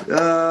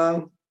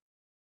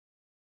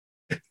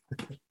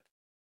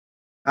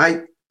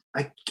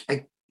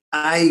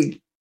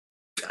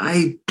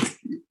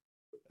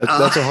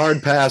 That's a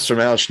hard pass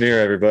from Al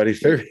Schneer, everybody.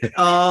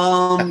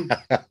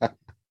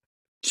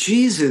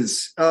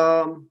 Jesus.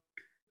 All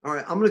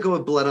right, I'm gonna go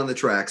with Blood on the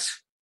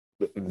Tracks.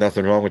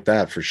 Nothing wrong with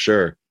that for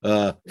sure.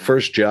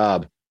 First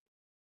job.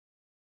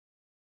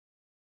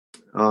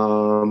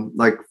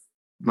 Like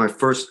My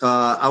first,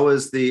 I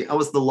was the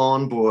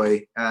lawn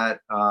boy at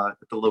the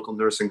local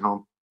nursing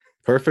home.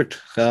 Perfect.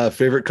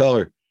 Favorite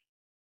color?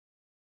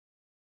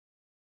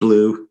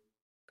 Blue.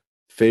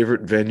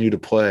 Favorite venue to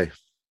play?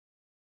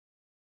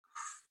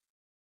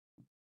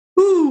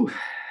 Ooh.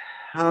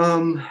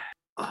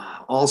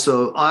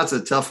 Also, that's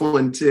a tough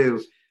one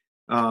too.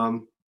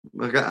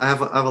 Like I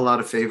have a lot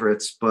of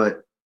favorites,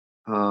 but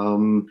I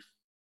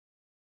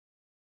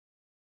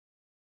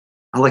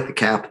like the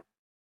Cap.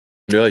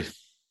 Really?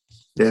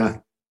 Yeah.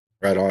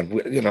 Right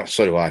on. You know,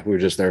 so do I. We were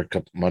just there a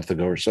couple months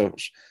ago or so.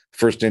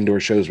 First indoor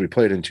shows we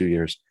played in 2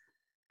 years.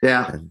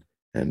 Yeah.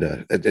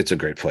 And it's a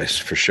great place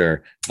for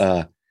sure.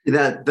 That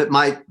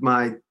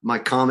my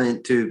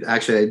comment to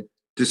actually,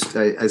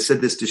 I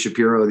said this to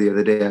Shapiro the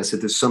other day. I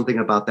said there's something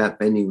about that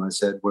venue. I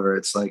said where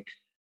it's like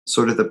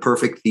sort of the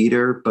perfect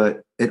theater,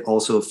 but it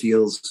also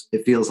feels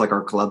like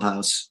our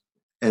clubhouse.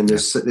 And I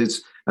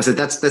said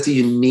that's a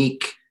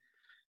unique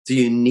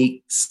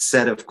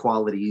set of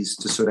qualities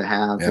to sort of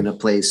have in a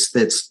place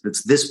that's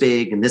this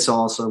big and this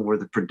awesome, where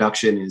the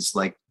production is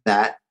like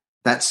that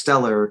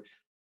stellar,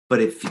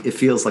 but it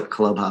feels like a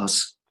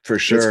clubhouse for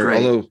sure.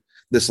 Although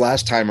this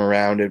last time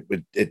around,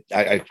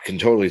 I can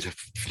totally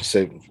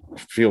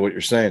feel what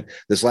you're saying.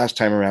 This last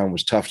time around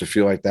was tough to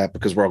feel like that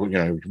because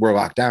we're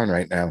locked down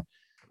right now.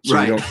 So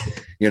right.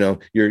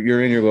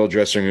 You're in your little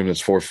dressing room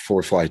that's four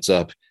flights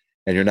up,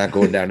 and you're not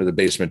going down to the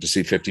basement to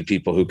see 50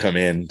 people who come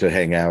in to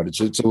hang out. It's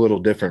a little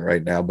different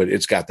right now, but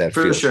it's got that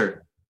for feel.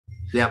 Sure.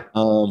 Yeah.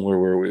 Where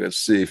were we? Let's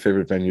see.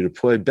 Favorite venue to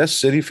play. Best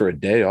city for a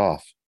day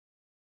off.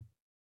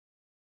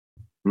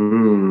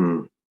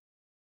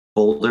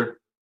 Boulder.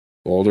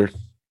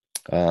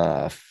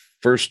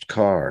 First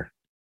car.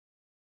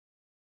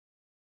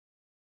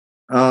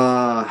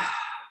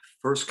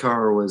 First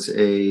car was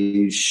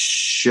a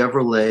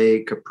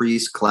Chevrolet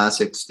Caprice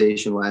Classic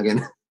station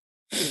wagon.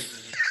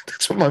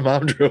 That's what my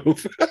mom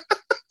drove.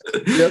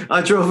 Yep.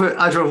 I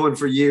drove one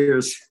for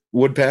years.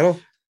 Wood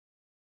panel?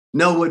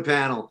 No wood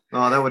panel.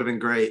 Oh, that would have been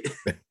great.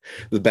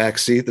 The back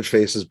seat that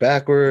faces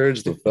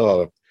backwards.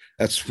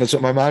 That's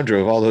what my mom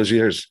drove all those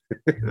years.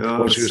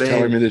 When she was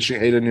telling me that she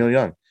hated Neil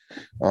Young.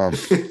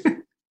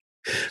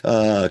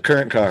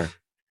 Current car.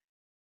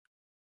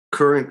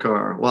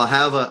 Well, I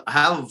have a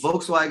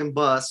Volkswagen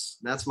bus.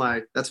 That's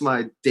my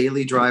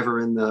daily driver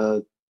in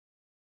the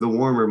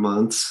warmer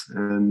months,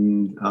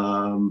 and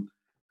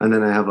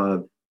then I have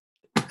a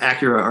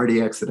Acura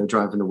RDX that I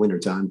drive in the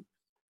wintertime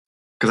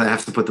because I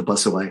have to put the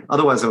bus away.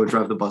 Otherwise, I would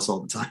drive the bus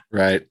all the time.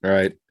 Right.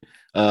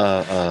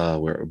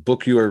 Where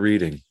book you are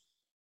reading?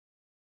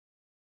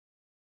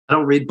 I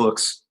don't read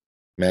books.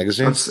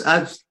 Magazines?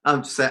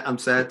 I'm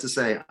sad to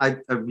say I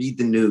read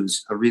the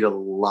news. I read a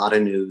lot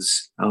of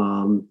news.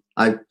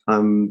 I've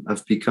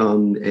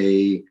become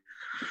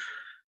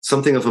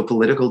something of a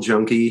political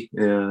junkie,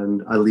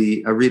 and I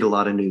read a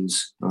lot of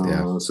news.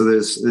 So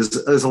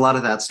there's a lot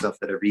of that stuff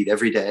that I read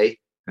every day,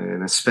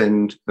 and I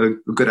spend a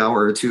good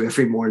hour or two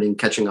every morning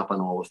catching up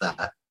on all of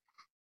that.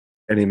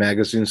 Any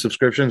magazine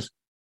subscriptions?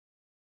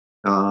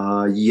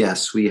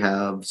 Yes, we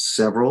have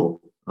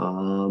several.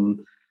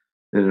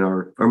 And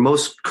our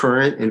most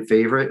current and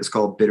favorite is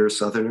called Bitter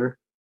Southerner.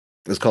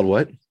 It's called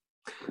what?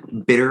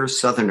 Bitter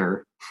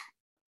Southerner.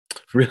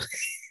 Really?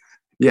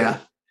 Yeah.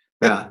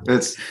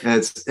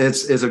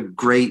 It's a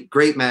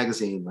great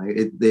magazine.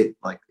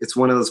 It's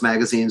one of those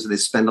magazines where they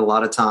spend a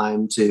lot of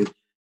time to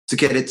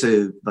get it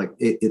to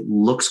it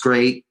looks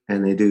great,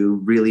 and they do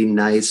really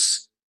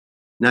nice,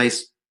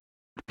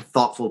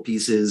 thoughtful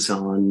pieces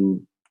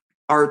on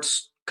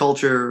arts,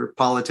 culture,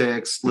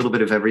 politics, a little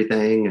bit of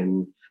everything.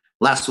 And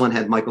last one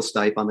had Michael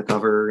Stipe on the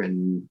cover,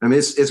 and I mean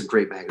it's a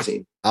great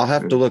magazine. I'll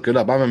have to look it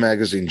up. I'm a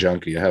magazine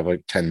junkie. I have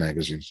like 10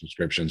 magazine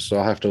subscriptions, so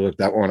I'll have to look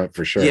that one up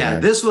for sure. Yeah,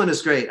 man. This one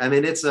is great. I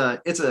mean, it's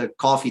a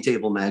coffee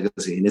table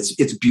magazine.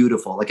 It's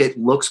beautiful. Like, it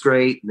looks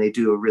great, and they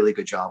do a really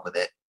good job with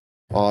it.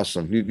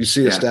 Awesome. You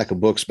see a stack of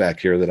books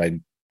back here that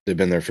they've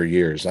been there for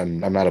years. I'm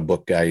not a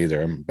book guy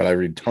either, but I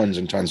read tons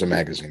and tons of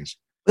magazines.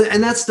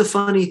 And that's the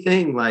funny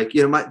thing. Like,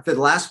 the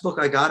last book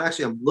I got,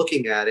 actually, I'm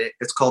looking at it.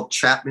 It's called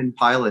Chapman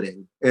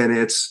Piloting, and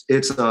it's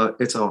a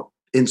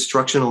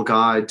instructional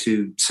guide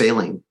to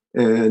sailing.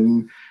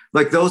 And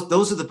like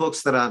those are the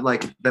books that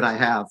I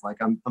have. Like,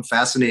 I'm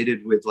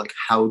fascinated with like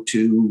how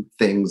to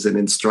things and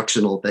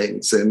instructional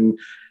things. And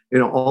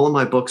all of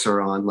my books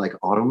are on like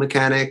auto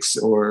mechanics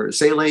or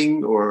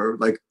sailing or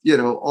like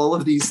all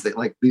of these things.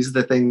 Like, these are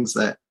the things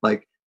that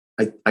like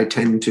I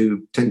tend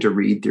to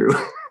read through.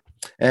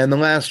 And the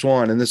last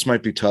one, and this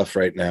might be tough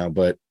right now,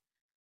 but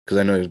because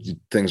I know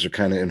things are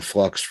kind of in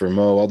flux for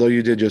Mo, although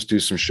you did just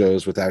do some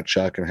shows without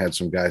Chuck and had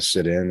some guys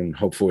sit in, and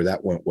hopefully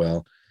that went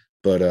well.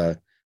 But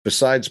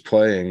besides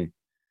playing,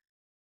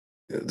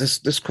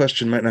 this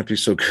question might not be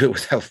so good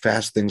with how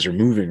fast things are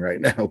moving right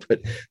now,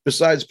 but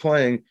besides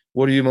playing,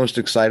 what are you most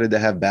excited to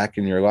have back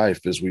in your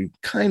life as we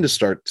kind of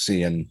start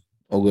seeing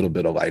a little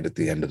bit of light at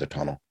the end of the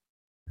tunnel?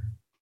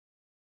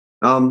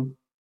 Well,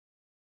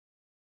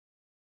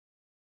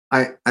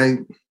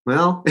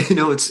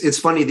 it's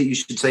funny that you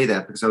should say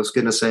that, because I was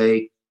going to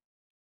say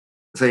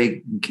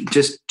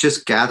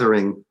just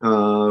gathering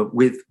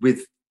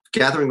with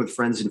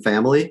friends and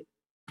family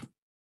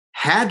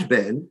had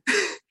been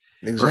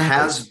or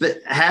has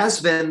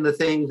been the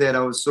thing that I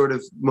was sort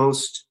of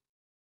most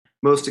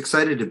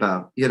excited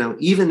about,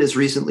 even as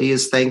recently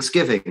as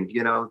Thanksgiving.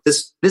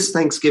 This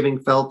Thanksgiving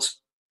felt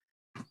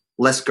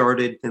less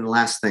guarded than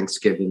last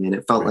Thanksgiving, and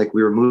it felt like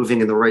we were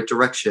moving in the right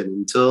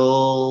direction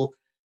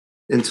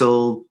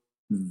until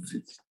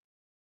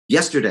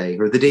yesterday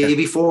or the day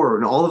before,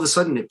 and all of a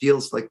sudden it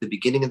feels like the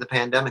beginning of the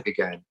pandemic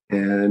again.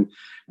 And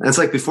it's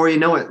like, before you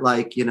know it,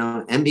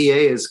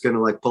 NBA is going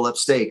to pull up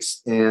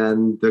stakes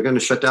and they're going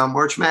to shut down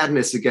March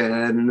Madness again.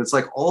 And it's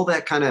like all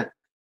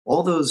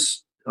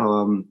those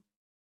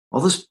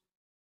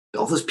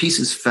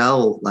pieces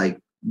fell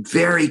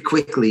very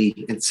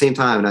quickly at the same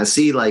time. And I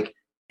see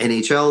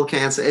NHL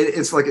cancel.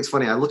 It's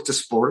funny. I look to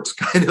sports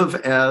kind of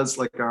as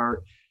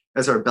our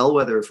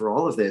bellwether for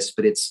all of this,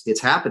 but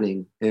it's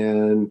happening.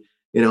 And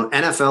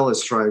NFL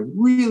is trying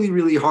really,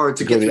 really hard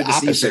to get through the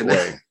season.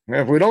 Way.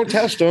 If we don't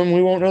test them,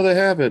 we won't know they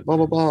have it. Blah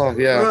blah blah.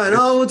 Yeah. Right.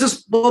 Oh,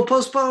 we'll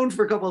postpone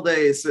for a couple of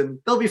days, and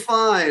they'll be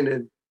fine.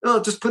 And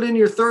just put in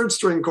your third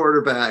string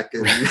quarterback.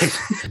 And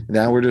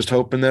now we're just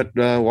hoping that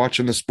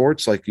watching the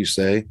sports, like you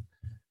say,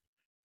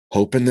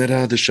 hoping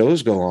that the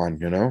shows go on.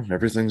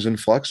 Everything's in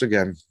flux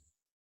again.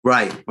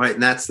 Right.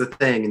 And that's the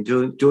thing. And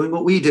doing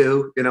what we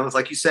do, it's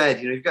like you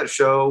said, you've got a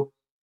show,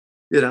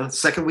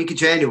 second week of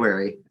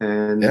January,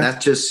 and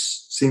that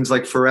just seems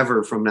like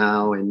forever from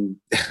now. And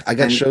I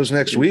got shows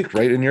next week,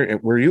 right in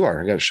where you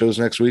are. I got shows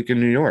next week in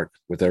New York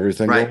with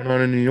everything going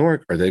on in New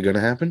York. Are they going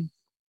to happen?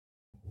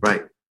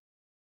 Right.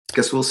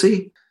 Guess we'll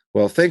see.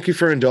 Well, thank you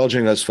for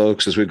indulging us,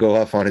 folks, as we go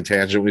off on a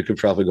tangent. We could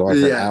probably go on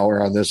for an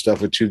hour on this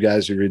stuff with two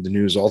guys who read the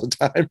news all the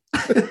time.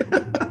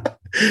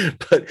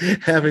 But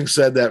having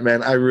said that,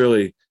 man,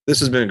 this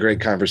has been a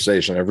great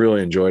conversation. I've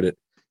really enjoyed it.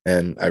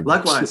 And I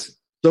likewise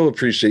so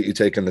appreciate you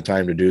taking the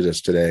time to do this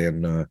today.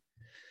 And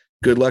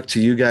good luck to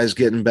you guys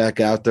getting back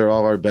out there.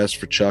 All our best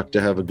for Chuck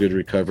to have a good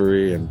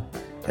recovery and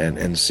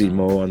see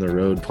Mo on the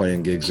road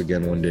playing gigs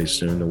again one day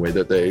soon, the way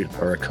that they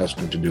are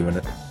accustomed to doing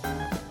it.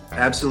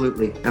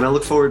 Absolutely. And I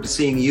look forward to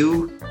seeing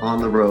you on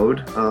the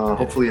road,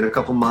 hopefully in a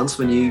couple months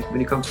when you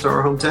come to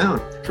our hometown.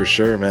 For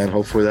sure, man.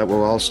 Hopefully that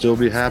will all still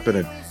be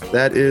happening.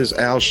 That is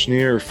Al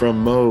Schneer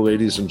from Mo,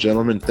 ladies and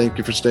gentlemen. Thank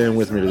you for staying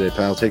with me today,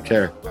 pal. Take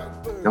care.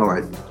 All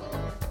right.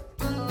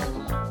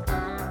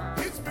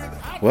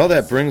 Well,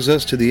 that brings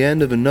us to the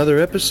end of another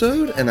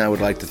episode, and I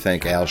would like to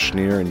thank Al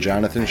Schneer and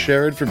Jonathan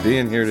Sherrod for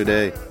being here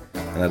today.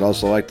 And I'd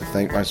also like to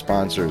thank my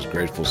sponsors,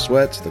 Grateful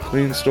Sweats, The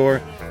Clean Store,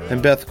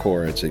 and Beth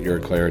Koritz at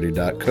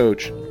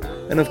YourClarity.coach,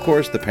 and of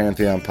course the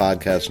Pantheon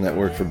Podcast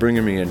Network for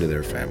bringing me into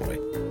their family.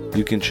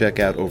 You can check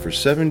out over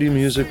 70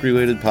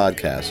 music-related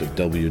podcasts at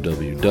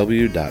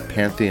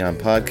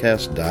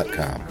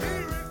www.pantheonpodcast.com.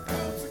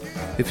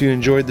 If you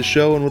enjoyed the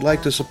show and would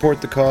like to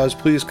support the cause,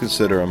 please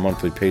consider a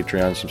monthly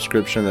Patreon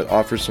subscription that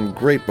offers some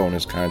great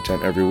bonus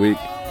content every week,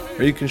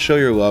 or you can show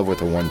your love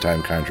with a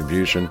one-time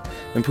contribution,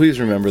 and please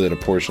remember that a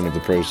portion of the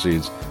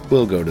proceeds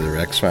will go to the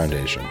Rex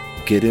Foundation.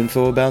 Get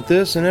info about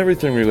this and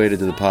everything related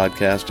to the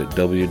podcast at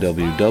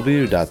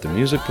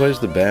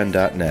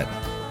www.themusicplaystheband.net.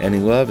 Any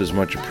love is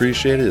much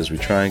appreciated as we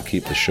try and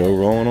keep the show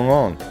rolling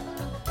along.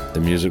 The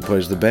Music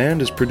Plays the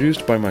Band is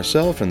produced by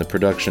myself and the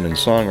production and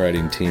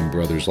songwriting team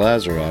Brothers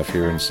Lazaroff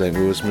here in St.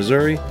 Louis,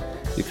 Missouri.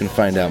 You can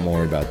find out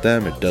more about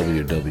them at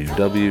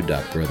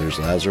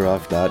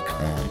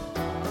www.brotherslazaroff.com.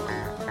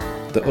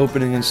 The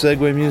opening and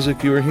segue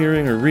music you are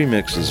hearing are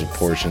remixes of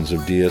portions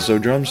of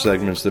DSO drum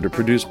segments that are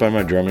produced by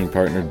my drumming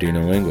partner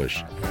Dino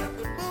English.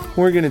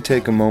 We're going to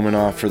take a moment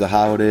off for the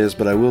holidays,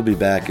 but I will be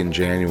back in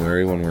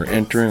January when we're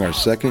entering our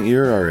second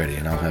year already,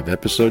 and I'll have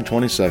episode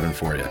 27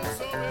 for you.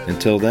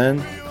 Until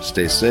then,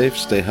 stay safe,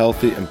 stay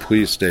healthy, and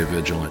please stay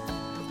vigilant.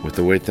 With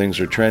the way things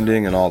are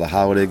trending and all the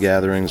holiday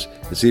gatherings,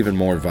 it's even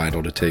more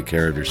vital to take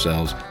care of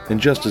yourselves, and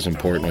just as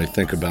importantly,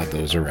 think about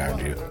those around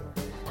you.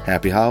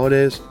 Happy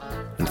holidays,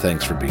 and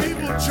thanks for being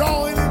here.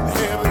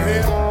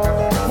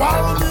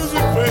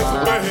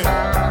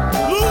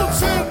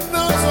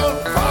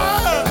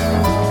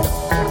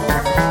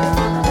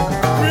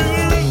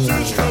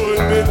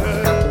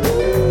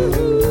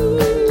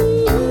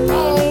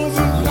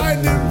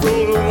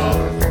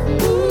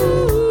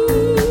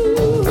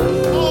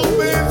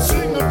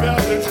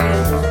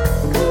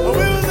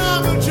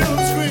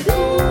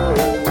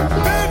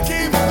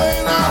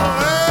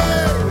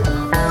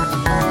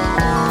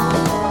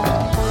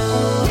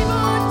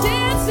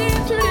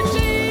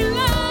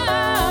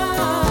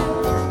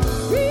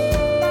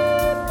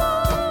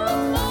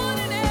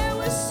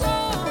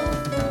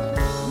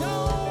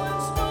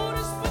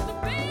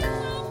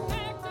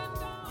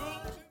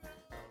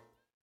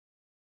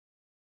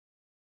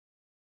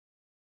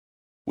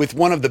 With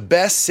one of the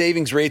best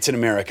savings rates in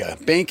America,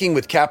 banking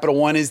with Capital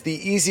One is the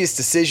easiest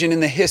decision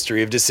in the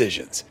history of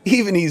decisions.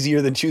 Even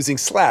easier than choosing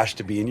Slash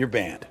to be in your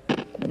band.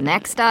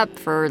 Next up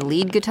for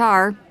lead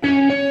guitar,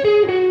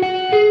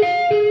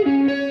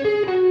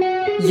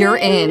 you're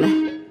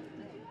in.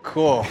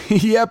 Cool.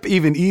 Yep,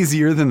 even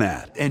easier than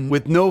that. And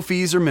with no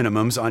fees or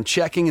minimums on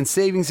checking and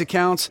savings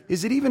accounts,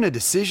 is it even a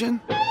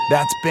decision?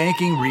 That's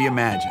banking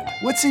reimagined.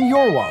 What's in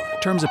your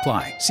wallet? Terms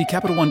apply. See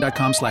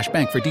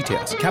CapitalOne.com/bank for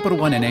details. Capital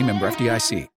One NA, member FDIC.